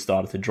really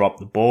started to drop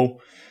the ball.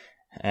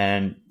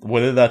 And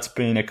whether that's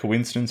been a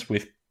coincidence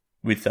with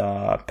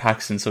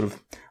Paxson sort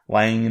of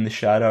laying in the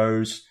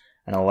shadows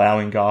and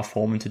allowing Gar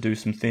Forman to do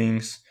some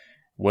things,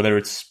 whether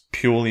it's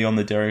purely on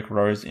the Derrick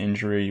Rose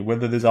injury,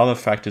 whether there's other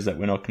factors that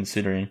we're not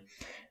considering,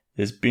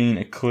 there's been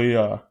a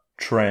clear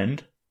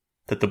trend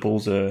that the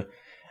Bulls are,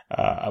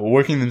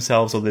 working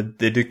themselves, or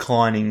they're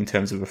declining in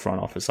terms of a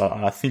front office.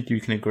 I think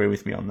you can agree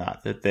with me on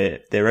that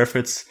their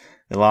efforts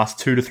the last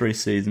 2 to 3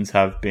 seasons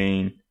haven't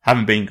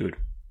been good.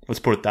 Let's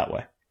put it that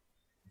way.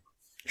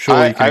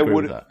 Surely you can agree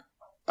with that.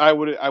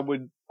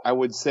 I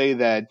would say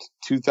that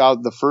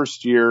the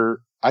first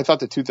year, I thought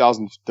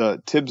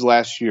the Tibbs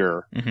last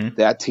year,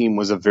 that team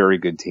was a very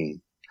good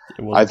team.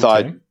 I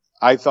thought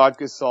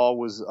Gasol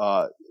was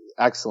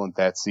excellent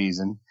that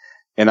season,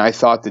 and I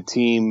thought the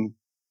team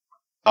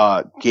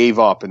gave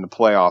up in the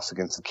playoffs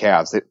against the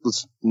Cavs.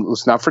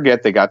 Let's not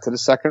forget they got to the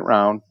second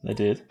round. They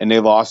did, and they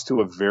lost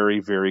to a very,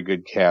 very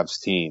good Cavs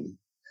team.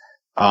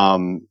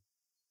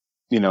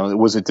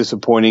 Was it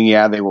disappointing?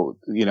 Yeah, they were.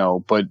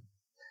 But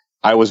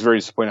I was very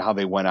disappointed how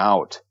they went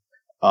out.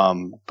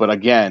 But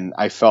again,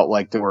 I felt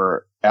like there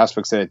were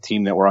aspects of that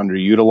team that were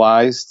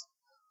underutilized.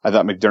 I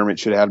thought McDermott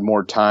should have had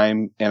more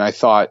time, and I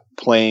thought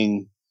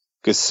playing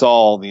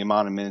Gasol the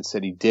amount of minutes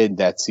that he did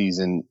that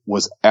season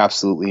was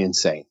absolutely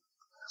insane.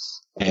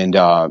 And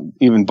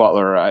even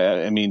Butler,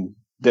 I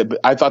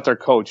thought their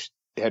coach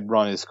had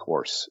run his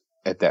course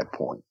at that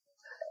point.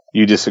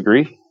 You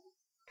disagree?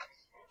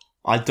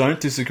 I don't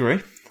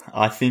disagree.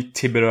 I think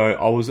Thibodeau,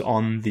 I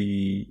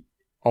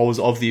was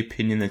of the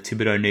opinion that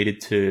Thibodeau needed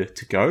to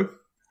go,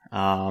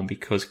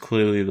 because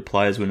clearly the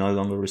players were no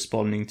longer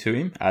responding to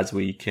him, as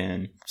we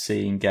can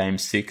see in Game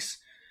 6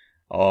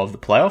 of the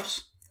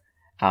playoffs.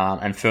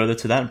 And further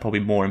to that, and probably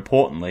more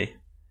importantly,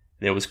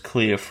 there was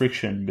clear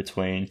friction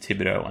between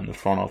Thibodeau and the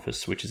front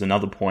office, which is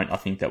another point I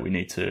think that we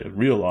need to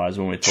realize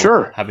when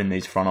we're having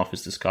these front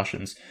office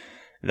discussions.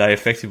 They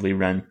effectively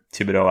ran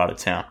Thibodeau out of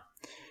town,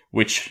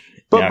 which...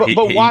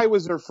 But why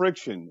was there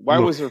friction?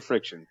 Was there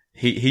friction?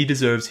 He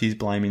deserves his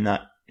blame in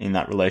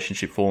that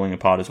relationship falling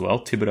apart as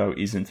well.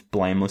 Thibodeau isn't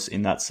blameless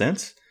in that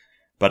sense,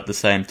 but at the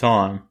same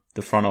time,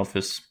 the front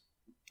office,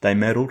 they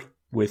meddled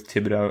with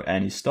Thibodeau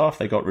and his staff.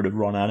 They got rid of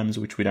Ron Adams,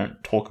 which we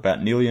don't talk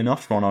about nearly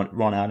enough.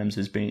 Ron Adams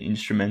has been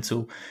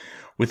instrumental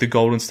with the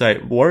Golden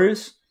State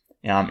Warriors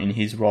in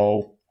his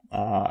role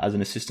as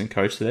an assistant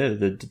coach there,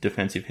 the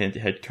defensive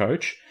head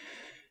coach.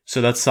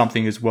 So that's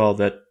something as well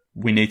that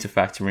we need to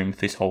factor in with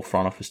this whole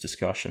front office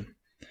discussion.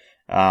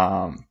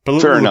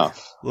 Fair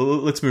enough.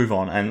 Let's move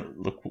on. And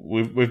look,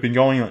 we've been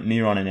going on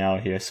near on an hour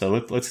here, so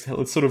let's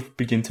sort of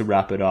begin to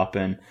wrap it up.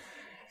 And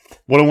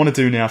what I want to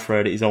do now,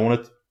 Fred, is I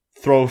want to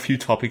throw a few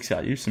topics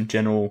at you, some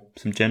general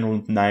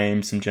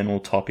names, some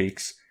general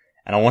topics,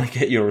 and I want to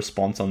get your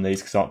response on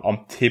these, because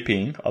I'm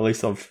tipping, at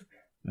least of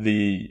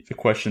the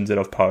questions that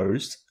I've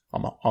posed,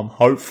 I'm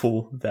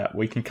hopeful that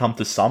we can come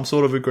to some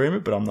sort of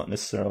agreement, but I'm not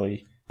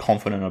necessarily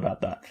confident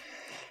about that.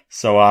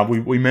 So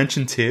we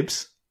mentioned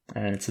Tibbs,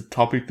 and it's a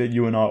topic that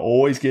you and I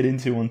always get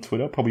into on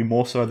Twitter, probably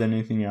more so than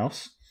anything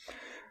else.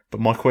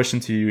 But my question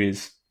to you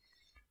is,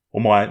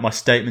 or my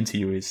statement to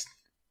you is,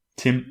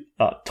 Tom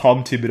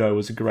Thibodeau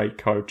was a great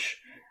coach,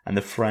 and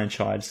the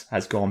franchise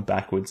has gone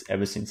backwards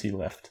ever since he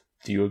left.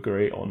 Do you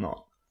agree or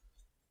not?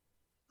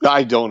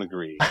 I don't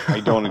agree.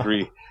 I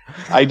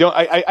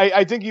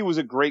think he was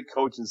a great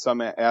coach in some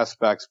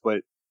aspects,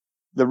 but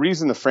the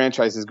reason the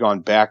franchise has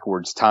gone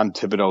backwards, Tom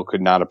Thibodeau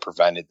could not have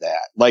prevented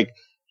that.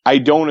 I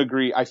don't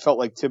agree. I felt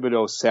like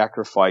Thibodeau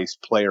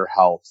sacrificed player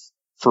health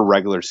for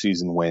regular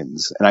season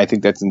wins, and I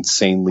think that's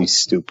insanely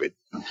stupid.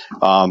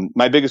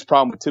 My biggest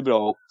problem with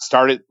Thibodeau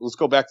let's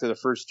go back to the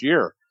first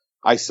year.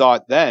 I saw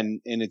it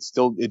then, and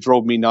it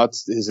drove me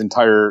nuts his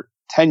entire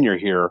tenure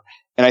here.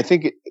 And I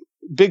think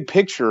big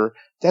picture,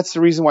 that's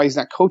the reason why he's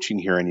not coaching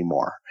here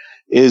anymore,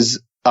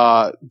 is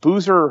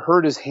Boozer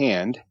hurt his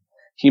hand.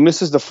 He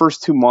misses the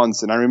first 2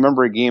 months, and I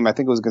remember a game, I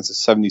think it was against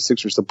the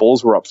 76ers, the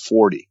Bulls were up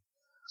 40.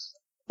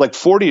 Like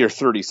 40 or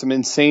 30, some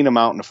insane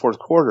amount in the fourth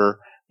quarter,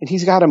 and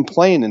he's got him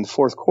playing in the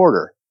fourth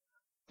quarter.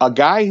 A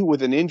guy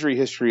with an injury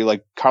history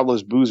like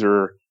Carlos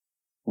Boozer,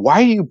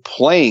 why are you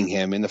playing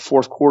him in the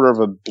fourth quarter of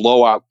a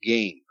blowout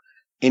game?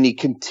 And he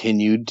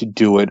continued to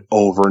do it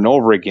over and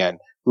over again.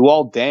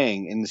 Luol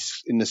Deng,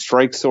 in the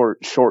strike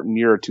shortened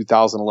year of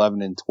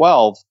 2011 and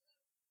 12,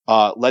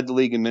 led the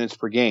league in minutes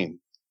per game.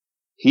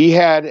 He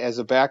had as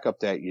a backup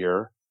that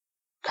year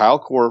Kyle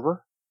Korver.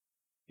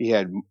 He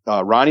had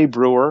Ronnie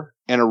Brewer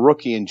and a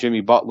rookie in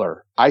Jimmy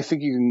Butler. I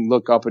think you can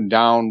look up and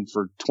down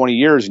for 20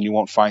 years and you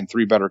won't find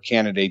 3 better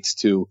candidates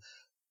to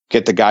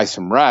get the guy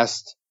some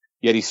rest,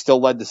 yet he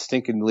still led the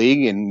stinking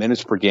league in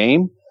minutes per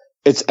game.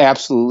 It's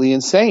absolutely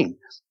insane.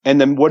 And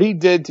then what he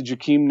did to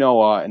Joakim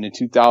Noah in the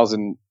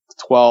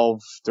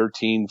 2012,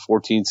 13,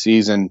 14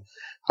 season,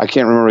 I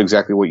can't remember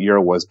exactly what year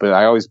it was, but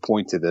I always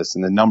point to this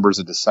in the numbers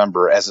of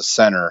December as a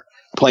center,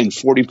 playing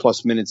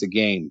 40-plus minutes a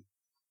game.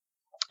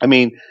 I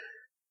mean,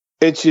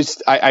 it's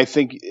just, I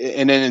think,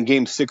 and then in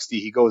game 60,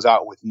 he goes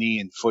out with knee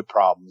and foot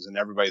problems, and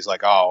everybody's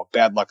like, oh,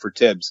 bad luck for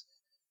Tibbs.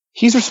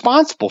 He's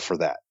responsible for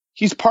that.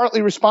 He's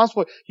partly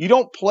responsible. You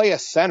don't play a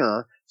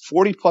center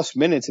 40-plus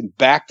minutes in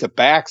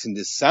back-to-backs in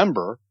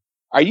December.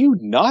 Are you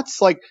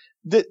nuts?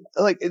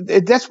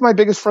 That's my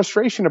biggest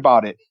frustration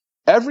about it.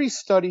 Every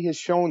study has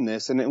shown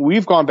this, and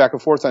we've gone back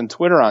and forth on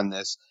Twitter on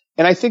this,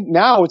 and I think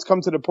now it's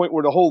come to the point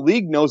where the whole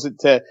league knows it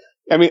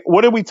I mean,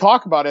 what did we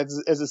talk about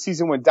as the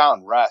season went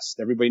down? Rest.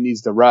 Everybody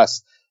needs to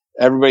rest.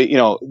 Everybody,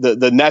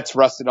 the Nets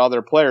rested all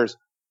their players.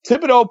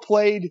 Thibodeau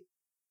played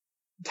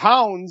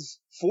Towns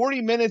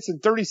 40 minutes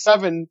and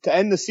 37 to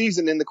end the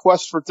season in the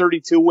quest for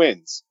 32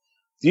 wins.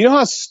 Do you know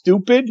how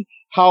stupid,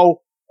 to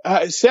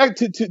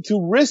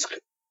risk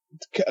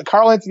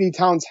Karl Anthony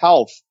Towns'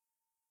 health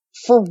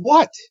for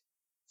what?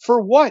 For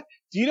what?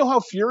 Do you know how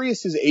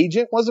furious his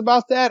agent was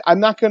about that? I'm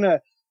not going to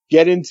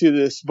get into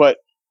this, but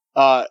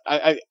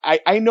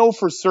I know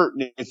for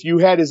certain if you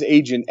had his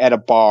agent at a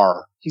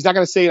bar, he's not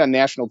going to say it on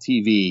national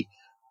TV.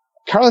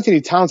 Karl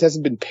Anthony Towns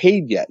hasn't been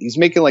paid yet. He's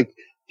making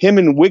him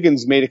and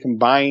Wiggins made a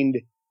combined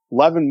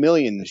 $11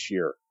 million this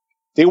year.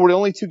 They were the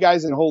only two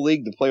guys in the whole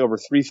league to play over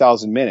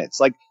 3,000 minutes.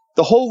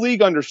 The whole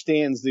league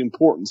understands the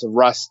importance of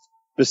rest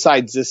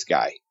besides this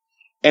guy.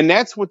 And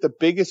that's what the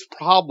biggest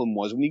problem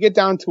was. When you get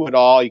down to it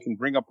all, you can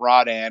bring up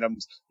Rod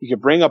Adams. You can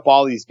bring up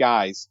all these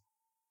guys.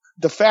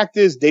 The fact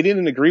is they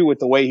didn't agree with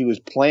the way he was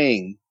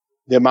playing,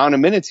 the amount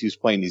of minutes he was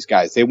playing these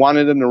guys. They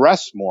wanted him to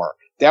rest more.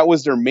 That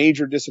was their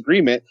major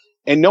disagreement.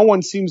 And no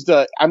one seems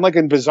to, I'm like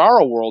in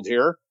bizarro world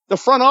here. The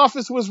front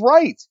office was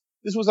right.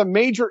 This was a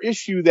major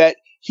issue that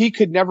he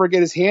could never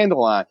get his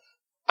handle on.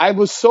 I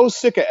was so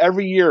sick of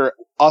every year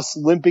us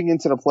limping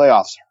into the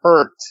playoffs,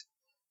 hurt.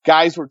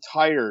 Guys were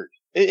tired.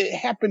 It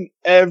happened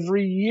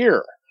every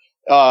year.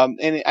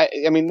 And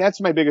I mean,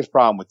 that's my biggest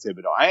problem with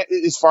Thibodeau.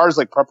 As far as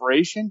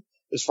preparation,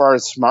 as far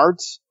as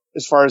smarts,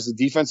 as far as the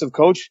defensive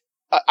coach,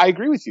 I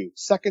agree with you.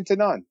 Second to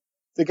none.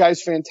 The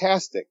guy's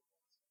fantastic.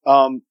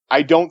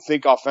 I don't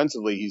think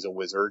offensively he's a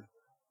wizard,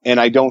 and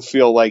I don't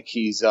feel like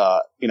he's,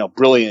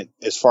 brilliant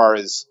as far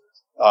as,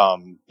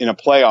 in a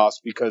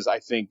playoffs, because I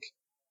think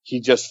he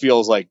just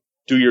feels like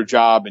do your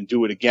job and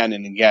do it again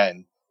and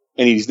again.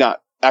 And he's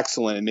not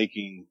excellent in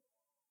making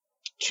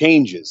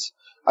changes.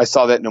 I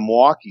saw that in the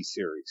Milwaukee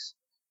series,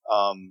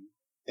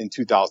 in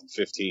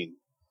 2015.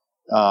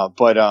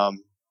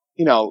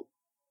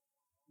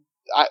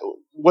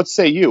 What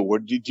say you?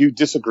 Did you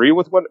disagree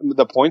with what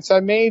the points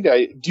I made?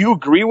 Do you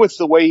agree with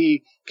the way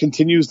he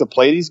continues to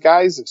play these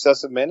guys,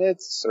 excessive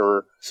minutes,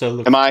 or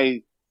am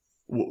I?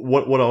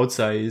 What I would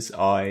say is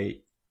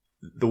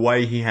the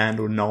way he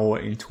handled Noah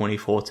in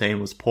 2014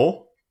 was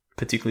poor,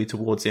 particularly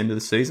towards the end of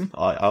the season.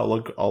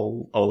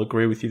 I'll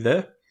agree with you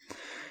there.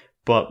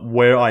 But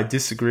where I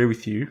disagree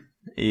with you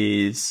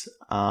is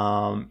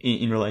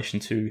in relation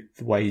to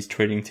the way he's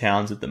treating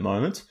Towns at the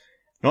moment.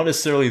 Not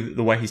necessarily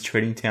the way he's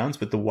treating Towns,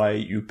 but the way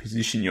you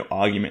position your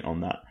argument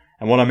on that.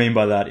 And what I mean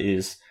by that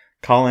is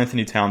Karl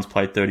Anthony Towns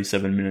played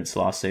 37 minutes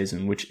last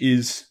season, which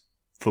is,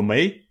 for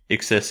me,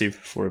 excessive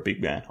for a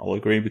big man. I'll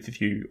agree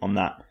with you on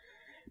that.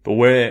 But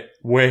where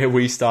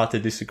we start to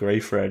disagree,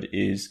 Fred,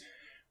 is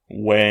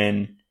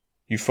when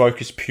you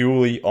focus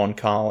purely on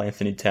Karl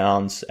Anthony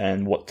Towns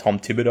and what Tom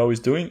Thibodeau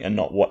is doing and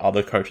not what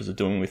other coaches are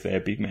doing with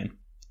their big men.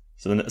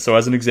 So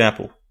as an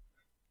example,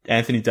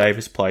 Anthony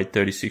Davis played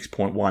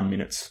 36.1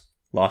 minutes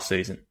last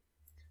season.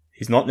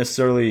 He's not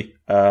necessarily,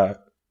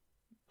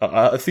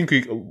 I think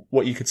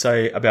what you could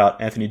say about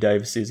Anthony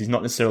Davis is he's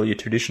not necessarily a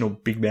traditional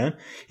big man.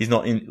 He's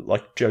not in,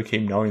 like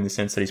Joakim Noah, in the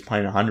sense that he's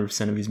playing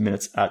 100% of his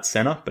minutes at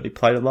center, but he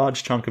played a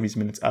large chunk of his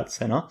minutes at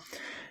center.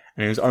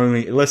 And it was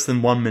only less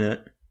than 1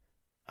 minute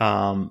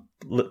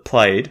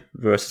played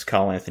versus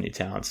Karl Anthony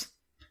Towns.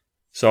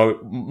 So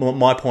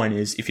my point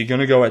is, if you're going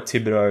to go at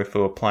Thibodeau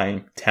for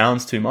playing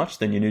Towns too much,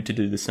 then you need to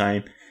do the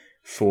same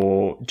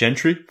for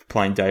Gentry for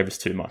playing Davis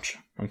too much.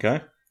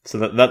 Okay? So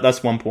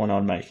that's one point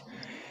I'd make.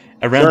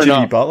 Around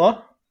Jimmy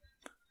Butler,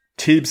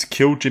 Tibbs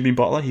killed Jimmy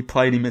Butler. He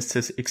played him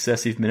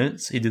excessive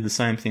minutes. He did the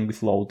same thing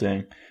with Lowell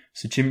Deng.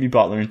 So Jimmy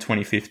Butler in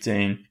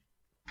 2015,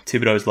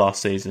 Thibodeau's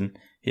last season,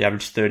 he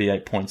averaged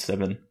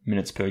 38.7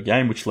 minutes per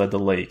game, which led the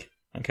league.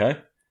 Okay?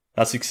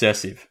 That's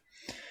excessive.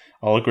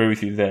 I'll agree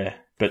with you there.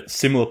 But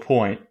similar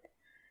point,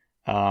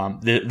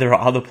 there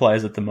are other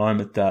players at the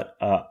moment that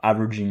are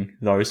averaging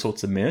those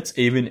sorts of minutes,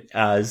 even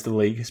as the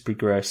league has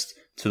progressed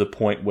to the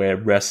point where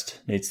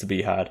rest needs to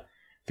be had.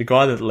 The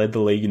guy that led the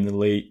league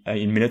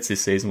in minutes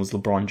this season was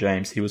LeBron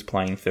James. He was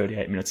playing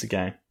 38 minutes a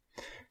game.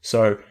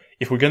 So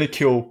if we're going to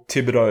kill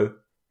Thibodeau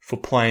for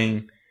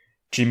playing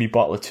Jimmy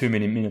Butler too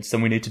many minutes,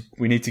 then we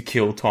need to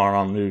kill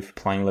Tyronn Lue for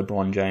playing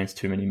LeBron James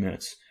too many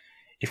minutes.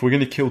 If we're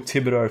going to kill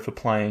Thibodeau for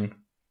playing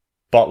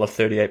Butler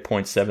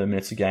 38.7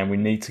 minutes a game, we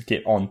need to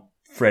get on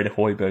Fred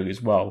Hoiberg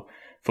as well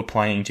for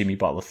playing Jimmy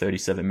Butler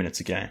 37 minutes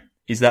a game.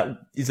 Is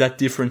that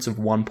difference of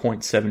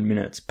 1.7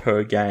 minutes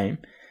per game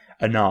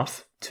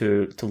enough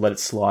to let it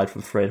slide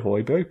for Fred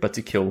Hoiberg, but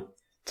to kill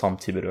Tom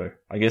Thibodeau?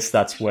 I guess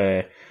that's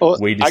where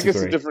we disagree. I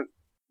guess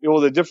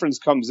the difference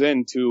comes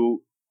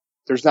into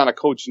there's not a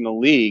coach in the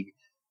league.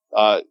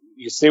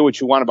 You say what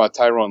you want about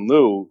Tyronn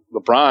Lue.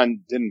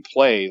 LeBron didn't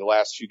play the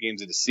last few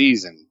games of the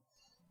season.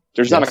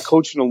 There's not a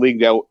coach in the league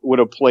that would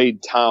have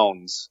played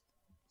Towns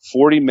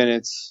 40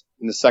 minutes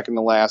in the second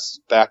to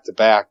last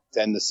back-to-back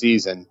to end the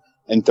season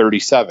and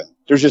 37.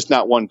 There's just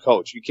not one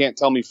coach. You can't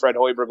tell me Fred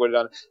Hoiberg would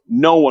have done it.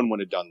 No one would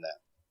have done that.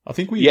 I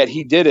think Yet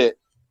he did it.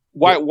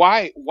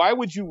 Why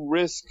would you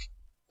risk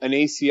an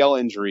ACL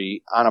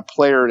injury on a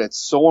player that's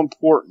so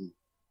important,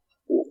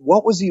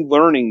 what was he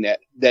learning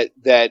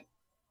that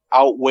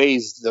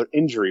outweighs the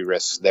injury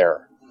risks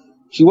there?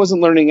 He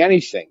wasn't learning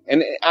anything.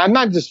 And I'm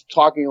not just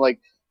talking like,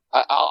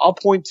 I'll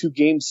point to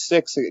game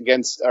 6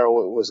 against, or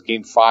it was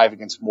game 5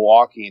 against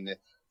Milwaukee in the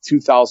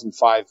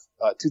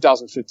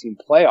 2015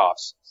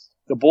 playoffs.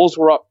 The Bulls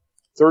were up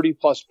 30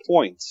 plus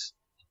points.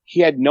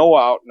 He had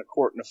Noah out in the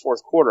court in the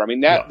fourth quarter. I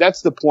mean,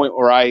 that's the point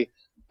where I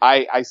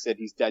said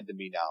he's dead to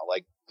me now.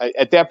 Like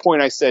at that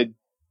point I said,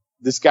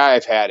 this guy,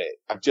 I've had it.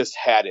 I've just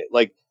had it.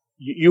 Like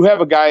you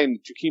have a guy in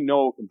Joakim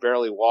Noah who can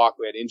barely walk,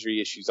 who had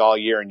injury issues all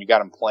year, and you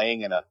got him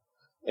playing in a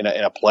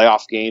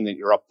playoff game that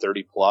you're up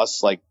 30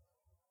 plus. Like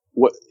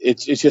what?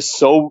 It's just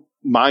so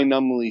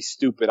mind-numbingly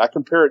stupid. I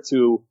compare it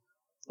to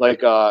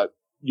like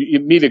you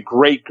meet a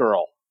great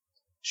girl.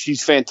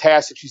 She's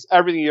fantastic. She's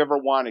everything you ever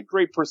wanted.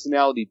 Great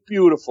personality,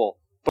 beautiful,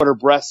 but her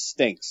breath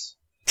stinks.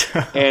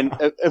 And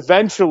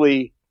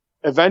eventually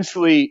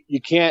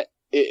you can't.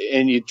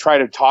 And you try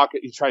to talk.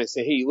 You try to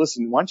say, "Hey,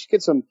 listen, why don't you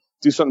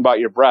do something about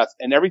your breath?"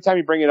 And every time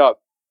you bring it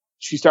up,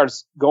 she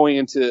starts going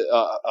into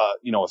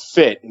a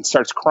fit and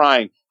starts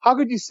crying. How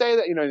could you say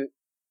that?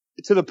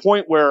 To the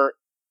point where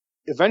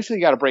eventually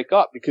you got to break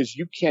up because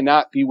you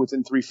cannot be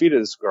within 3 feet of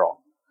this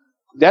girl.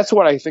 That's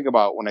what I think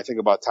about when I think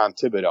about Tom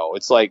Thibodeau.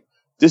 It's like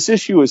this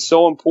issue is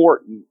so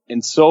important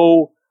and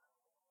so.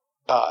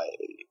 I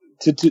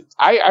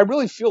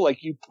really feel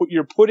like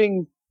you're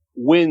putting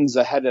wins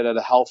ahead of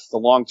the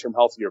long-term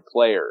health of your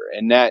player,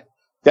 and that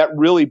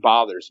really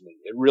bothers me.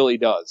 It really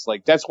does.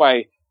 Like that's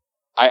why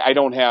I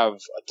don't have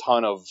a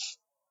ton of.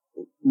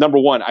 Number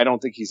one, I don't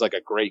think he's like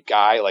a great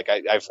guy. Like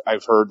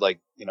I've heard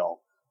like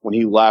when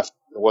he left,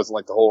 it wasn't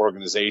like the whole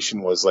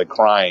organization was like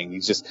crying.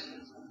 He's just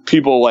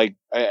people like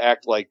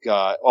act like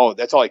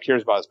that's all he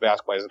cares about is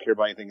basketball. He doesn't care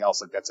about anything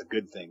else. Like that's a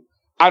good thing.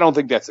 I don't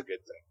think that's a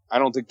good thing. I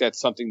don't think that's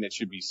something that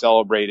should be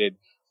celebrated.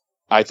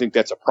 I think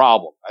that's a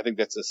problem. I think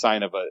that's a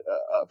sign of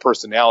a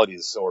personality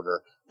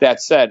disorder.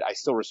 That said, I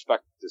still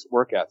respect his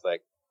work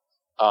ethic.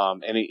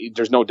 And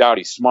there's no doubt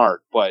he's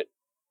smart, but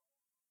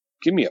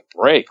give me a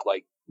break.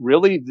 Like,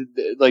 really?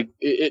 Like,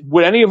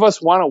 would any of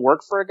us want to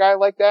work for a guy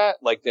like that?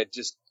 Like, that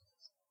just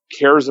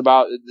cares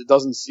about,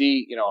 doesn't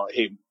see,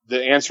 hey,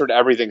 the answer to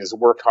everything is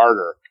work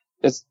harder.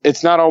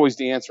 It's not always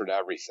the answer to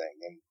everything.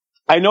 And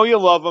I know you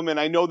love him, and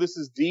I know this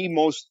is the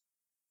most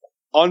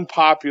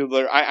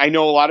unpopular. I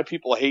know a lot of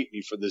people hate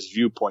me for this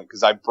viewpoint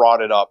because I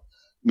brought it up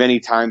many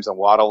times on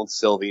Waddle and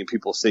Sylvie, and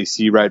people say,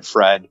 "See Red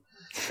Fred,"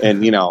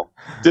 and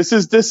this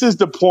is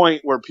the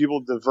point where people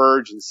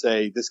diverge and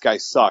say this guy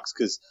sucks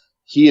because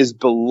he is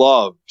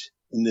beloved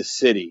in this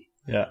city.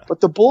 Yeah. But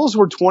the Bulls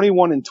were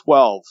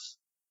 21-12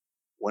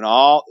 when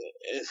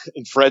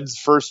in Fred's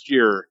first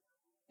year,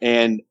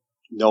 and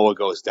Noah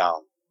goes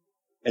down,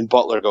 and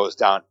Butler goes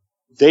down.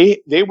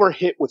 They were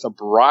hit with a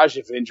barrage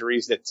of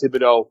injuries that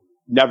Thibodeau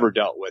never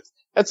dealt with.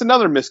 That's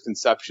another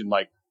misconception.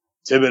 Like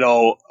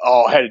Thibodeau,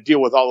 had to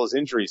deal with all those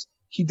injuries.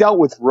 He dealt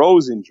with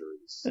Rose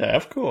injuries. Yeah,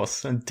 of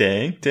course. And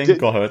Dang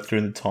got hurt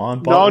during the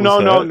time. No.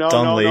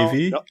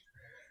 Dunleavy.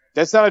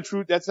 That's not a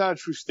true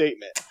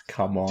statement.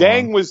 Come on.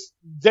 Dang was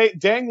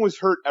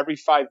hurt every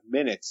 5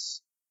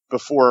 minutes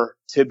before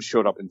Tibbs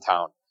showed up in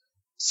town.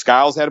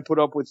 Skiles had to put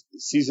up with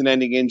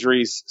season-ending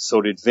injuries.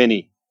 So did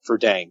Vinny for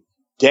Dang.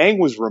 Dang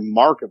was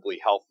remarkably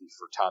healthy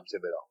for Tom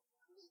Thibodeau.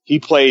 He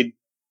played.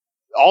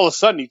 All of a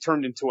sudden, he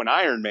turned into an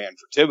Iron Man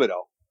for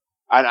Thibodeau.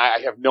 And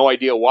I have no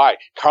idea why.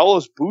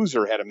 Carlos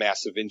Boozer had a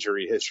massive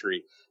injury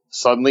history.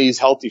 Suddenly, he's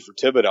healthy for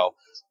Thibodeau.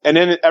 And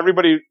then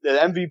everybody, the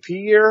MVP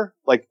year,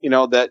 like,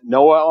 that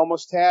Noah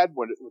almost had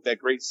with that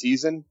great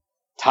season,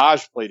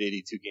 Taj played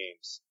 82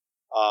 games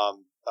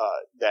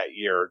that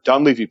year.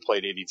 Dunleavy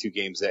played 82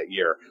 games that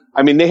year.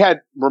 I mean, they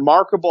had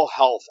remarkable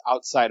health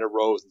outside of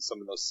Rose in some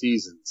of those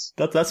seasons.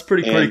 That's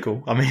pretty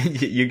critical. I mean,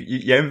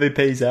 your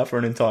MVP's out for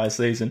an entire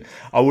season.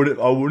 I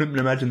wouldn't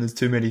imagine there's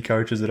too many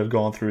coaches that have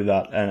gone through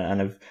that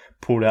and have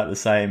pulled out the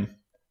same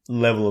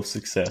level of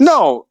success.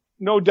 No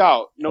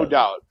doubt.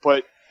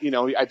 But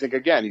I think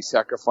again he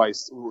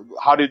sacrificed.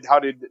 How did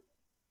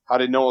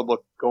Noah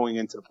look going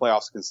into the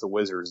playoffs against the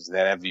Wizards in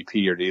that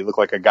MVP, or did he look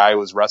like a guy who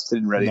was rested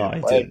and ready to play?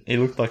 No, he didn't. He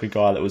looked like a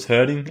guy that was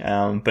hurting,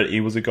 but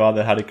he was a guy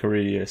that had a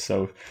career year.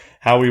 So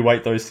how we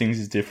weight those things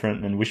is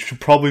different, and we should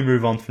probably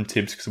move on from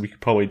Tibbs because we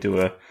could probably do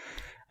an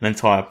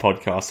entire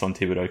podcast on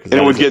Thibodeau. And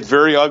it would get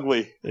very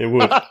ugly. It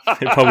would.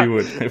 It probably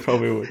would.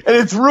 And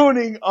it's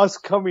ruining us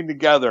coming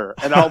together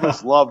and all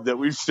this love that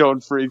we've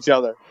shown for each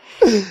other.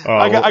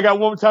 I got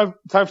one time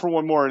for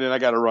one more, and then I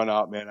got to run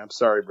out, man. I'm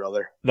sorry,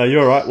 brother. No,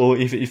 you're all right. Well,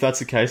 if that's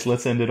the case,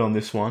 let's end it on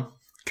this one.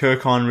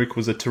 Kirk Heinrich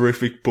was a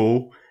terrific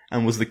Bull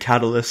and was the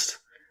catalyst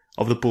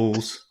of the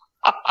Bulls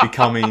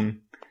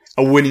becoming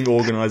a winning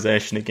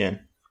organization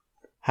again.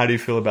 How do you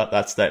feel about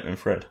that statement,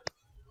 Fred?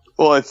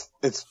 Well, it's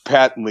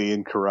patently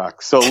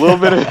incorrect. So a little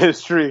bit of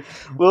history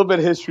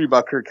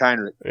about Kirk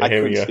Heinrich. Yeah,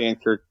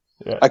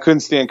 I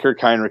couldn't stand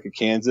Kirk Heinrich at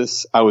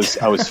Kansas. I was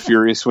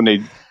furious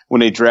when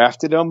they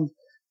drafted him.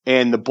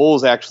 And the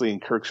Bulls actually in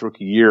Kirk's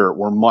rookie year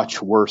were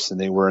much worse than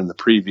they were in the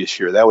previous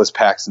year. That was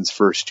Paxton's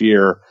first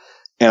year.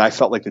 And I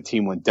felt like the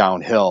team went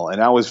downhill. And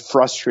I was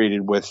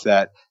frustrated with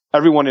that.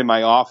 Everyone in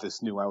my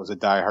office knew I was a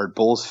diehard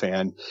Bulls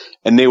fan.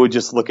 And they would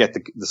just look at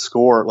the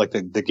score, like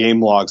the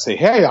game log, say,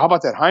 hey, how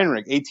about that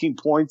Heinrich? 18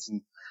 points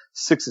and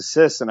 6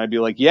 assists. And I'd be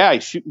like, yeah,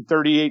 he's shooting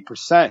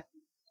 38%.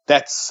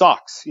 That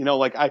sucks.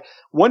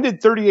 When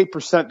did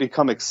 38%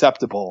 become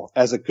acceptable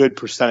as a good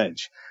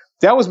percentage?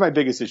 That was my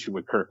biggest issue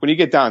with Kirk. When you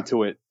get down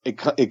to it,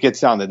 it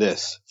gets down to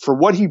this. For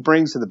what he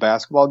brings to the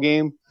basketball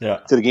game,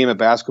 to the game of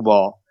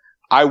basketball,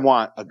 I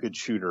want a good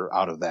shooter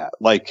out of that.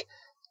 Like,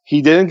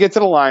 he didn't get to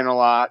the line a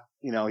lot.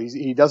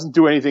 He doesn't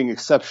do anything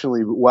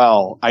exceptionally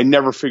well. I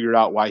never figured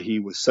out why he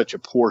was such a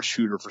poor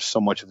shooter for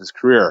so much of his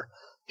career.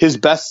 His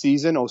best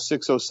season,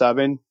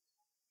 06-07,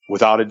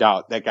 without a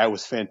doubt, that guy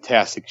was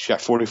fantastic. Shot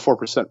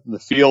 44% from the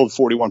field,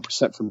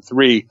 41% from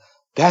three.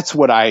 That's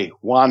what I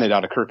wanted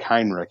out of Kirk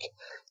Heinrich.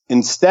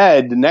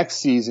 Instead, the next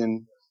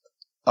season,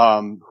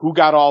 who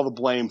got all the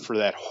blame for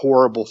that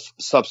horrible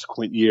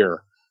subsequent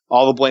year?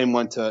 All the blame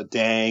went to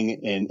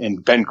Dang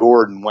and Ben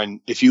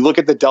Gordon. If you look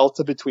at the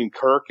delta between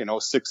Kirk in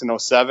 06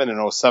 and 07 and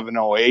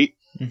 07-08,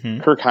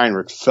 Kirk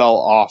Heinrich fell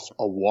off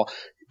a wall.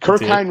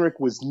 Kirk Heinrich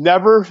was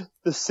never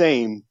the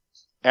same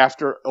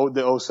after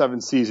the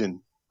 07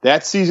 season.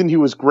 That season, he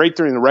was great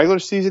during the regular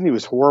season. He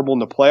was horrible in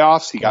the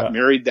playoffs. He got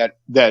married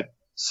that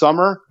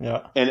summer.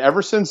 Yeah. And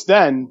ever since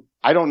then,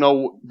 I don't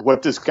know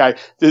what this guy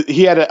 –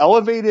 he had an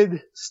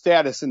elevated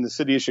status in the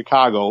city of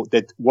Chicago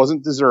that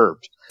wasn't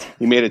deserved.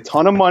 He made a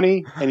ton of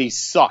money, and he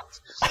sucked.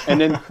 And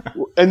then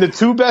and the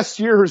two best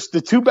years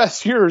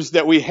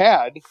that we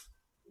had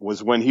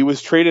was when he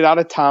was traded out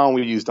of town.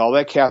 We used all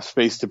that cap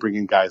space to bring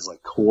in guys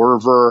like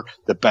Corver,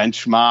 the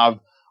bench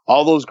mob,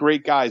 all those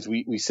great guys.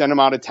 We sent him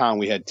out of town.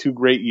 We had 2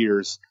 great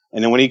years.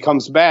 And then when he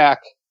comes back,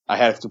 I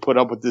have to put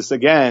up with this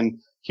again.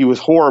 He was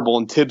horrible,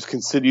 and Tibbs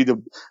continued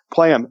to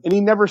play him. And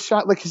he never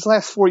shot – like his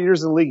last 4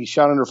 years in the league, he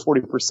shot under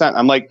 40%.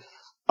 I'm like,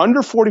 under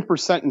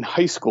 40% in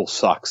high school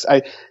sucks.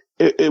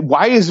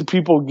 Why is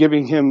people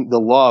giving him the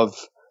love?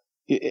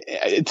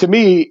 To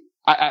me,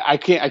 I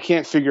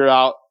can't figure it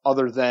out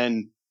other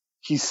than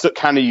he's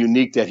kind of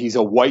unique that he's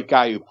a white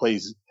guy who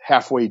plays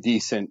halfway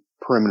decent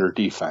perimeter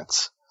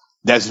defense.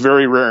 That's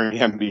very rare in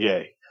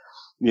the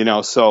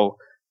NBA, So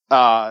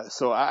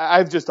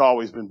I've just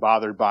always been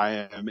bothered by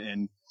him.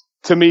 And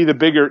to me, the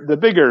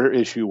bigger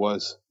issue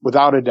was,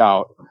 without a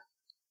doubt,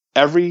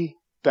 every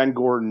Ben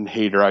Gordon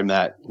hater I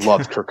met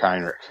loved Kirk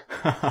Heinrich.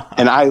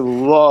 And I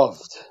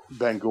loved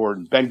Ben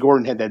Gordon. Ben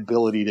Gordon had that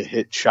ability to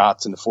hit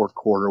shots in the fourth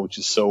quarter, which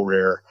is so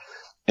rare.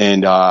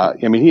 And,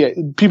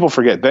 people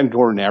forget Ben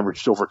Gordon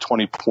averaged over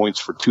 20 points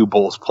for 2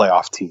 Bulls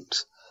playoff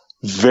teams.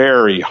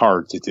 Very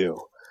hard to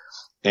do.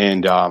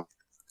 And,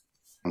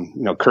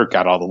 Kirk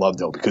got all the love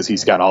though, because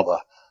he's got all the,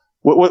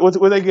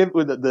 what they give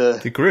with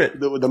the grit,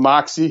 the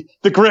moxie,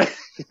 the grit.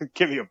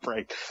 Give me a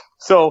break.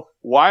 So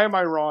why am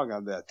I wrong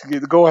on that?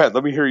 Go ahead.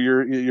 Let me hear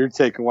your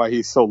take on why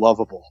he's so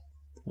lovable.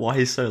 Why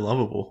he's so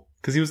lovable?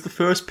 Because he was the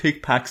first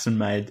pick Paxton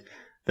made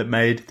that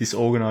made this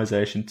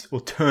organization,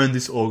 or turned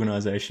this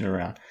organization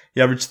around.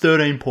 He averaged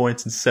 13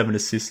 points and 7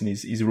 assists in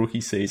his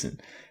rookie season.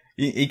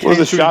 What was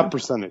the shot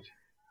percentage?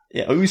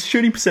 Yeah, his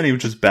shooting percentage,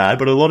 which was bad,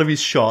 but a lot of his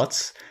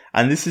shots,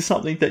 and this is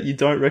something that you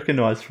don't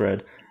recognize,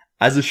 Fred.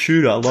 As a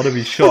shooter, a lot of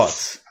his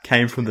shots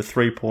came from the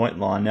 3-point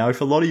line. Now,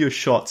 if a lot of your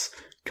shots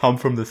come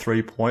from the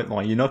 3-point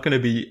line, you're not going to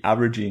be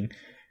averaging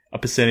a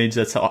percentage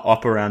that's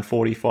up around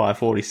 45,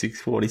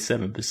 46,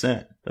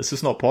 47%. That's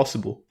just not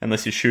possible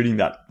unless you're shooting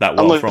that well.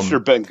 Unless you're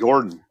Ben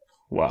Gordon.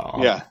 Wow.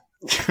 Yeah.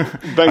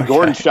 Ben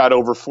Gordon shot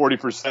over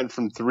 40%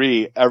 from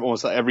 3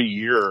 almost every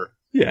year.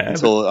 Yeah.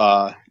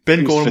 Until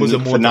Ben Gordon was a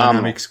more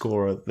dynamic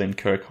scorer than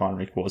Kirk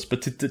Heinrich was.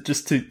 But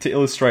to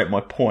illustrate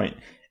my point,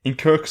 in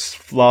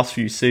Kirk's last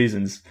few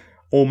seasons,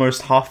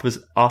 almost half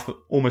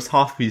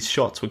of his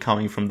shots were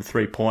coming from the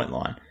 3-point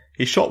line.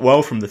 He shot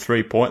well from the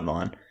 3-point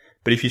line,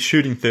 but if you're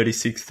shooting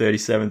 36,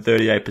 37,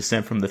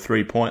 38% from the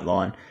 3-point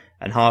line,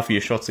 and half of your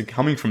shots are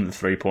coming from the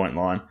 3-point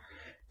line,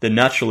 then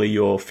naturally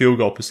your field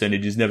goal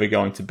percentage is never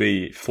going to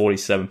be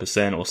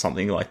 47% or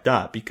something like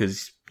that,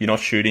 because you're not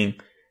shooting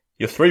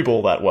your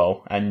 3-ball that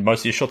well, and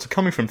most of your shots are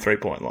coming from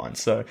 3-point line.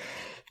 So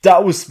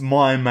that was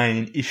my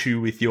main issue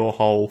with your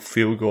whole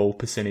field goal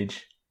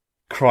percentage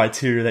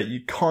criteria that you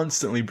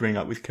constantly bring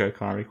up with Kirk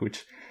Heinrich,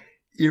 which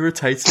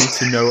irritates me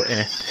to no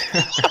end.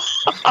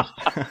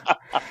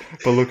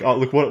 But look,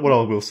 what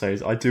I will say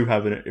is I do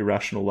have an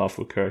irrational love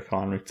for Kirk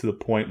Heinrich, to the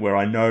point where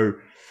I know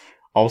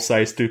I'll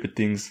say stupid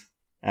things,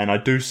 and I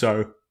do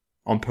so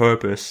on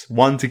purpose.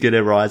 One, to get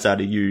a rise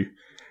out of you,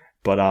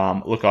 but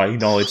look, I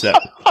acknowledge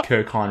that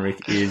Kirk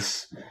Heinrich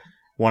is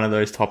one of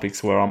those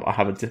topics where I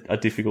have a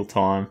difficult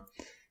time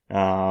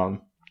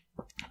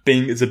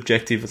being as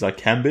objective as I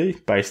can be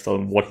based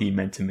on what he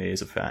meant to me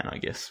as a fan, I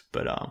guess.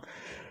 But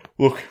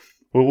look,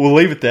 we'll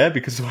leave it there,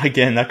 because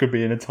again, that could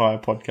be an entire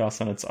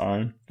podcast on its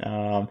own.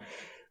 So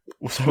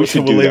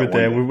we'll leave it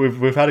there.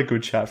 We've had a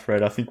good chat,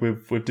 Fred. I think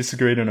we've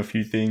disagreed on a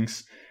few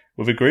things.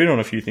 We've agreed on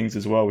a few things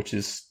as well, which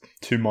is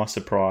to my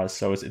surprise.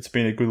 So it's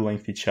been a good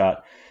lengthy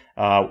chat.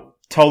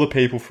 Tell the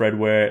people, Fred,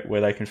 where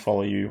they can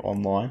follow you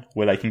online,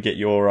 where they can get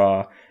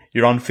your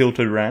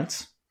unfiltered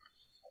rants.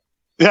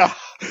 Yeah.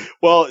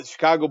 Well,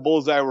 Chicago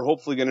Bullseye, we're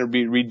hopefully going to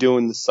be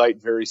redoing the site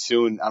very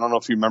soon. I don't know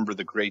if you remember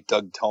the great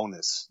Doug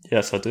Tonis.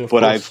 Yes, I do.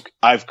 But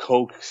I've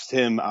coaxed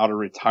him out of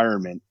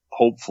retirement,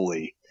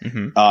 hopefully.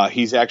 Mm-hmm.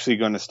 He's actually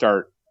going to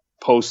start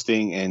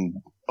posting and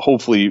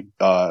hopefully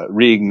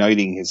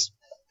reigniting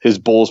his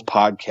Bulls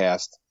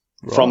podcast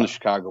from the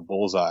Chicago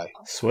Bullseye.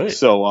 Sweet.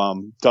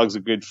 So Doug's a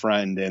good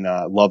friend and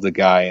love the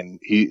guy. And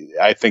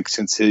I think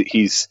since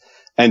he's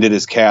ended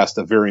his cast,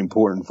 a very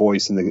important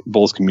voice in the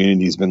Bulls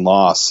community has been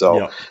lost.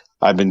 So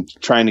I've been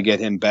trying to get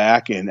him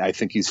back, and I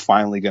think he's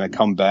finally going to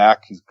come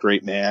back. He's a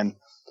great man.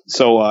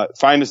 So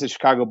find us at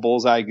Chicago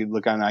Bullseye. You can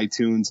look on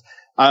iTunes.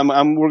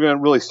 We're going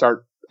to really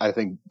start, I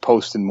think,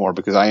 posting more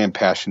because I am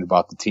passionate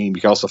about the team.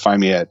 You can also find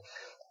me at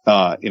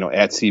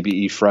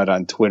CBE Fred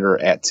on Twitter,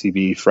 at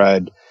CBE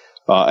Fred.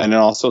 And then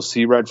also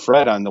see Red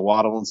Fred on the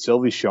Waddle and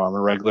Sylvie show. I'm a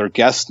regular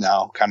guest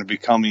now, kind of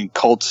becoming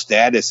cult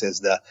status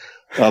as the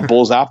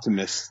Bulls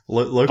optimist.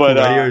 Local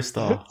radio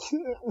star.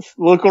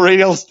 Local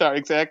radio star,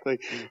 exactly.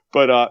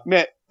 But,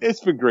 man, it's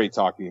been great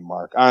talking to you,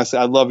 Mark. Honestly,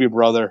 I love you,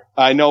 brother.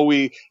 I know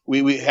we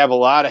have a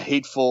lot of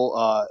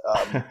hateful,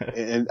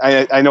 and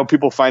I know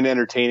people find it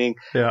entertaining,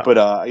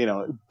 but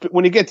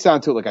when it gets down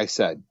to it, like I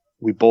said,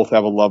 we both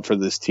have a love for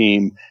this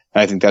team.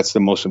 I think that's the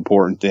most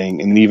important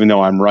thing. And even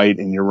though I'm right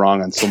and you're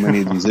wrong on so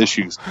many of these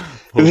issues,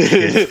 but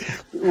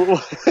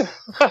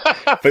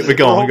we're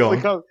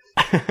going.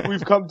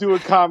 We've come to a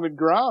common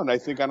ground, I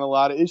think, on a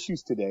lot of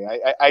issues today.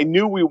 I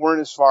knew we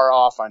weren't as far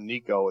off on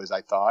Nico as I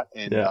thought.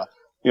 And, as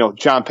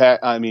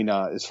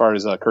far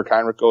as Kirk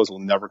Heinrich goes, we'll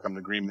never come to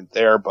agreement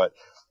there. But,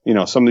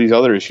 some of these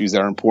other issues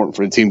that are important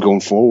for the team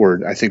going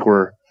forward, I think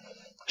we're,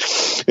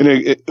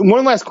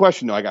 one last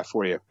question though I got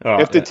for you.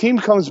 If the team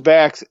comes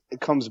back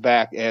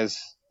as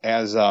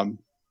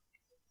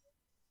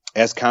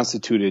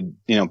constituted,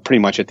 pretty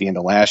much at the end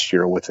of last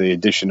year with the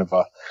addition of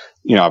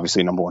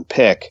obviously number one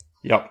pick.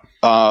 Yep.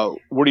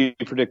 Where do you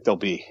predict they'll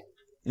be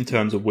in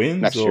terms of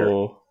wins next year?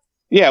 Or?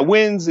 Yeah,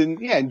 wins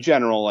and in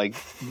general, like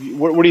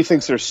what do you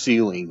think's their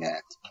ceiling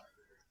at?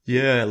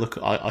 Yeah, look,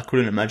 I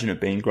couldn't imagine it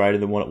being greater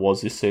than what it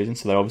was this season.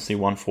 So they obviously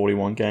won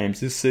 41 games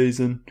this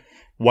season.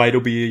 Wade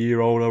will be a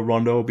year older.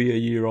 Rondo will be a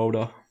year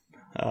older.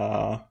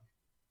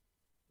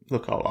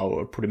 Look, I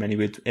would put him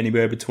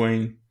anywhere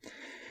between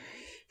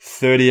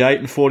 38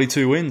 and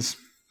 42 wins.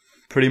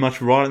 Pretty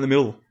much right in the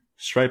middle.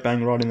 Straight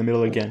bang right in the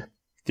middle again.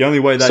 The only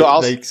way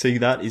they see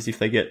that is if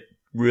they get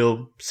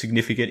real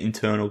significant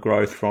internal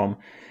growth from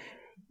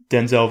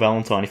Denzel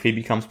Valentine. If he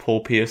becomes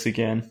Paul Pierce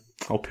again,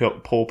 or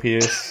Paul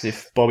Pierce,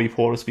 if Bobby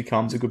Portis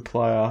becomes a good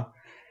player,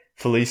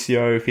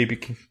 Felicio, if he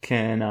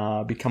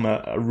can become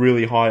a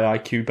really high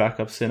IQ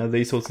backup center,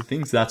 these sorts of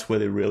things, that's where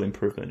the real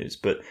improvement is.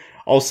 But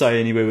I'll say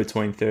anywhere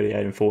between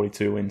 38 and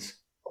 42 wins.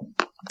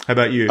 How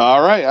about you?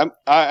 All right.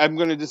 I'm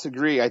going to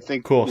disagree. I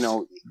think,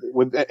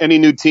 with any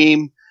new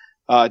team,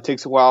 it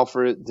takes a while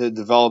for it to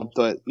develop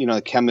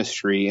the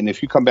chemistry. And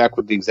if you come back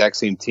with the exact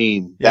same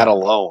team, that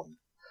alone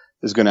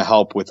is going to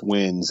help with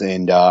wins.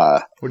 And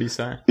what do you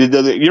say?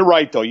 You're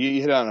right, though.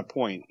 You hit on a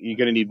point. You're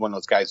going to need one of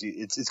those guys.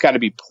 It's got to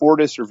be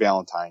Portis or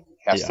Valentine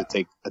has to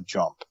take a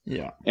jump.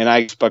 Yeah. And I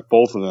expect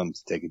both of them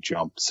to take a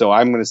jump. So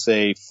I'm going to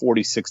say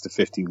 46 to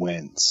 50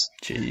 wins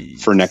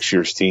for next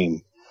year's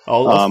team. I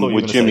thought you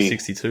were going to say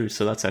 62,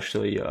 so that's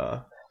actually...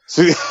 How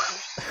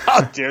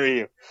dare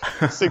you?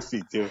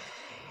 62.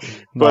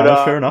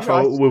 But fair enough.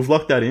 We've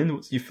locked that in.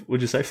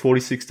 Would you say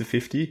 46 to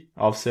 50?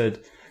 I've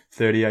said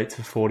 38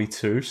 to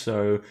 42.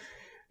 So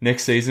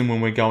next season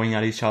when we're going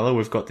at each other,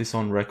 we've got this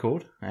on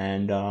record.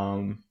 And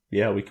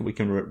we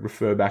can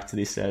refer back to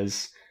this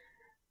as,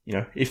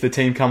 if the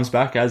team comes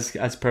back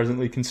as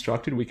presently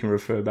constructed, we can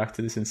refer back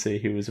to this and see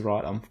who was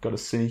right. I've got a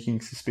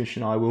sneaking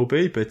suspicion I will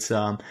be, but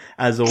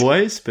as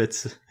always,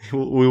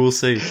 we will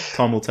see.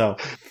 Time will tell.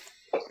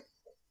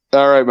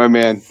 All right, my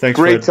man. Thanks,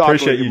 Great Fred.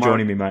 Appreciate you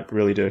joining me, mate.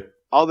 Really do.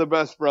 All the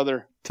best,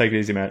 brother. Take it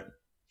easy, mate.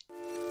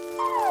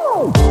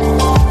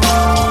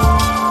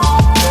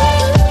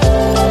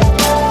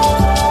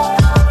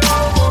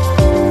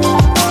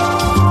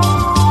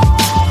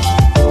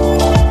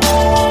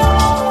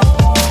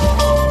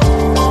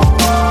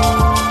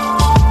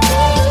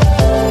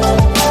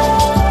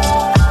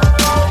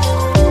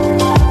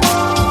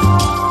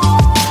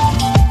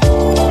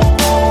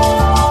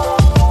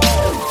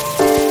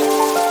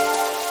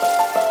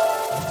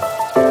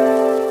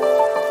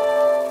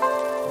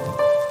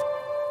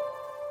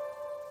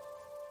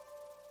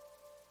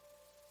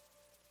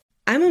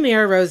 I'm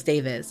Amira Rose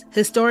Davis,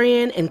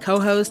 historian and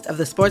co-host of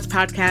the sports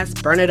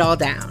podcast Burn It All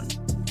Down.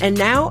 And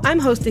now I'm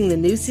hosting the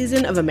new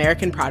season of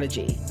American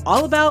Prodigy,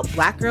 all about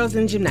Black girls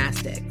in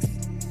gymnastics.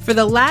 For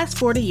the last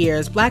 40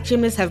 years, Black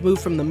gymnasts have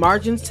moved from the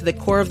margins to the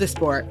core of the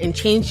sport and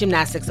changed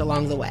gymnastics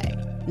along the way.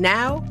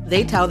 Now,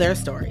 they tell their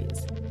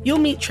stories. You'll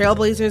meet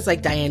trailblazers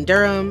like Dwyane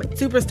Durham,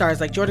 superstars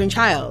like Jordan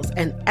Childs,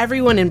 and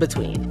everyone in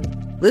between.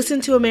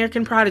 Listen to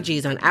American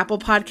Prodigies on Apple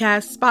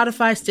Podcasts,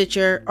 Spotify,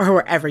 Stitcher, or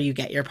wherever you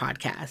get your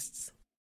podcasts.